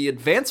that the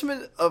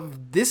advancement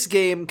of this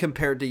game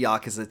compared to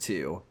Yakuza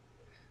 2,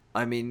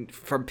 I mean,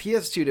 from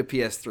PS2 to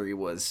PS3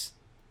 was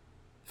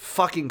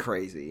fucking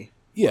crazy.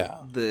 Yeah.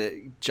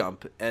 The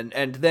jump. And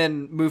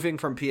then moving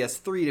from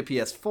PS3 to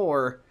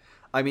PS4,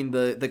 I mean,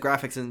 the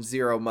graphics in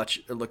 0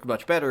 look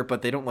much better,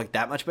 but they don't look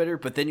that much better.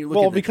 But then you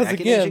look at the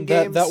Dragon Engine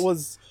games. that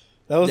was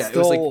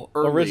still like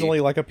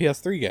originally like a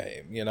PS3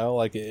 game, you know?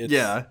 Like it's...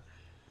 Yeah.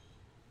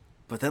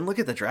 But then look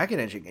at the Dragon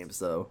Engine games,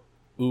 though.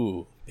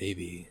 Ooh,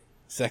 baby.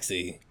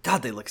 Sexy.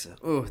 God, they look so...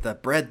 Ooh,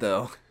 that bread,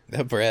 though.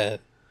 That bread.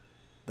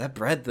 That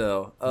bread,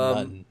 though.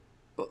 Mutton.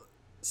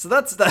 So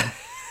that's that...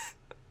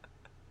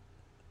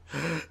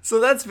 So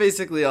that's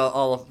basically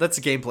all that's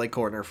a gameplay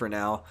corner for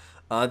now.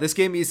 This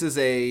game uses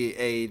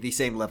the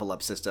same level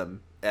up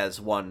system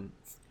as 1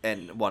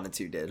 and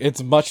 2 did.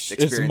 It's much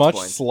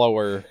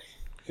slower.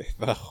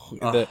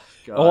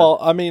 Well,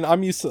 I mean,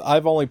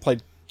 I've only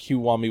played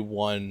Kiwami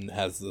 1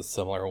 has the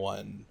similar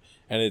one,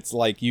 and it's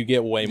like you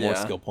get way more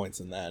skill points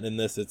in that. In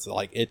this, it's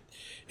like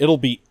it'll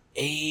be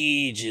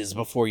ages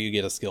before you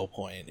get a skill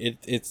point.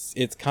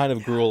 It's kind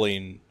of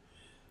grueling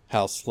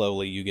how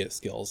slowly you get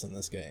skills in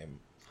this game.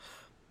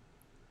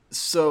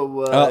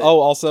 So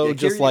also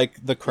just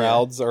like the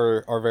crowds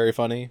are very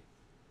funny.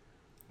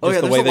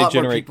 Just the way they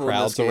generate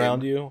crowds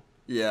around you.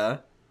 Yeah.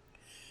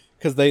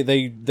 Because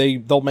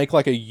they'll make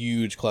like a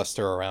huge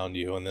cluster around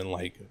you, and then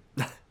like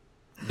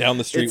down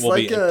the street will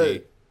be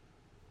empty.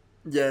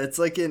 Yeah, it's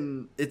like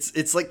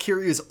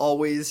Kiryu's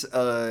always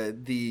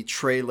the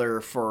trailer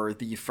for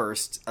the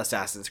first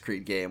Assassin's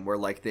Creed game, where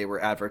like they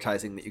were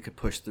advertising that you could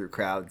push through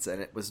crowds,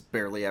 and it was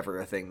barely ever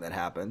a thing that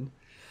happened.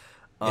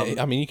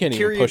 I mean, you can't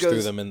even push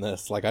through them in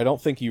this. Like, I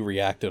don't think you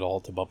react at all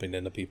to bumping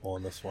into people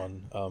in this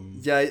one.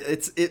 Yeah,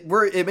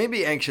 it made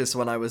me anxious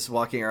when I was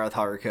walking around with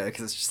Haruka,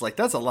 because it's just like,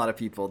 that's a lot of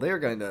people. They're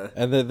going to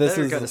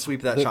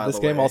sweep that child This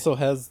away. game also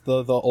has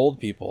the old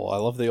people. I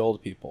love the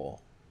old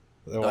people.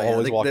 They're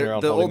always walking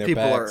around holding their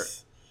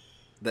bags.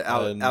 The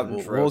out in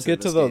we'll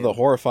get to the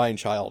horrifying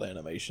child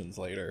animations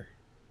later.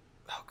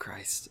 Oh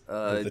Christ!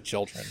 The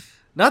children.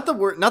 not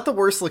the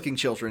worst looking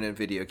children in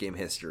video game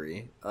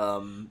history.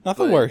 Not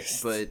the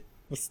worst, but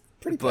it's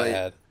pretty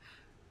bad.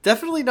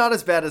 Definitely not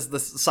as bad as the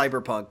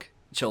Cyberpunk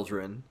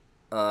children.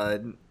 I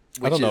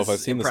don't know if I've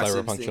seen the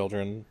Cyberpunk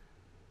children.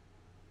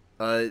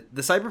 The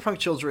Cyberpunk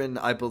children,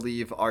 I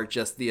believe, are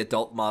just the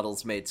adult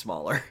models made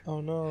smaller. Oh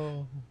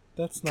no,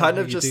 that's not kind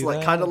of just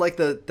like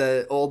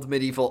the old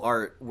medieval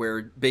art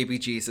where baby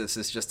Jesus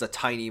is just a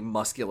tiny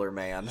muscular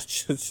man,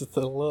 just a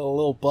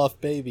little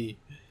buff baby.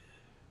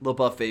 Little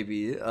buff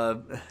baby.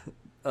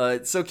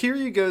 So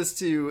Kiryu goes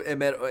to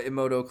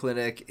Emoto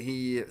Clinic.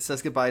 He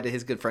says goodbye to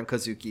his good friend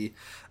Kazuki.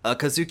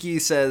 Kazuki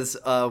says,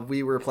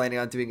 we were planning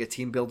on doing a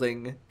team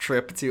building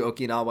trip to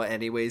Okinawa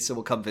anyway, so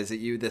we'll come visit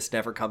you. This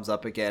never comes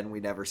up again. We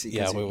never see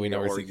Kazuki. Yeah, we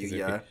never see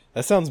Kazuki.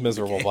 That sounds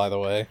miserable, by the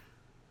way.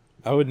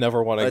 I would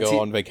never want to go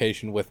on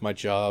vacation with my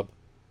job.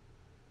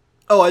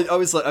 Oh, I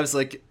was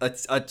like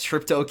a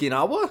trip to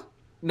Okinawa?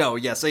 No,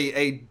 yes,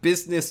 a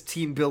business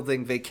team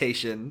building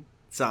vacation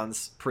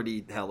sounds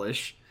pretty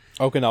hellish.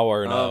 Okinawa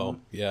or no.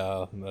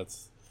 Yeah,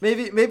 that's...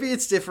 Maybe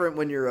it's different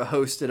when you're a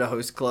host at a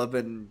host club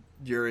and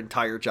your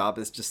entire job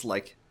is just,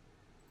 like,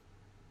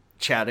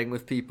 chatting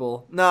with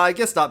people. No, I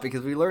guess not,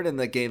 because we learn in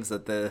the games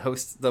that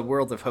the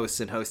world of hosts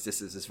and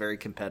hostesses is very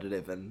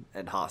competitive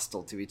and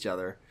hostile to each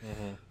other.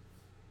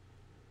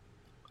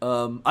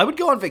 Mm-hmm. I would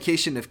go on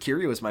vacation if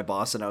Kiryu was my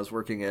boss and I was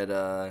working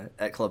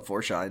at Club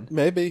Forshine.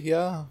 Maybe,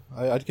 yeah.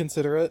 I'd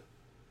consider it.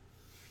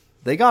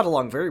 They got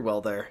along very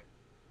well there.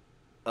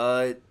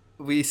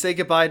 We say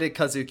goodbye to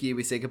Kazuki.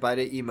 We say goodbye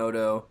to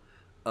Emoto.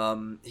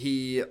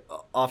 He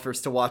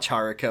offers to watch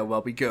Haruka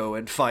while we go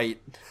and fight.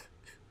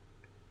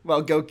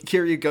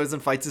 Kiryu goes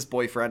and fights his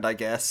boyfriend, I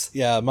guess.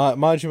 Yeah,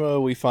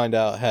 Majima, we find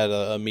out, had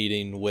a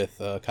meeting with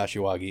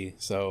Kashiwagi,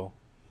 so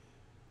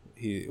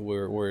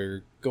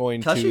we're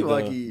going to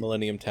the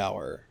Millennium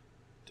Tower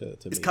to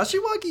Is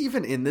Kashiwagi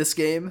even in this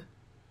game?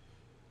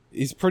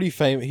 He's pretty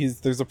famous.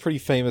 There's a pretty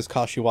famous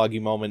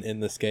Kashiwagi moment in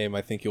this game,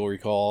 I think you'll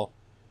recall.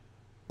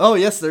 Oh,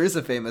 yes, there is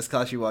a famous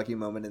Kashiwagi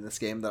moment in this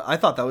game. I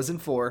thought that was in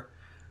 4.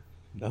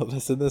 No,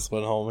 that's in this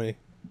one, homie.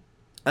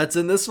 That's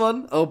in this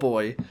one? Oh,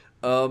 boy.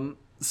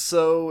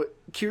 So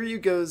Kiryu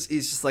goes,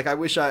 he's just like, I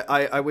wish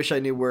I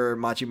knew where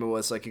Majima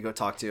was so I could go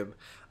talk to him.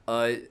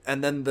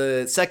 And then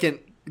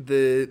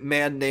the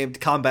man named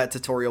Combat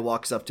Tutorial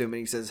walks up to him and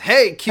he says,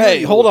 Hey, Kiryu!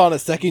 Hey, hold on a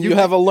second. You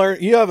haven't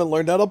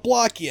learned how to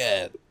block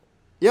yet.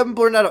 You haven't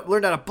learned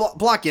how to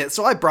block yet,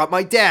 so I brought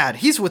my dad.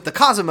 He's with the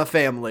Kazuma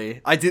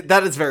family.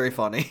 That is very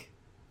funny.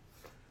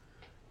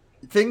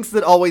 Things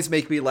that always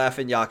make me laugh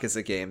in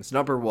Yakuza games.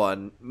 Number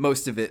 1,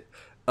 most of it.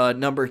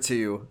 Number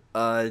 2,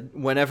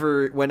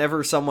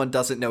 whenever someone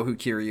doesn't know who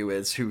Kiryu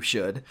is, who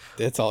should?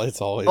 It's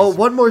always. Oh,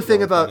 one more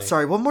thing about the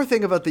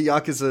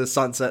Yakuza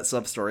Sunset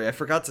sub-story. I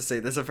forgot to say,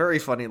 there's a very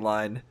funny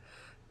line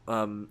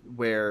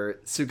where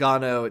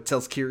Sugano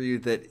tells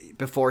Kiryu that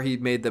before he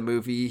made the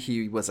movie,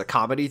 he was a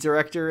comedy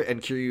director,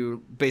 and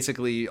Kiryu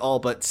basically all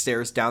but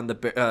stares down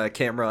the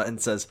camera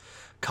and says,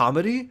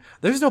 Comedy?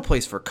 There's no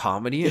place for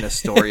comedy in a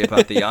story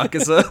about the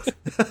Yakuza.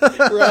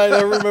 Right,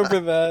 I remember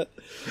that.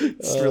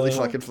 It's really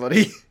fucking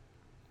funny.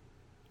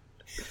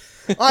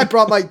 I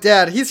brought my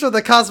dad. He's from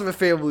the Kazuma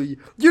family.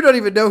 You don't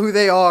even know who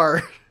they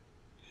are.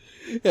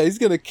 Yeah, he's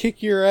gonna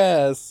kick your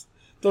ass.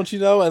 Don't you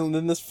know? And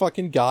then this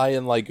fucking guy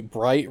in, like,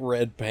 bright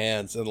red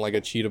pants and, like,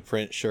 a cheetah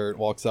print shirt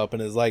walks up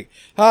and is like,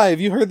 Hi,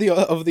 have you heard of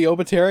the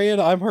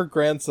Obitarian? I'm her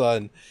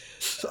grandson.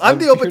 I'm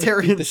the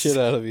Obitarian. Beat the shit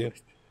out of you.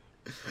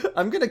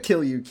 I'm gonna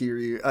kill you,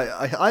 Kiryu.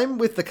 I'm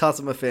with the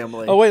Kazuma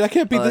family. Oh wait, I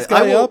can't beat this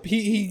guy up.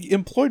 He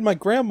employed my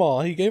grandma.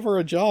 He gave her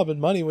a job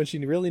and money when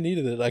she really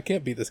needed it. I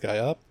can't beat this guy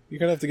up. You're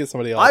gonna have to get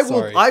somebody else.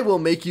 I will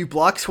make you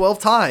block 12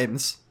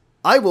 times.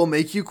 I will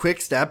make you quick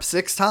stab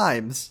 6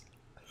 times.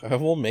 I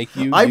will make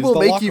you. I will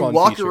make you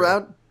walk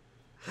around.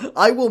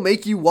 I will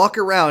make you walk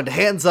around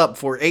hands up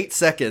for 8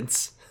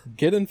 seconds.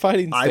 Get in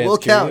fighting stance. I will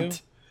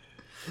count.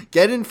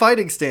 Get in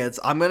fighting stance.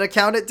 I'm gonna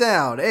count it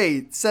down.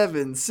 8,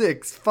 7,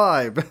 6,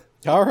 5.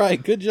 All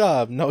right, good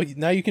job. No,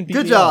 now you can beat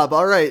me Good job. up.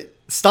 All right,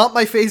 stomp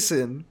my face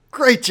in.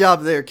 Great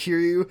job there,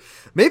 Kiryu.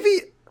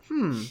 Maybe.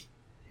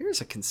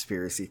 Here's a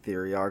conspiracy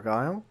theory,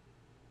 Argyle.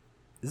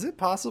 Is it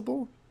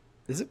possible?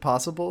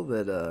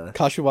 That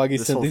Kashiwagi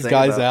sent these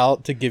guys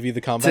out to give you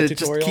the combat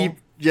tutorial?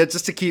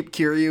 Just to keep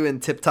Kiryu in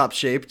tip-top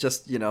shape.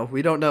 Just,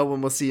 we don't know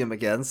when we'll see him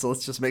again, so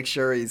let's just make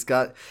sure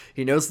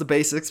he knows the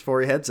basics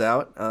before he heads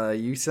out.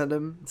 You send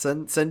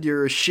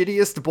your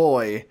shittiest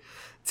boy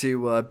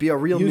to be a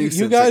real nuisance.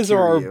 You guys are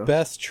our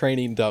best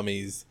training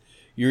dummies.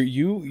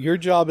 Your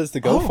job is to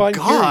go find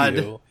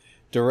Kiryu,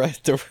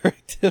 direct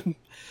him.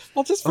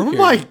 Well, just for Kiryu.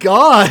 My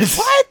god!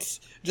 What?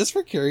 Just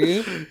for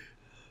Kiryu?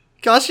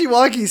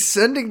 Kashiwagi's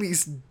sending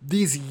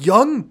these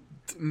young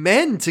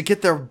men to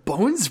get their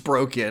bones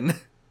broken.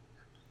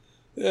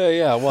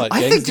 Yeah. What?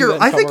 I think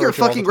you're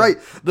fucking right.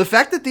 The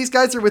fact that these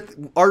guys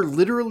are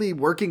literally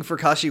working for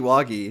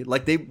Kashiwagi,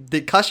 like the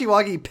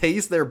Kashiwagi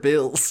pays their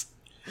bills.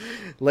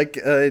 Like,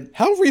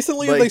 how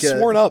recently have they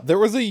sworn up? There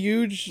was a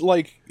huge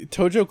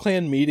Tojo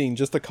Clan meeting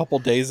just a couple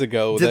days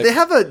ago. Did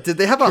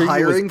they have a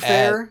hiring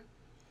fair?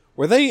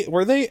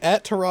 Were they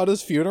at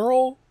Terada's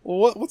funeral?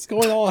 What's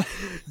going on?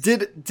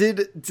 Did they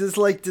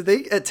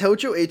at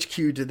Tojo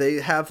HQ? Did they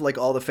have like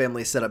all the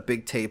families set up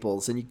big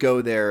tables and you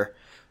go there?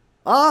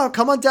 Oh,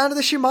 come on down to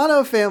the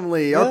Shimano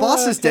family. Our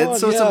boss is dead,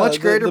 so it's a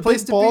much greater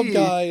place to be. The big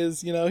bald guy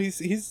is,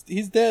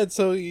 he's dead,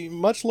 so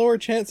much lower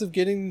chance of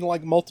getting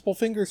like multiple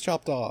fingers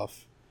chopped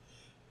off.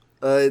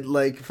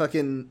 Like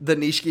fucking the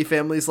Nishiki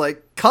family's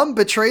like, come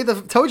betray the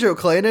Tojo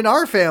clan in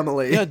our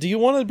family. Yeah, do you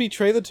want to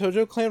betray the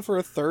Tojo clan for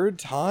a third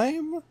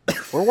time?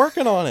 We're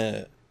working on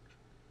it.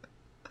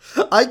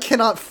 I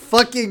cannot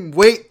fucking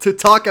wait to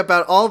talk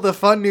about all the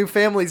fun new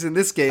families in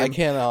this game. I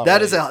cannot.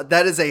 That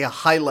is a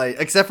highlight,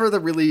 except for the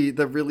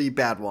really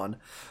bad one.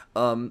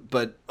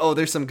 But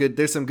there's some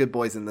good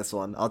boys in this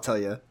one. I'll tell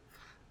you.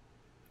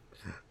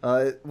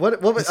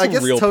 What I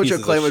guess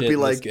Tojo clan would be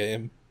like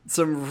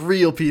some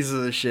real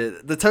pieces of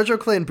shit. The Tojo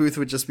clan booth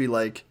would just be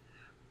like,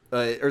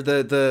 or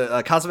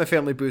the Kazuma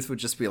family booth would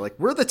just be like,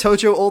 we're the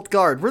Tojo old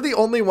guard. We're the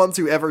only ones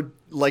who ever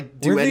like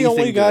do anything. We're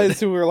the only guys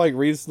who are like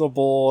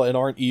reasonable and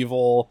aren't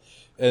evil.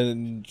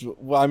 And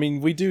well, I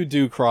mean, we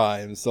do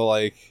crimes, so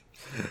like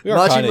we are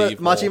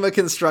Majima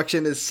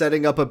Construction is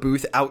setting up a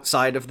booth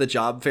outside of the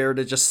job fair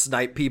to just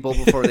snipe people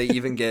before they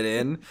even get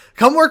in.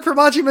 Come work for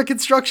Majima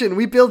Construction.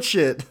 We build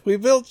shit.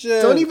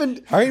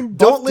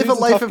 Don't live a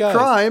life of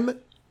crime.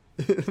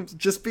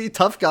 Just be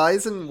tough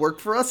guys and work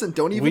for us, and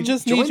don't even. We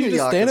just need you to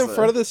stand in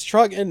front of this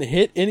truck and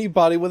hit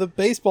anybody with a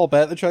baseball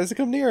bat that tries to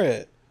come near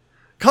it.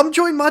 Come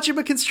join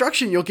Majima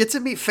Construction. You'll get to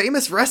meet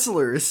famous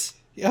wrestlers.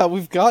 Yeah,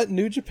 we've got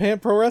New Japan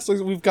Pro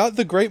Wrestlers. We've got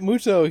the Great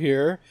Muto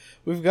here.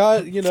 We've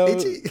got we've got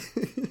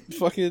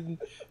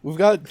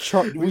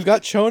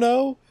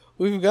Chono.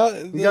 We've got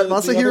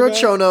Masahiro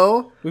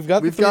Chono. We've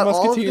got the Three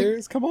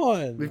Musketeers. Come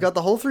on. We've got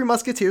the whole Three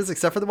Musketeers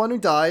except for the one who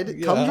died.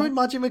 Yeah. Come join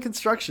Majima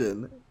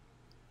Construction.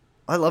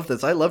 I love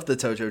this. I love the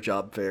Tojo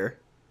job fair.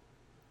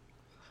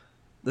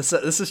 This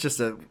is just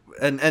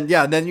and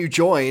then you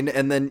join,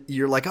 and then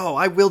you're like, oh,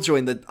 I will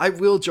join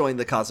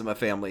the Kazuma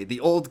family,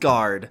 the old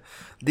guard.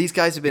 These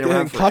guys have been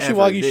around forever.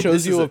 Kashiwagi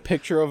shows you a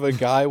picture of a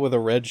guy with a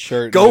red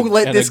shirt. Go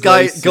let this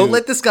guy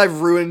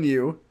ruin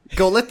you.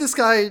 Go let this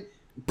guy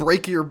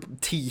break your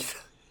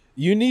teeth.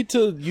 You need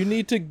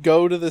to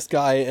go to this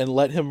guy and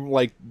let him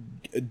like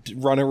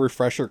run a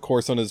refresher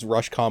course on his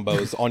rush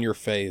combos on your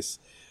face.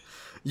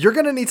 You're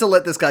going to need to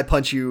let this guy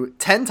punch you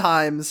 10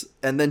 times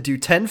and then do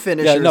 10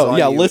 finishers on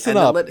you. Listen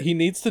up. He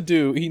needs to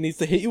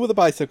hit you with a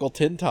bicycle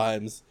 10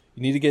 times.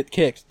 You need to get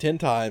kicked 10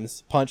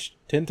 times, punched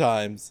 10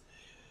 times.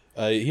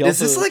 Is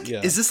this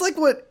like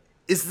what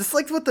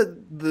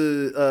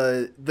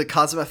the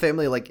Kazuma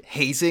family like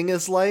hazing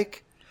is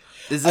like?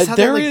 Is this how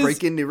they like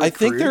break in new recruits? I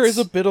think there is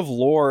a bit of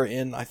lore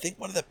in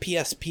one of the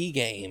PSP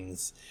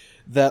games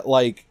that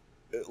like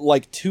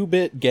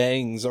 2-bit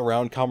gangs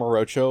around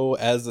Kamurocho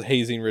as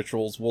hazing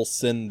rituals will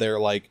send their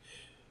like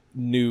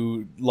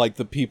new like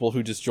the people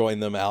who just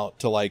join them out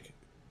to like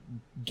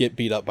get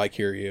beat up by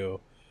Kiryu,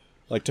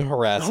 like to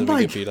harass him and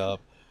get beat up.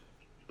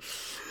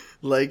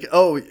 Like,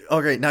 oh,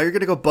 okay, now you're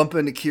gonna go bump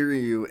into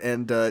Kiryu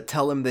and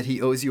tell him that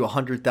he owes you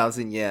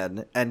 100,000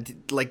 yen,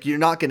 and like you're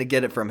not gonna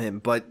get it from him,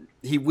 but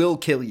he will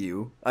kill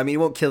you. I mean, he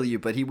won't kill you,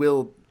 but he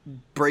will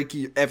break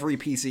every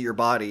piece of your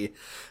body.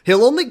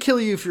 He'll only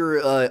kill you if you're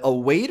a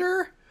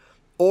waiter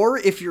or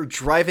if you're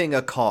driving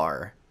a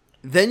car.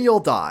 Then you'll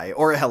die,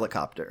 or a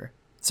helicopter.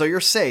 So you're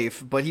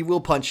safe, but he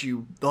will punch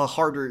you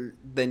harder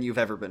than you've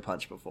ever been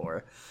punched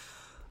before.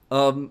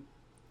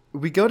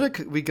 We go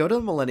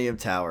to Millennium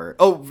Tower.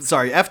 Oh,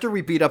 sorry. After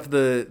we beat up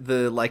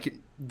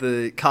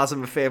the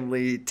Kazuma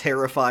family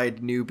terrified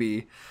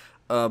newbie,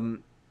 a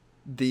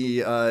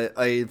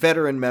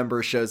veteran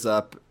member shows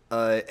up,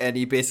 and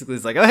he basically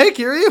is like, "Oh, hey,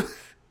 Kiryu,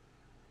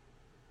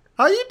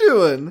 how you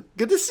doing?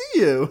 Good to see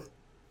you."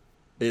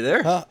 Are you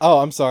there?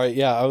 I'm sorry.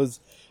 Yeah, I was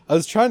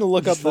trying to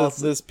look up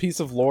this piece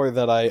of lore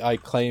that I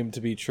claim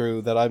to be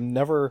true that I'm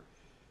never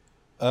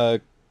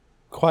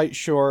quite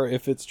sure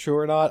if it's true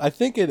or not. I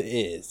think it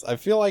is. I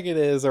feel like it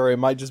is, or it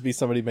might just be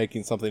somebody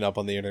making something up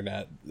on the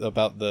internet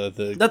about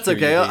the That's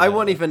okay. I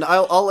won't even.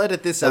 I'll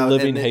edit this out.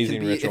 Living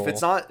hazing ritual.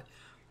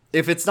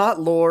 If it's not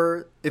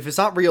lore, if it's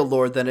not real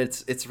lore, then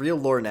it's real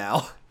lore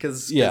now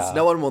because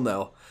no one will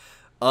know.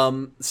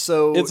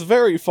 So it's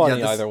very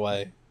funny either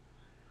way.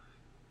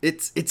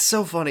 It's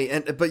so funny,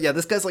 but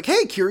this guy's like,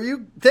 "Hey,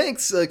 Kiryu,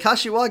 thanks.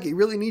 Kashiwagi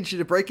really needs you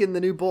to break in the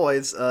new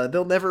boys.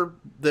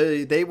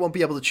 They won't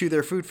be able to chew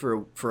their food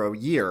for a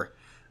year."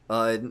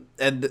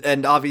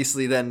 And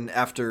obviously, then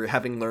after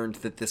having learned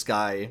that this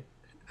guy,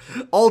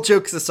 all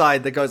jokes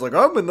aside, the guy's like,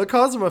 "I'm in the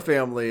Kazuma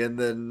family," and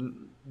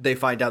then they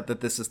find out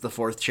that this is the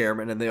fourth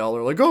chairman, and they all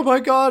are like, "Oh my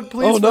god,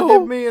 please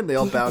forgive me," and they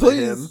all bow to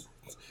him.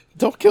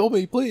 Don't kill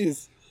me,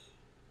 please.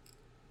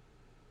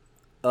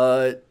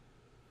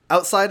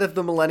 Outside of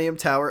the Millennium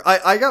Tower,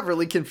 I got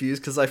really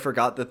confused because I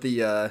forgot that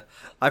the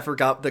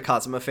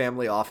Kazuma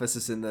family office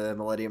is in the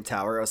Millennium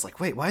Tower. I was like,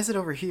 wait, why is it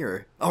over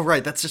here? Oh,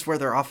 right, that's just where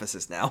their office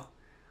is now.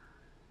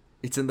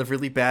 It's in the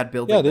really bad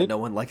building that no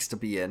one likes to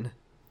be in.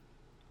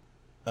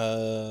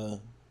 So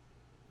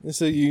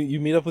you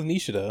meet up with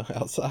Nishida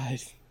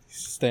outside.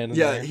 He's standing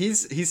Yeah, there.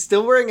 he's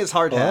still wearing his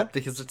hard hat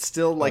because it's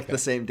still like Okay. the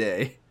same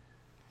day.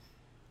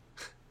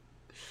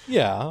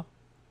 Yeah.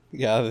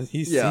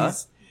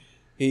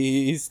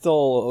 He's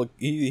still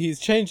he's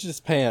changed his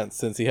pants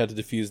since he had to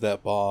defuse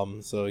that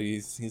bomb, so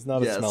he's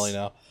not as smelly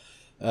now.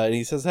 And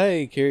he says,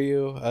 "Hey,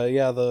 Kiryu,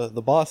 yeah,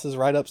 the boss is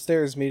right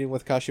upstairs meeting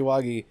with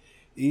Kashiwagi.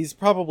 He's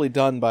probably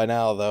done by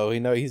now, though.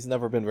 He's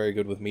never been very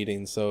good with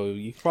meetings, so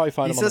you can probably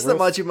find him on the roof." He says that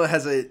Majima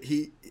has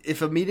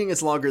if a meeting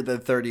is longer than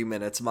 30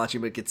 minutes,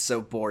 Majima gets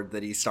so bored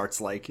that he starts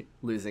like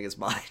losing his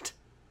mind.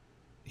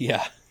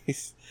 Yeah,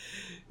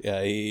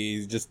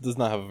 he just does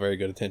not have a very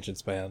good attention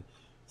span.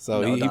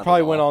 So No, he not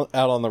probably at went all.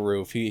 out on the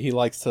roof. He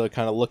likes to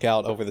kind of look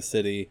out over the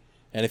city.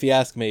 And if you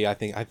ask me, I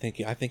think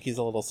he's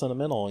a little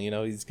sentimental.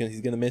 He's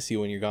gonna miss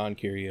you when you're gone,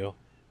 Kiryu.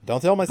 Don't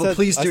tell him I said. But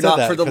please I do said not,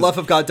 that, for the 'cause love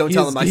of God, don't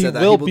tell him I said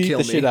that. He will He will beat kill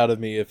the me. shit out of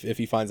me if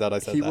he finds out I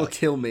said He that. will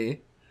kill me.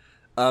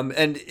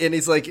 And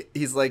he's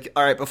like,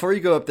 all right, before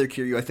you go up there,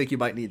 Kiryu, I think you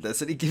might need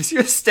this. And he gives you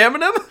a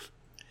stamina.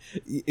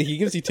 He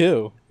gives you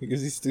two. He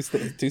gives you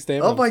two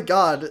stamina. Oh my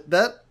God,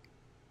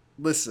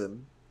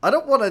 listen. I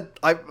don't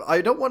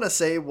want to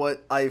say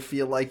what I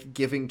feel like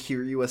giving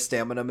Kiryu a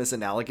stamina is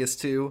analogous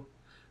to,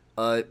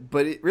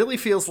 but it really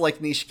feels like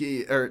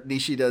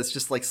Nishida is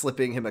just like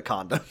slipping him a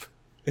condom.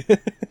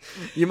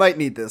 You might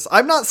need this.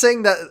 I'm not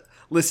saying that.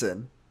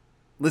 Listen,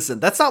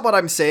 that's not what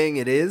I'm saying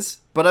it is,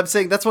 but I'm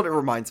saying that's what it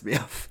reminds me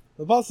of.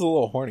 The boss is a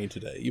little horny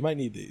today. You might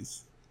need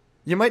these.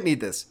 You might need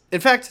this.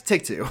 In fact,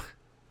 take two.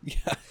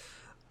 Yeah.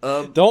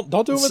 Don't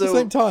Don't do them at the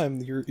same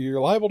time.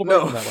 You're liable to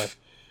break them that way.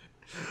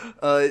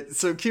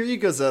 So Kiryu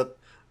goes up,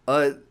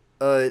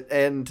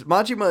 and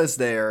Majima is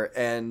there,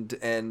 and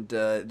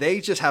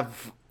they just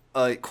have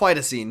quite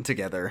a scene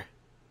together.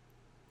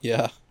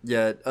 Yeah.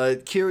 Yeah,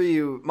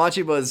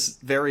 Majima's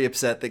very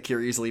upset that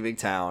Kiryu's leaving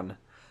town.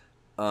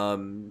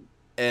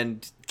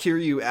 And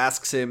Kiryu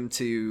asks him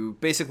to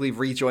basically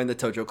rejoin the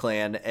Tojo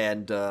clan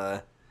and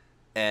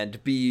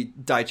be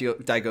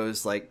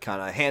Daigo's like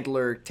kind of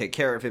handler, take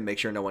care of him, make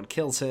sure no one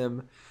kills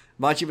him.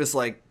 Majima's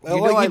like,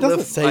 Well, he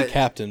doesn't say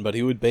captain, but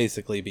he would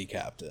basically be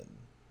captain.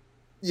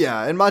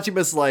 Yeah, and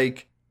Majima's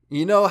like,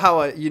 you know how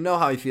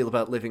I feel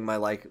about living my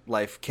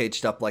life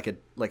caged up like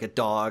a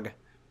dog.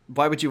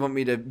 Why would you want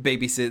me to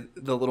babysit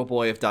the little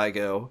boy of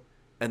Daigo?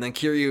 And then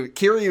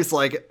Kiryu's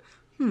like,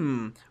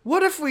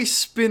 what if we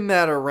spin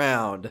that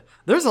around?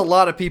 There's a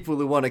lot of people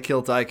who want to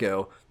kill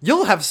Daigo.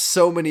 You'll have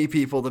so many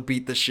people to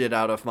beat the shit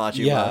out of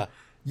Majima. Yeah.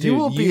 Dude, you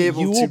will be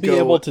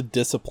able to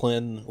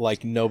discipline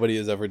like nobody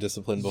has ever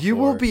disciplined before. You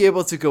will be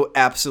able to go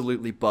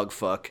absolutely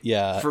bugfuck.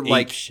 Yeah, for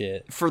ape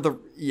shit.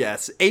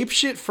 Ape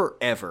shit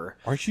forever.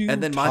 Aren't you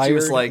and then tired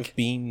Majima's like, of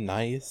being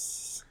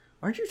nice?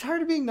 Aren't you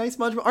tired of being nice,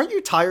 Majima? Aren't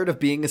you tired of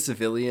being a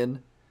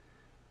civilian?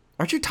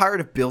 Aren't you tired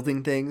of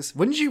building things?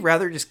 Wouldn't you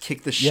rather just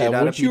kick the shit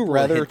out of people you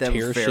rather and hit them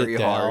tear very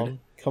shit hard? down?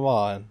 Come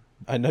on.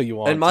 I know you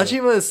want And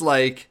Majima is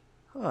like,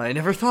 I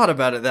never thought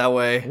about it that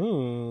way.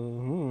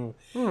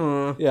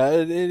 Yeah,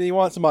 and he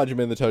wants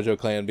Majima in the Tojo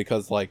clan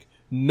because, like,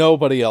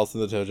 nobody else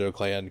in the Tojo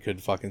clan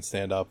could fucking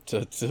stand up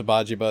to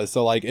Majima.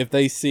 So, like, if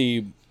they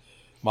see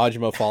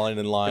Majima falling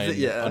in line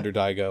under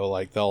Daigo,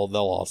 like, they'll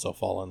also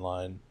fall in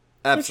line.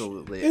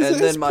 Absolutely. And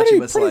then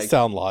Majima's pretty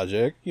sound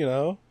logic, you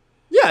know?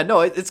 Yeah, no,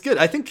 it's good.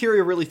 I think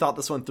Kiryu really thought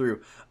this one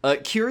through.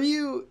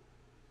 Kiryu,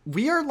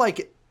 we are,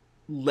 like,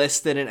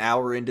 less than an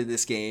hour into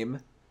this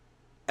game,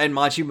 and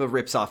Majima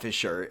rips off his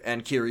shirt,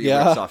 and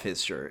Kiryu rips off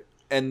his shirt.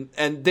 And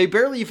they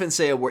barely even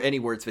say any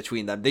words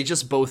between them. They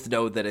just both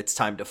know that it's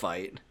time to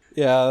fight.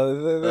 Yeah,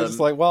 they're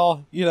just like,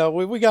 well, you know,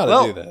 we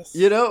gotta do this.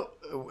 You know,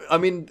 I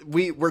mean,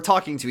 we're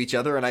talking to each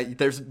other, and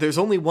there's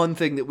only one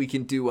thing that we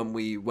can do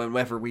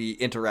whenever we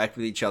interact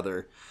with each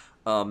other,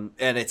 and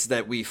it's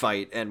that we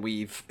fight, and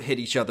we've hit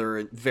each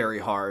other very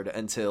hard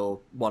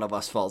until one of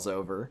us falls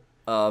over.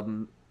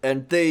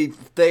 And they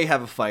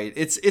have a fight.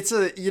 It's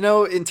a, you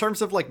know, in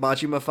terms of like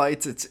Majima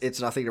fights,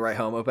 it's nothing to write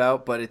home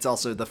about, but it's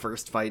also the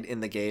first fight in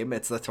the game.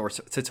 It's the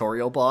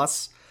tutorial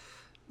boss,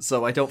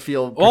 so I don't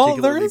feel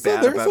particularly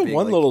bad about being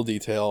one little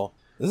detail.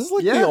 This is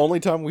like the only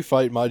time we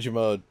fight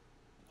Majima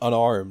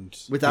unarmed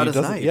without his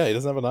knife. Yeah, he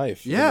doesn't have a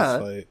knife. Yeah,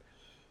 in this fight.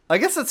 I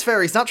guess that's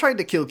fair. He's not trying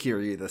to kill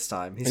Kiryu this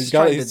time. He's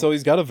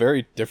got a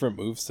very different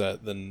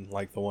moveset than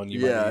like the one you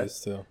might be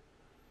used to.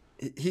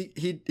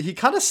 He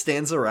kind of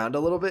stands around a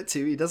little bit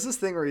too. He does this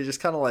thing where he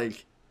just kind of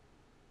like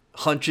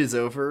hunches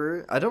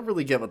over. I don't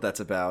really get what that's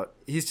about.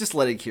 He's just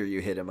letting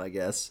Kiryu hit him, I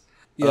guess.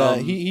 Yeah,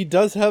 he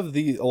does have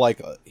the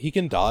like he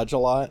can dodge a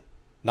lot,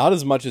 not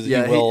as much as he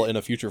will in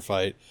a future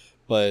fight,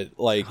 but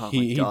like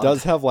he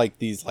does have like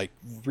these like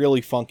really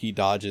funky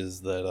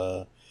dodges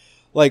that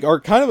like are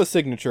kind of a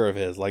signature of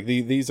his. Like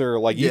these are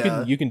like you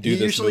can do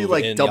this usually move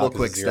like in double Yakuza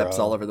quick 0. steps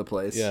all over the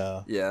place.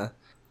 Yeah.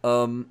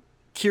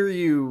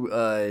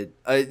 Kiryu,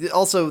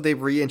 also they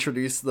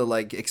reintroduced the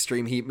like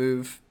extreme heat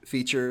move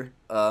feature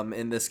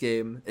in this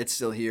game. It's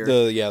still here.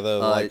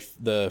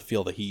 The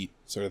feel the heat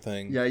sort of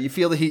thing. Yeah, you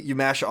feel the heat, you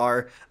mash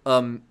R.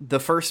 The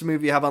first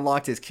move you have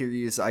unlocked is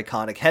Kiryu's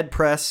iconic head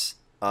press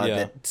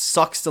that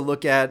sucks to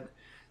look at.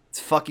 It's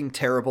fucking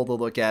terrible to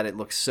look at. It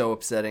looks so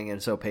upsetting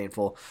and so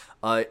painful.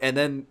 And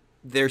then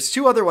there's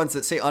 2 other ones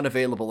that say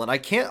unavailable, and I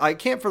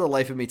can't for the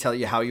life of me tell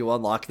you how you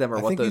unlock them or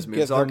what those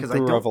moves are, because I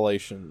don't.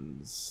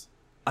 Revelations.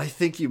 I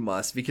think you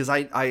must, because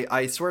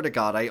I swear to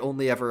God, I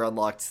only ever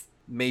unlocked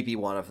maybe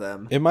one of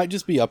them. It might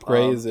just be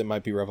upgrades. It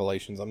might be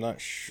revelations. I'm not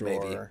sure.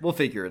 Maybe we'll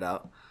figure it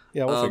out.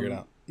 Yeah, we'll figure it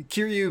out.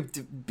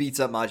 Kiryu beats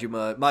up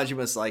Majima.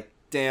 Majima's like,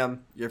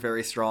 damn, you're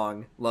very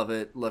strong. Love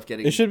it. Love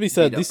getting. It should be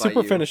said, these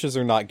super finishes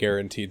are not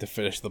guaranteed to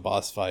finish the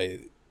boss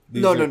fight.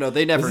 No,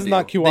 they never. This is do.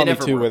 not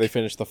Kiwami 2 where they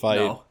finish the fight.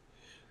 No.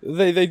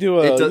 They do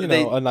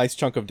a nice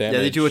chunk of damage.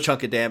 Yeah, they do a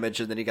chunk of damage,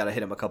 and then you got to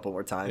hit him a couple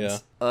more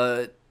times.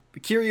 Yeah.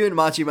 Kiryu and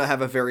Majima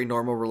have a very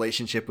normal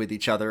relationship with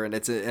each other, and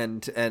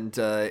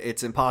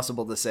it's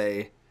impossible to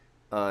say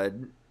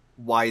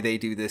why they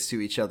do this to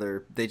each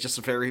other. They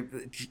just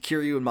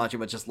Kiryu and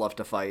Majima just love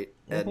to fight,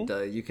 and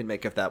you can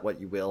make of that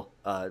what you will.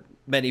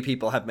 Many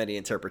people have many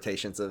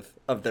interpretations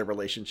of their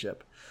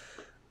relationship.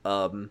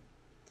 But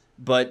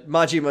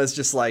Majima is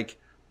just like,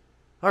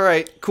 all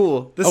right,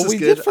 cool. This is good. We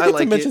did forget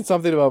to mention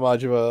something about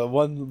Majima.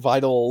 One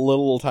vital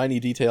little tiny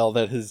detail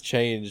that has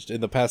changed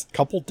in the past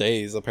couple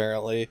days,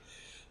 apparently.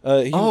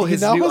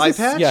 His new eye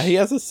patch? Yeah, he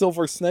has a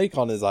silver snake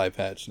on his eye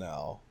patch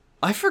now.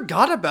 I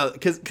forgot about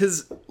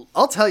because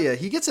I'll tell you,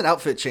 he gets an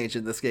outfit change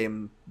in this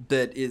game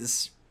that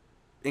is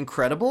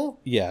incredible.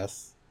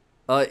 Yes.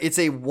 It's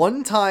a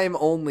one-time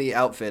only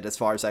outfit as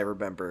far as I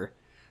remember.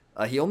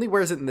 He only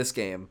wears it in this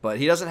game, but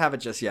he doesn't have it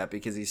just yet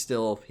because he's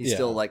still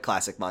like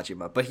classic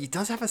Majima. But he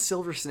does have a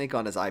silver snake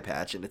on his eye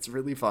patch, and it's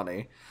really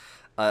funny.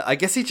 I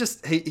guess he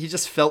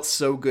just felt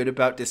so good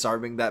about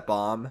disarming that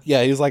bomb.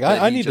 Yeah, he was like,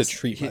 I need to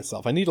treat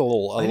myself. I need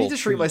I need to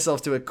treat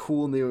myself to a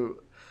cool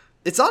new.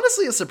 It's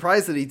honestly a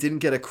surprise that he didn't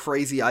get a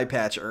crazy eye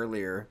patch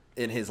earlier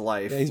in his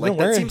life. Yeah,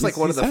 that seems like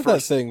one of the first. He's had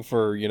that thing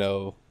for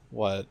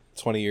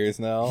 20 years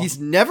now. He's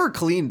never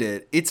cleaned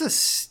it. It's a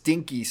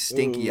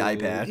stinky eye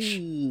patch.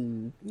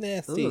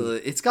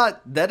 Nasty.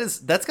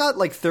 That's got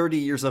like 30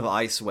 years of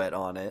eye sweat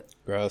on it.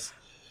 Gross.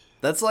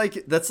 That's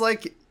like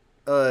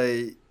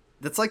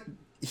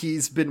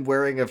he's been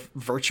wearing a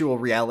virtual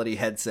reality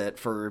headset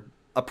for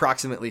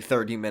approximately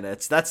 30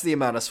 minutes. That's the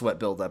amount of sweat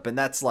buildup, and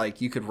that's like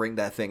you could wring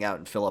that thing out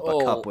and fill up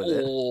a cup with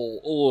it.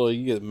 Oh,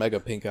 you get mega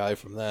pink eye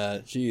from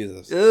that.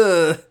 Jesus.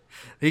 Ugh.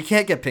 He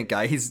can't get pink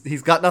eye.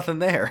 He's got nothing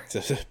there.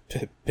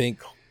 Pink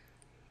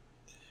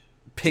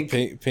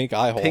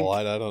eye hole.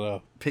 I don't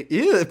know.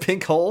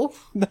 Pink hole?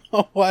 No,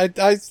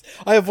 I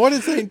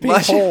avoided saying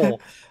pink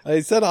hole.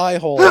 I said eye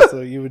hole,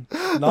 so you would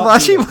not.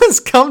 Machi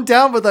must come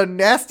down with a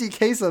nasty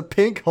case of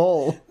pink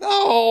hole.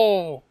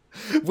 No.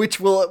 Which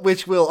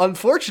will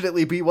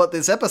unfortunately be what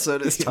this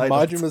episode is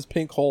titled. Majima's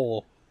pink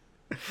hole.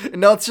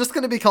 No, it's just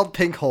going to be called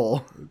Pink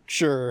Hole.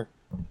 Sure.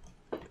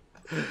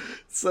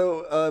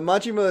 So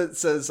Majima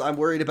says, "I'm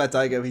worried about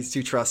Daigo. He's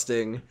too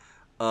trusting.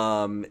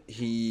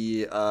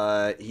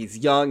 He's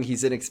young.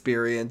 He's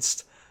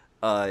inexperienced.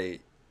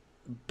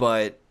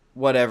 But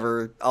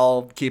whatever.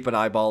 I'll keep an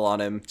eyeball on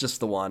him. Just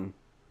the one.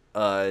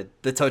 The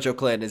Tojo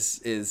clan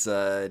is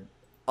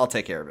I'll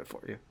take care of it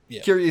for you."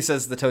 Yeah. Kiryu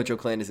says the Tojo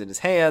clan is in his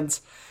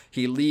hands.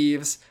 He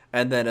leaves,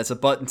 and then as a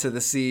button to the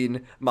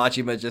scene,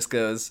 Majima just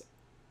goes,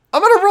 "I'm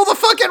gonna rule the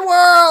fucking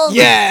world!"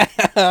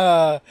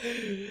 Yeah!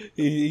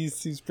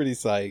 he's pretty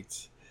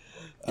psyched.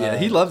 Yeah,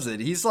 he loves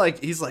it. He's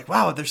like,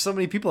 wow, there's so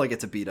many people I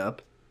get to beat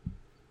up.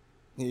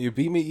 You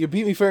beat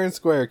me fair and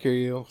square,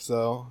 Kiryu,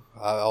 so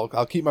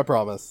I'll keep my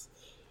promise.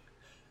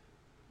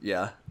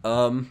 Yeah.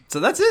 So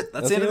that's it.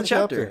 That's the end of the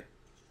chapter.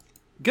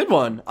 Good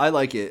one. I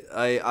like it.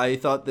 I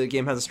thought the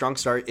game has a strong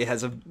start. It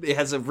has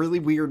a really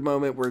weird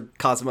moment where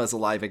Kazuma is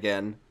alive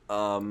again.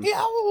 Yeah,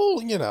 we'll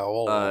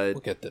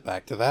get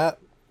back to that.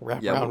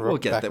 We'll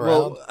get there.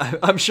 Well,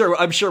 I'm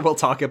sure we'll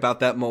talk about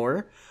that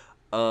more.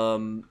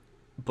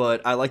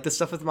 But I like the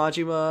stuff with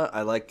Majima.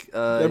 I like.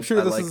 I'm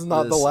sure this is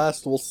not the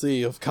last we'll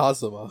see of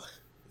Kazuma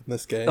in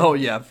this game. Oh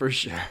yeah, for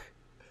sure.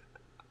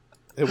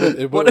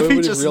 What if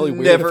he just really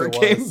never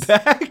came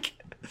back?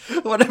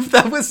 What if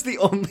that was the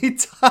only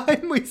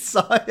time we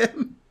saw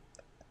him?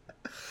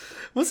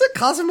 Was it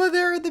Kazuma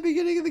there at the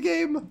beginning of the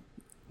game?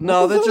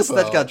 No,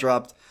 that got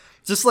dropped.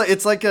 Just like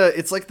it's like the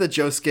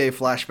Josuke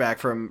flashback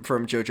from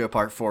JoJo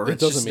Part 4. It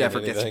just never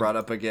gets brought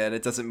up again.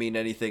 It doesn't mean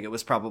anything. It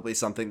was probably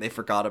something they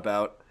forgot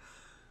about.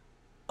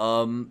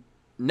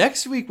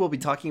 Next week we'll be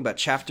talking about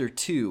Chapter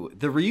 2,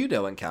 the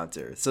Ryudo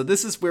encounter. So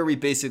this is where we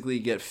basically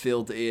get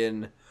filled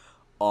in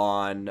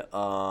on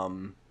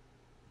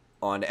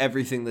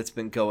everything that's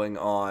been going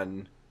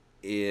on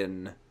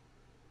in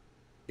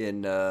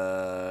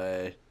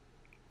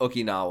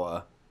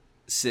Okinawa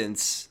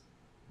since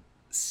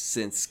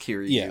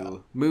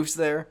Kiryu moves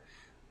there.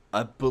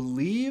 I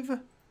believe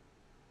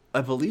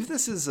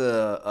this is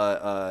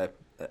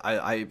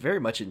I very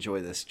much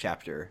enjoy this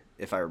chapter,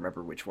 if I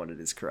remember which one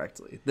it is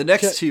correctly. The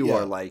next two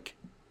are like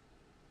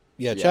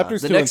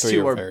chapters 2 and 3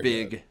 are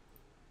big, good.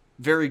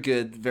 Very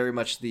good, very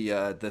much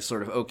the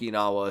sort of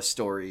Okinawa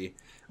story.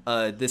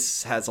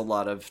 This has a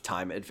lot of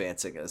time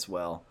advancing as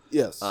well.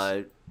 Yes.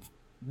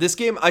 This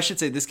game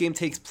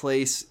takes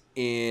place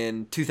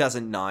in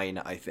 2009,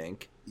 I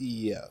think.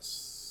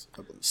 Yes.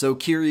 I believe. So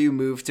Kiryu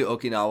moved to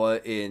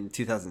Okinawa in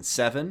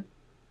 2007.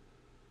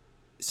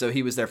 So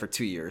he was there for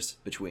 2 years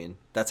between.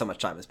 That's how much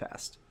time has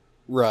passed.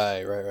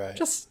 Right.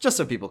 Just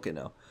so people can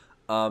know.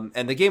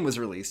 And the game was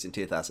released in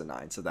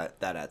 2009, so that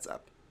adds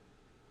up.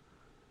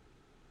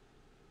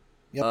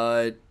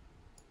 Yep.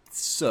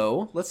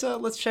 So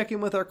let's check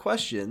in with our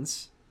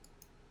questions.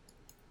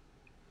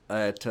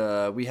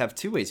 We have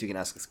two ways you can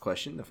ask us a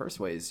question. The first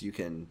way is you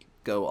can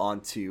go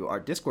onto our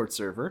Discord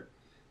server.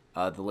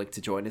 The link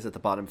to join is at the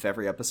bottom of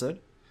every episode.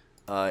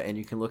 And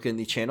you can look in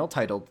the channel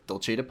titled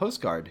Dolce to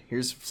Postcard.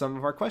 Here's some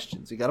of our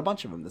questions. We got a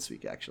bunch of them this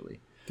week, actually.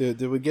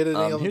 Did we get any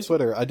on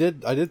Twitter? I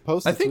did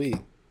post a tweet.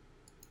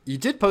 You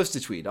did post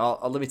a tweet. I'll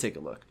let me take a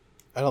look.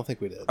 I don't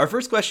think we did. Our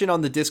first question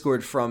on the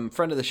Discord from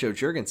friend of the show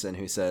Jurgensen,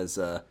 who says,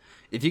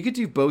 if you could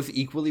do both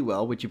equally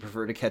well, would you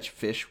prefer to catch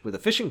fish with a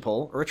fishing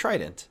pole or a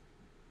trident?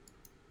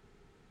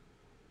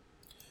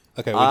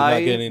 Okay, we did not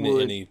get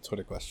any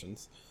Twitter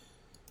questions.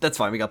 That's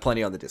fine. We got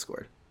plenty on the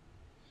Discord.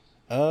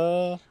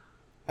 I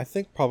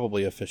think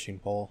probably a fishing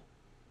pole.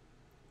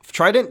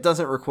 Trident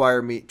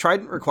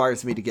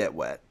requires me to get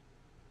wet.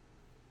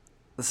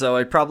 So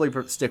I'd probably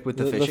stick with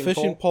the fishing pole. The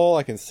fishing pole,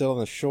 I can sit on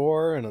the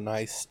shore in a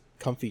nice,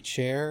 comfy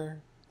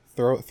chair.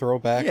 Throw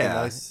back a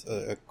nice,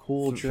 a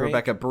cool drink. Throw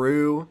back a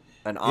brew,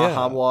 an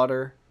AHA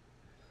water.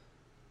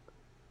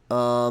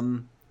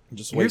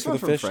 Just wait for the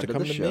fish to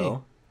come to me.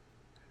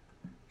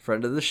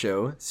 Friend of the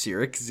show,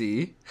 Sirik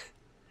Z,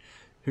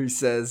 who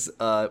says,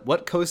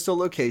 what coastal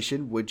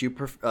location would you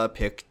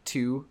pick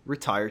to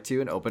retire to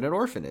and open an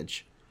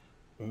orphanage?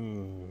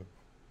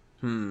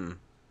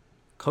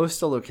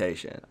 Coastal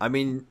location. I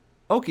mean,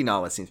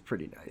 Okinawa seems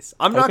pretty nice.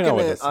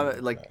 Okinawa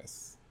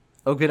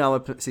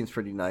seems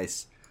pretty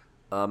nice.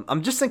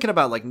 I'm just thinking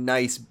about like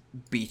nice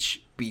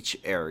beach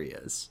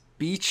areas,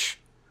 beach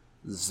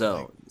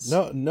zones.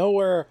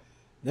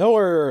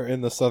 Nowhere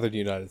in the southern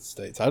United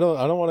States. I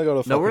don't want to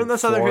go to. Nowhere in the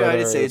southern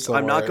United States.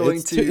 I'm not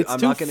going to.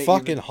 I'm not going to.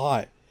 Fucking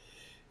hot.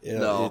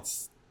 No,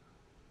 it's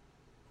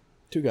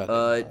too goddamn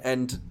hot.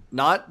 And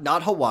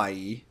not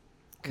Hawaii,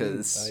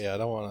 because I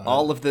don't want to.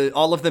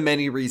 All of the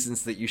many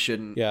reasons that you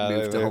shouldn't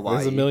move to Hawaii.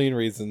 There's a million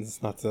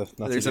reasons not to.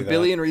 There's a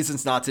billion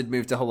reasons not to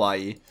move to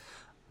Hawaii.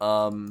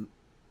 So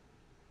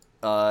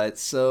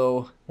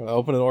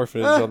open an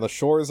orphanage on the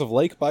shores of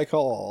Lake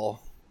Baikal.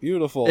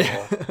 Beautiful.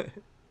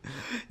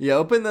 Yeah,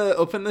 open an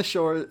orphanage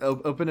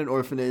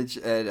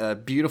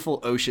at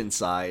beautiful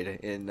Oceanside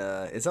in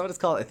is that what it's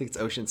called? I think it's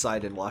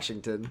Oceanside in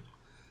Washington.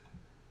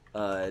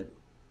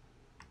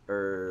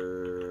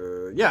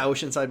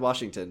 Oceanside,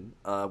 Washington,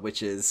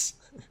 which is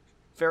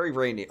very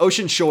rainy.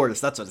 Ocean Shores,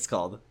 that's what it's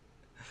called.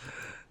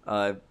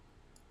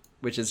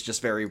 Which is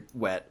just very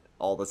wet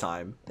all the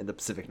time in the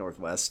Pacific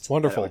Northwest.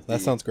 Wonderful.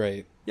 That sounds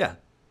great. Yeah.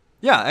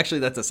 Yeah, actually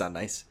that does sound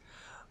nice.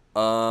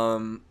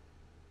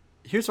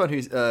 Here's one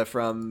who's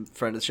from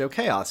friend of the show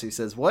Chaos, who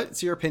says,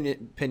 what's your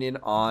opinion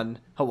on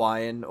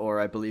Hawaiian,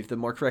 or I believe the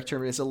more correct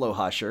term is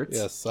aloha shirts?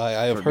 Yes,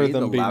 I have heard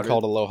them being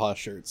called aloha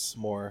shirts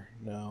more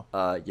now.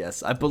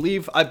 Yes, I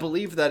believe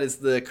that is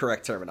the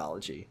correct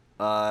terminology.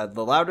 The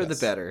louder the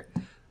better.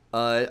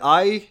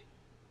 I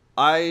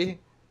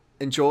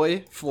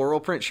enjoy floral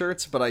print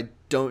shirts, but I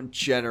don't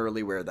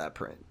generally wear that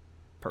print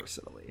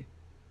personally.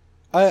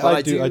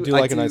 I do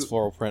like a nice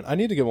floral print. I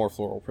need to get more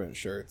floral print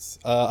shirts.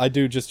 I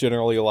do just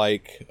generally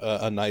like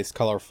a nice,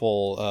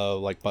 colorful,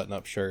 like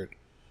button-up shirt.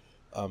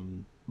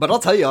 But I'll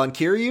tell you, on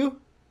Kiryu,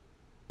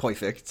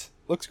 perfect.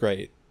 Looks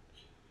great.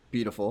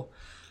 Beautiful.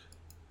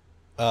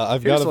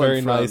 I've got a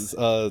very nice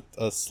a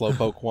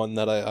Slowpoke one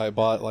that I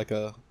bought like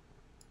a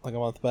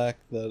month back.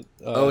 That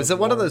is it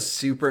one of those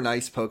super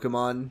nice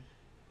Pokemon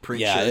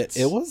print shirts?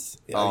 It was.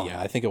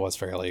 I think it was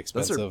fairly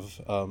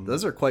expensive.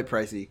 Those are quite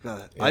pricey.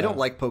 Yeah. I don't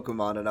like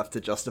Pokemon enough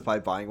to justify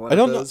buying one. I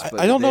don't know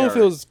if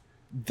it was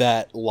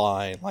that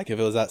line, like if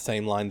it was that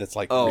same line that's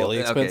like really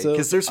expensive.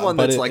 Because there's one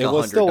that's like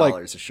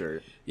 $100 a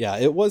shirt. Yeah,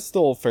 it was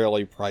still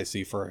fairly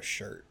pricey for a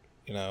shirt.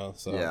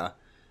 So yeah.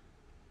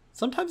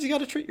 Sometimes you got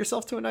to treat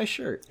yourself to a nice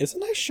shirt. It's a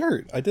nice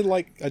shirt. I do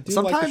like the shirt.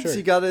 Sometimes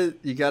you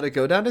gotta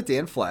go down to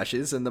Dan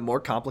Flash's, and the more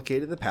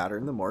complicated the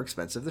pattern, the more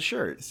expensive the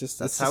shirt. It's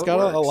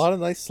got a lot of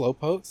nice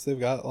Slowpokes. They've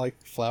got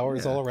like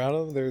flowers all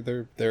around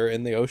them. They're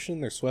in the ocean.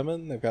 They're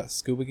swimming. They've got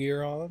scuba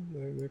gear on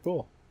them. They're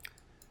cool.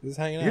 Just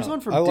hanging out. Here's one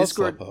from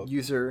Discord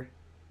user.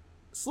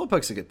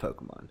 Slowpoke's a good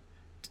Pokemon.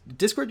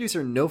 Discord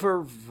user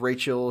Nova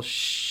Rachel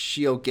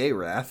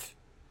Shiogerath.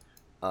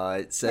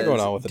 It says,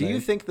 "Do you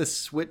think the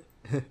switch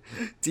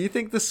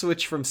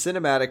from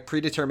cinematic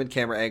predetermined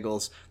camera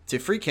angles to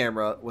free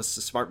camera was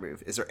a smart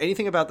move? Is there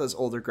anything about those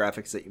older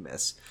graphics that you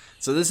miss?"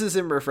 So this is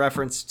in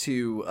reference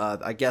to,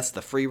 I guess,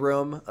 the free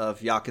roam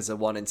of Yakuza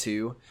 1 and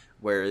 2,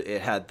 where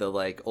it had the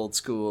like old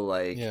school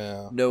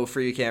no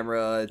free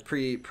camera,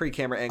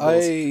 pre-camera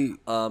angles.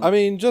 I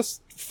mean,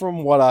 just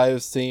from what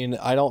I've seen,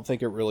 I don't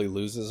think it really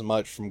loses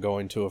much from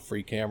going to a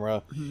free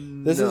camera.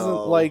 This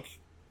isn't like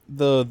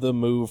the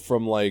move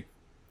from like.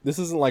 This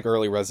isn't like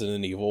early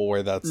Resident Evil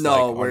where that's an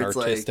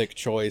artistic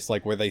choice,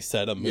 like where they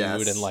set a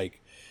mood and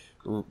like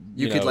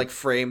You could like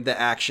frame the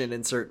action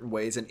in certain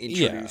ways and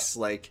introduce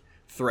like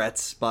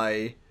threats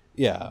by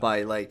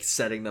like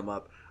setting them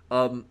up.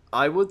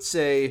 I would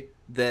say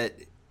that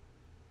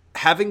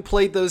having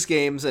played those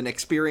games and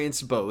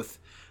experienced both,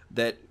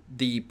 that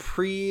the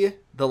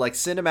like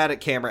cinematic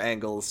camera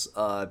angles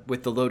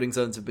with the loading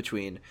zones in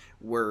between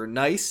were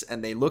nice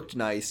and they looked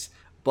nice,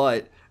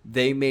 but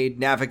they made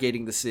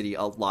navigating the city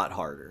a lot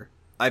harder.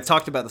 I've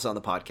talked about this on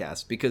the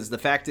podcast because the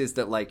fact is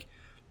that like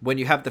when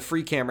you have the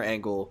free camera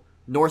angle,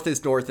 north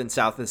is north and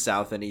south is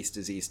south and east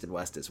is east and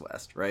west is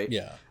west, right?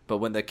 Yeah. But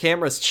when the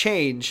cameras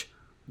change,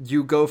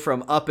 you go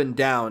from up and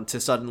down to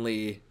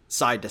suddenly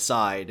side to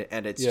side,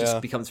 and it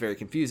just becomes very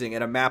confusing.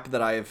 And a map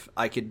that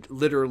I could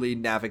literally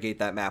navigate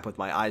that map with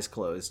my eyes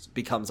closed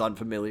becomes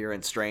unfamiliar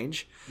and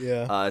strange.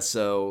 Yeah.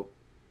 So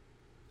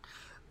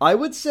I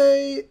would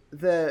say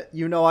that,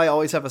 I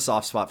always have a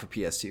soft spot for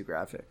PS2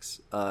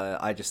 graphics.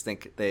 I just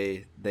think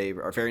they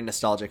are very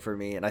nostalgic for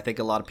me, and I think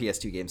a lot of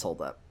PS2 games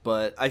hold up.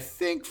 But I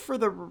think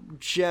in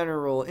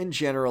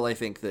general, I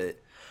think that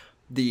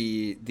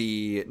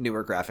the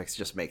newer graphics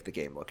just make the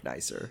game look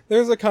nicer.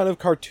 There's a kind of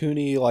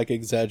cartoony, like,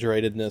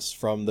 exaggeratedness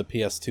from the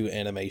PS2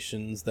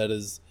 animations that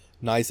is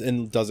nice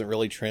and doesn't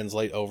really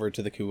translate over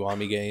to the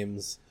Kiwami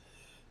games.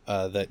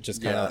 That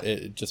just kind of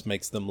it just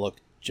makes them look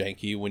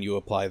janky when you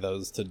apply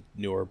those to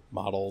newer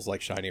models,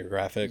 like shinier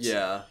graphics.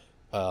 Yeah,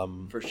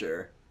 for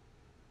sure.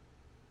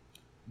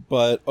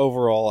 But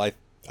overall, I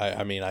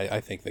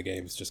think the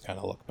games just kind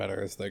of look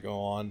better as they go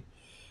on.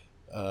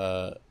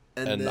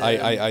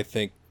 I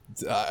think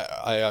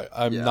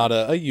I'm not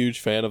a huge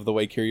fan of the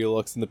way Kiryu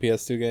looks in the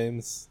PS2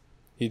 games.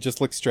 He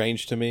just looks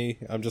strange to me.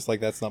 I'm just like,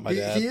 that's not my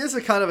dad. He is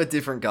a kind of a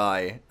different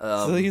guy.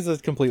 So he's a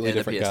completely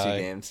different the PS2 guy.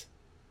 Games.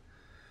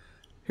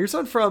 Here's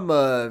one from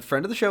a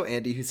friend of the show,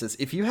 Andy, who says,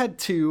 if you had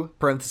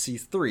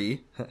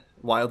 3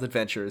 wild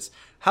adventures,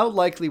 how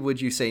likely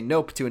would you say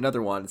nope to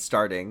another one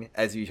starting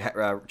as you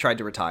tried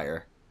to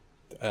retire?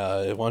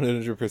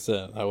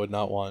 100%. I would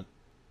not want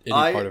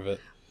any part of it.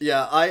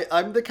 Yeah,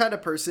 I'm the kind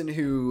of person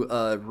who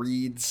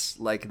reads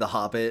like The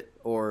Hobbit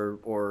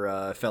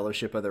or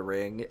Fellowship of the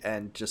Ring,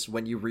 and just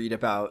when you read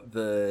about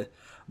the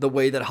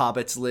way that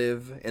hobbits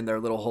live in their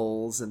little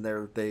holes and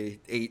they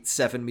ate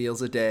 7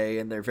 meals a day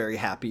and they're very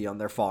happy on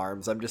their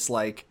farms, I'm just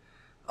like,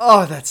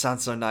 oh, that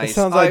sounds so nice. It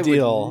sounds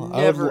ideal.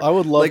 I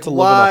would love to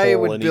live in a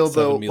hole and eat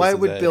 7 meals why a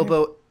would day.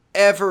 Bilbo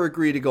ever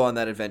agree to go on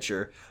that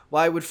adventure?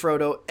 Why would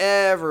Frodo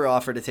ever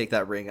offer to take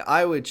that ring?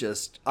 I would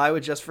just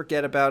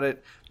forget about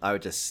it. I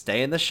would just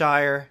stay in the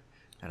Shire,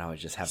 and I would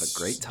just have a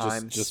great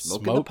time just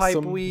smoking the pipe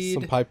weed.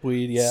 Some pipe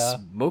weed, yeah.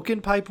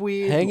 Smoking pipe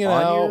weed. Hanging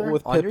on out your,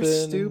 with on your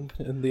Pippin stoop.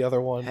 and the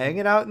other one.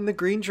 Hanging out in the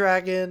Green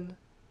Dragon.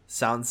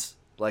 Sounds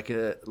like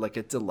a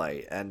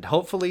delight. And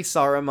hopefully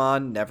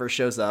Saruman never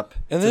shows up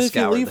and to then if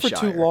you scour leave the for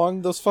Shire. too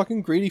long, those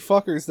fucking greedy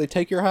fuckers, they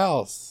take your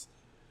house.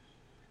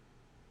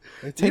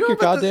 They take your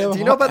goddamn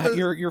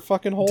your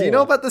fucking hole. Do you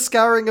know about the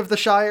scouring of the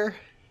Shire?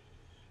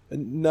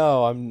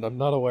 No, I'm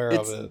not aware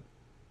of it.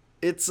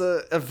 It's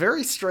a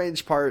very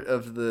strange part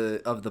of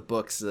the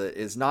books that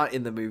is not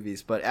in the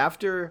movies, but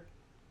after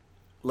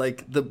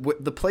like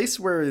the place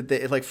where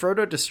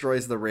Frodo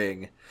destroys the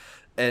ring,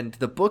 and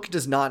the book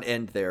does not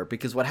end there,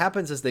 because what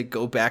happens is they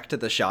go back to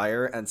the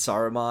Shire and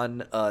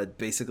Saruman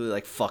basically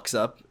like fucks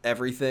up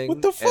everything.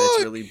 What the fuck? And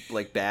it's really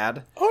like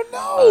bad. Oh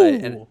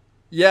no!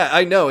 Yeah,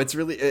 I know, it's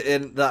really,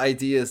 and the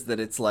idea is that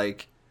it's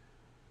like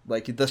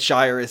the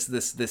Shire is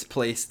this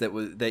place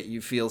that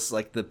you feel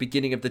like the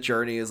beginning of the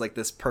journey is like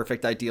this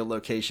perfect ideal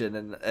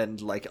location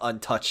and like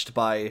untouched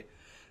by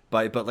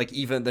but like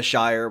even the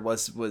Shire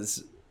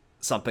was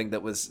something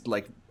that was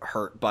like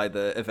hurt by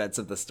the events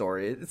of the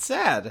story. It's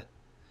sad.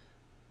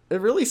 It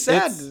really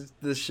sad.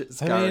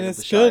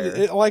 It's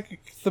good.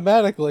 Like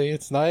thematically,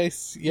 it's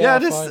nice. Yeah,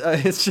 it is.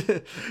 It's just,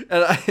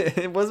 and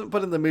it wasn't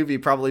put in the movie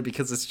probably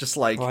because it's just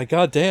like, oh,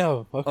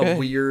 goddamn, okay. a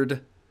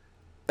weird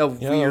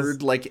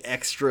like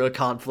extra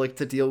conflict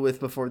to deal with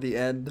before the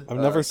end. I've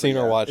never seen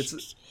or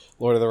watched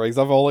Lord of the Rings.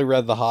 I've only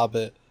read The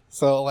Hobbit,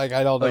 so like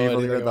I don't know. You've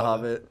only read The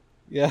Hobbit.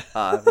 Yeah.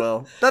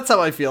 Well, that's how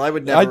I feel. I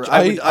would never.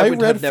 I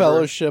read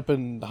Fellowship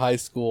in high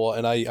school,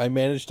 and I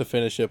managed to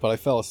finish it, but I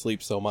fell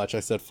asleep so much. I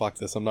said, "Fuck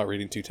this! I'm not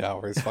reading Two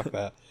Towers. Fuck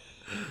that."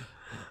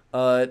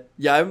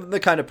 Yeah, I'm the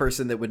kind of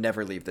person that would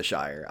never leave the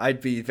Shire.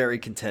 I'd be very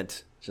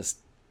content just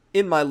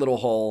in my little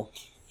hole.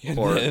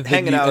 Or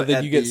hanging out, and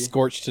then you get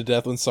scorched to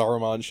death when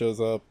Saruman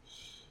shows up.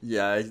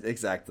 Yeah,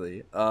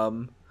 exactly.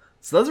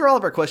 So those are all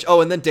of our questions.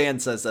 Oh, and then Dan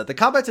says that the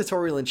combat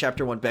tutorial in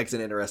Chapter 1 begs an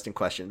interesting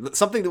question.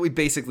 Something that we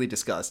basically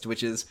discussed,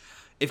 which is,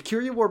 if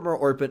Kiryu were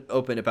more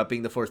open about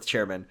being the 4th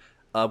chairman,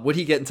 would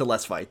he get into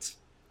less fights?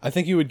 I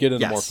think he would get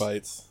into more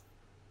fights.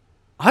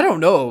 I don't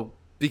know.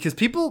 Because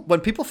when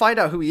people find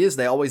out who he is,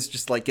 they always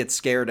just like get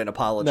scared and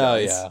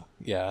apologize. No,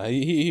 yeah,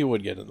 he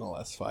would get into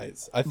less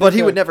fights. But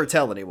he would never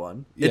tell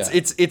anyone. Yeah.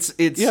 It's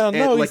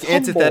like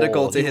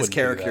antithetical to his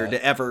character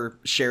to ever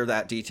share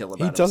that detail about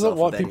himself. He doesn't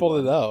want people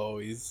to know.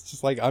 He's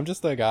just like, I'm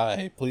just a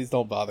guy. Please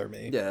don't bother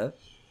me. Yeah.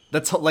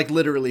 That's like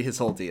literally his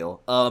whole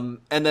deal. And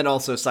then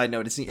also, side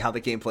note, it's neat how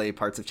the gameplay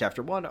parts of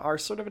Chapter 1 are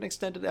sort of an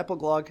extended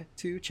epilogue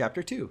to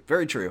Chapter 2.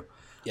 Very true.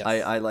 Yes.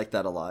 I like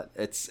that a lot.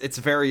 It's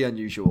very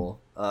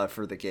unusual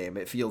for the game.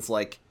 It feels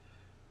like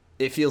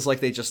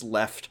they just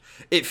left.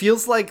 It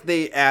feels like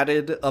they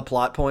added a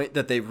plot point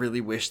that they really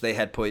wish they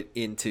had put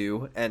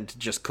into and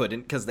just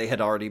couldn't because they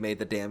had already made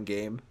the damn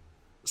game.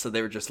 So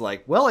they were just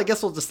like, well, I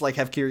guess we'll just like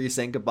have Kiryu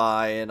saying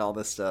goodbye and all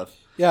this stuff.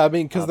 Yeah, I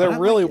mean, because there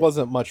really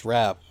wasn't much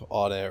rap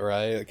on it,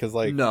 right? Because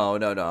like, no.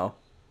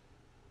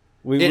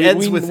 It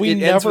ends with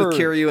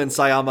Kiryu and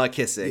Sayama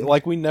kissing.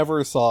 Like, we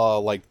never saw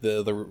like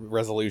the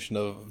resolution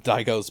of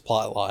Daigo's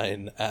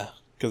plotline.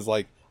 Because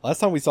like last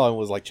time we saw him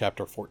was like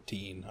chapter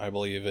 14, I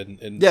believe.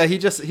 Yeah, he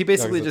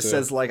basically just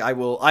says like, I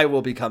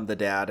will become the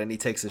dad, and he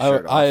takes his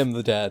shirt off. I am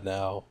the dad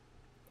now.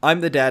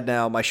 I'm the dad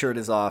now. My shirt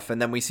is off,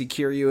 and then we see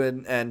Kiryu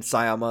and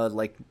Sayama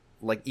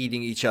like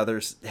eating each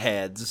other's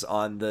heads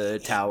on the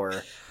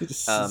tower,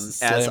 as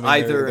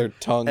either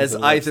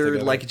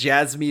like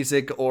jazz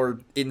music or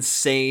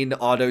insane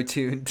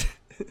auto-tuned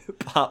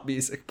pop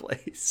music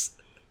plays.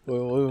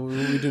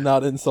 We do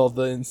not insult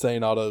the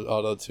insane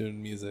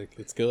auto-tuned music.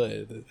 It's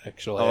good,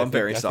 actually. I'm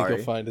very sorry. I think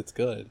you'll find it's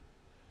good.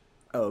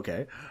 Oh,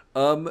 okay.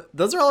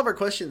 Those are all of our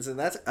questions, and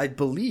that, I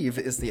believe,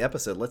 is the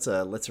episode.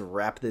 Let's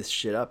wrap this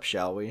shit up,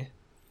 shall we?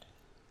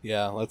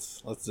 Yeah,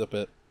 let's zip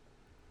it.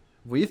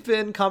 We've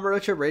been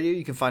Kamurocho Radio.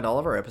 You can find all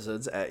of our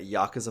episodes at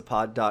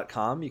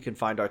yakuzapod.com. You can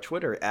find our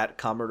Twitter at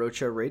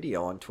Kamurocho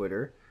Radio on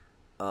Twitter.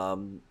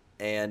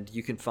 And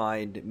you can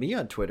find me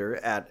on Twitter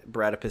at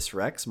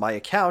BradipusRex. My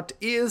account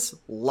is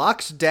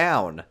locked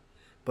down,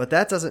 but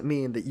that doesn't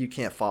mean that you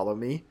can't follow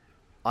me.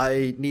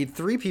 I need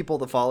 3 people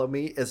to follow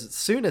me as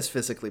soon as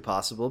physically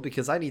possible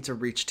because I need to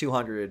reach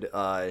 200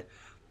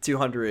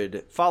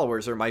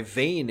 followers or my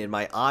vein in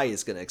my eye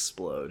is going to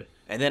explode.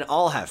 And then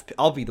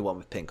I'll be the one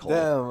with pink hole.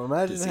 Damn,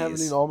 imagine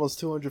having almost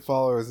 200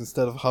 followers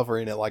instead of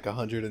hovering at like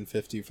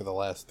 150 for the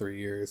last 3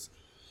 years.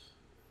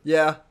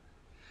 Yeah.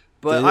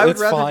 But I would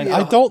rather fine.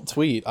 I don't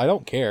tweet. I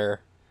don't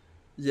care.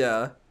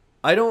 Yeah.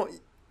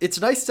 It's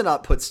nice to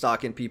not put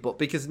stock in people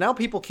because now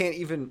people can't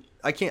even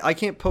I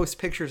can't post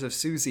pictures of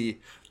Susie,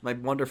 my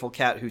wonderful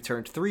cat who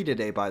turned 3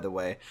 today, by the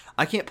way.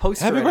 I can't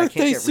post her and I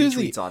can't get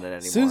retweets on it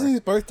anymore. Susie's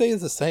birthday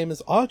is the same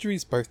as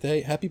Audrey's birthday.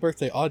 Happy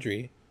birthday,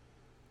 Audrey.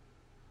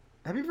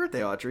 Happy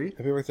birthday, Audrey.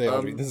 Happy birthday,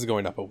 Audrey. This is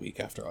going up a week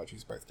after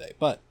Audrey's birthday,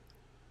 but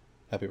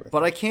happy birthday.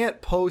 But I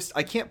can't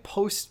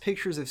post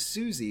pictures of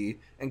Susie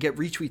and get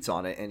retweets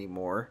on it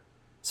anymore.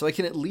 So I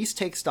can at least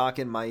take stock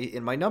in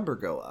my number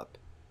go up.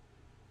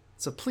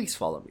 So please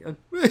follow me on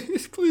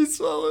please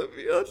follow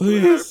me on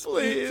Twitter,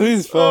 please.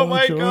 Please follow me. Oh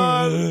my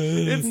god.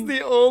 It's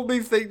the only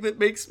thing that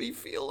makes me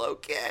feel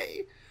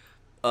okay.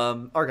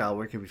 Argyle,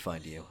 where can we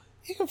find you?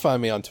 You can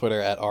find me on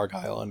Twitter at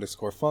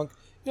Argyle_funk.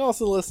 You can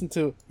also listen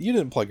to... You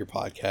didn't plug your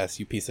podcast,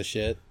 you piece of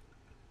shit.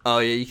 Oh,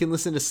 yeah, you can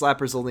listen to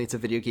Slappers Only. It's a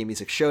video game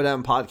music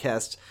showdown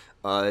podcast.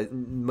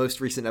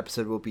 Most recent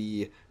episode will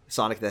be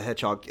Sonic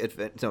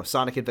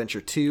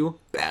Adventure 2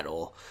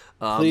 Battle.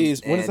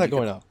 Please, when is that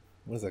going up?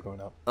 When is that going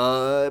up?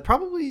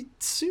 Probably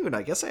soon.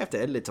 I guess I have to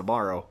edit it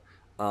tomorrow.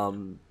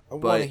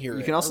 But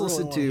you can also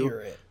listen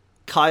to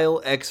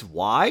Kyle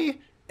XY,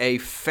 a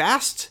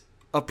fast...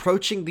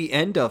 approaching the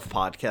end of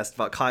podcast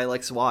about Kyle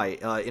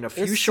XY in a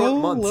few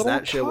short months.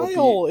 That show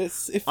will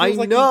be. I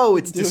know,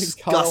 it's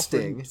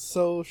disgusting.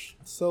 So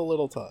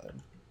little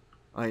time.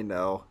 I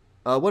know.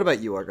 What about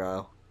you,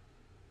 Argyle?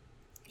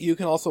 You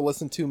can also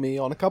listen to me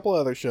on a couple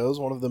other shows.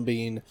 One of them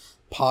being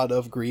Pod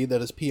of Greed.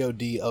 That is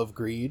POD of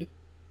Greed.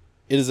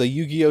 It is a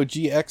Yu-Gi-Oh!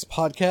 GX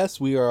podcast.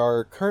 We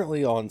are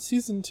currently on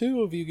season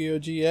 2 of Yu-Gi-Oh!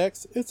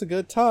 GX. It's a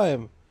good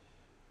time.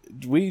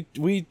 We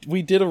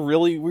recorded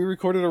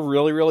a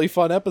really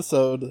fun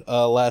episde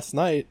last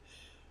night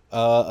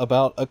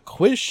about a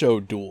quiz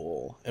show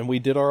duel, and we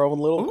did our own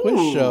little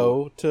quiz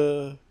show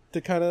to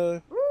kind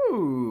of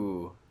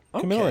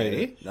commemorate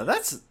it. Now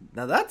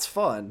that's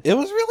fun. It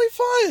was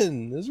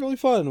really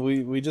fun.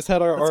 We just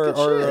had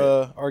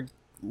our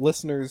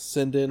listeners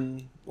send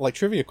in like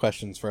trivia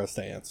questions for us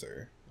to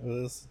answer.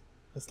 It's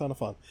a ton of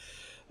fun.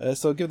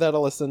 So give that a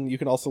listen. You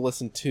can also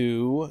listen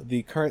to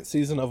the current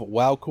season of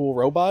Wow Cool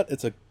Robot.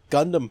 It's a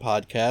Gundam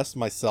podcast.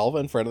 Myself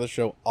and friend of the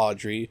show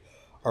Audrey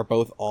are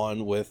both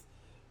on with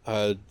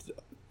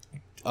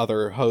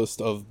other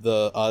host of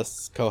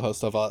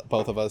co-host of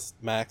both of us,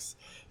 Max,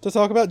 to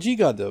talk about G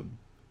Gundam.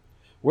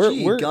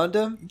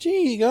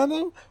 G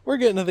Gundam. We're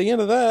getting to the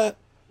end of that.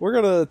 We're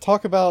gonna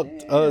talk about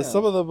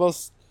some of the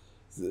most.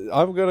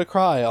 I'm gonna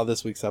cry on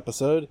this week's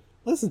episode.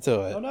 Listen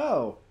to it. Oh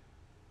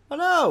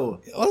no!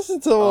 Listen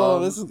to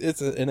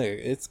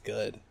it's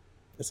good.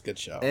 It's a good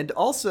show. And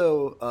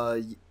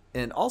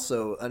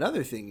also,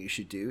 another thing you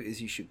should do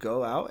is you should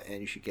go out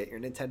and you should get your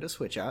Nintendo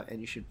Switch out and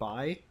you should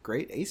buy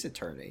Great Ace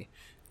Attorney.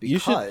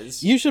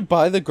 Because you should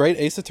buy the Great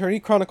Ace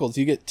Attorney Chronicles.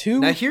 You get 2.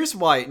 Now here's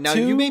why. Now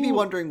you may be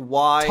wondering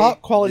why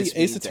top quality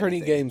Ace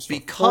Attorney games for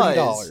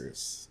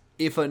 $40.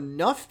 If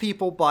enough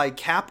people buy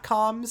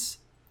Capcom's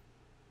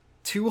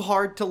Too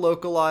Hard to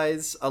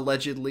Localize,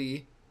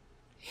 allegedly,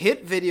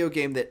 hit video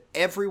game that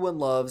everyone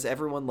loves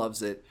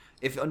it.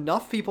 If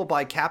enough people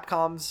buy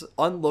Capcom's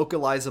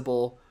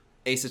unlocalizable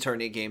Ace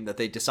Attorney game that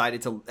they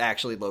decided to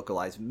actually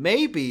localize,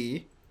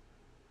 maybe,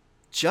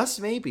 just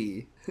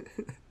maybe,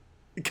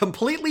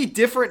 completely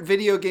different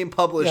video game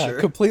publisher. Yeah,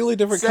 completely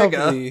different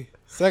company.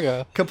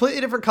 Sega.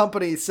 Completely different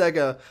company,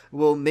 Sega,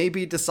 will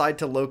maybe decide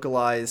to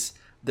localize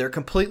their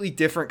completely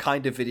different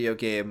kind of video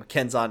game,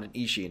 Kenzan and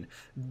Ishin.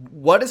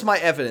 What is my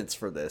evidence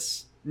for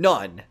this?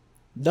 None.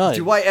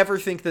 Do I ever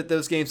think that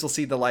those games will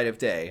see the light of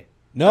day?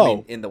 No. I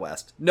mean, in the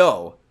West.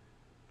 No.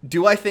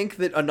 Do I think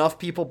that enough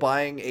people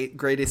buying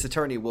Great Ace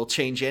Attorney will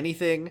change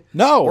anything?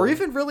 No. Or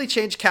even really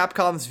change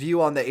Capcom's view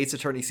on the Ace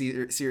Attorney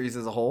series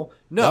as a whole?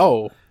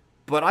 No.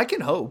 But I can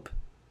hope.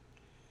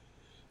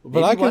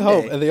 But I can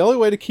hope, and the only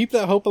way to keep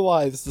that hope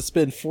alive is to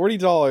spend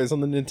 $40 on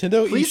the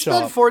Nintendo Please eShop.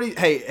 spend 40.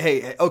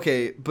 Hey,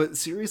 okay, but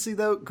seriously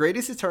though, Great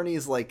Ace Attorney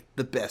is like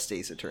the best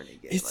Ace Attorney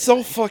game. It's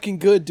so fucking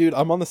good, dude.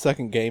 I'm on the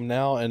second game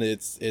now, and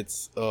it's it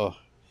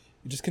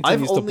just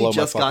continues to blow my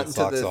fucking socks off. I've only just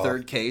gotten to the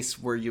third case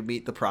where you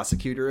meet the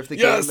prosecutor of the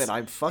yes! game, and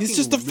I'm fucking. He's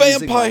just a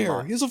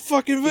vampire. He's a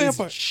fucking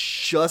vampire. He's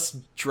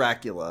just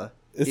Dracula.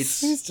 He's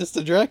just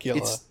a Dracula.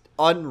 It's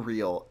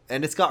unreal,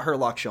 and it's got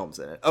Herlock Sholmes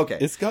in it. Okay,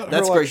 it's got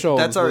that's Herlock great. Sholmes,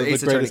 That's our the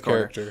Ace Attorney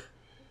character.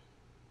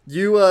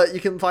 You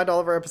can find all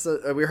of our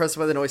episodes. We're hosted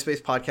by the Noise Space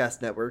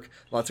Podcast Network.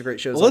 Lots of great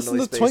shows. Listen on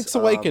Noise to Space. Twink's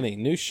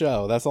Awakening, new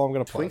show. That's all I'm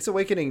gonna play. Twink's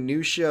Awakening,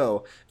 new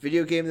show.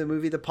 Video Game, the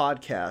Movie, the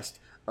Podcast.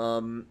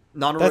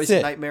 Non-Roy's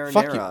Nightmare and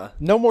Era.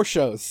 No more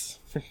shows.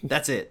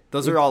 That's it.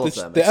 Those are all of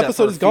them. The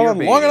episode has gone on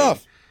long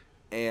enough.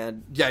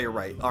 And yeah, you're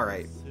right. All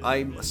right,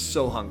 I'm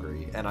so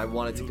hungry, and I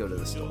wanted to go to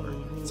the store,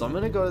 so I'm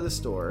gonna go to the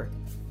store,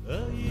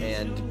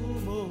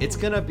 and it's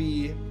gonna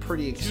be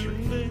pretty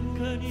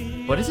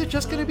extreme. But is it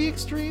just gonna be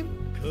extreme?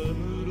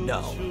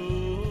 No,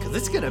 because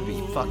it's gonna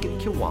be fucking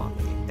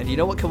Kiwami. And you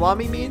know what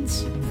Kiwami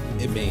means?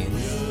 It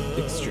means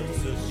extreme.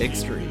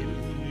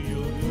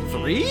 Extreme.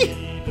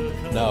 3?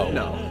 No.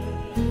 No.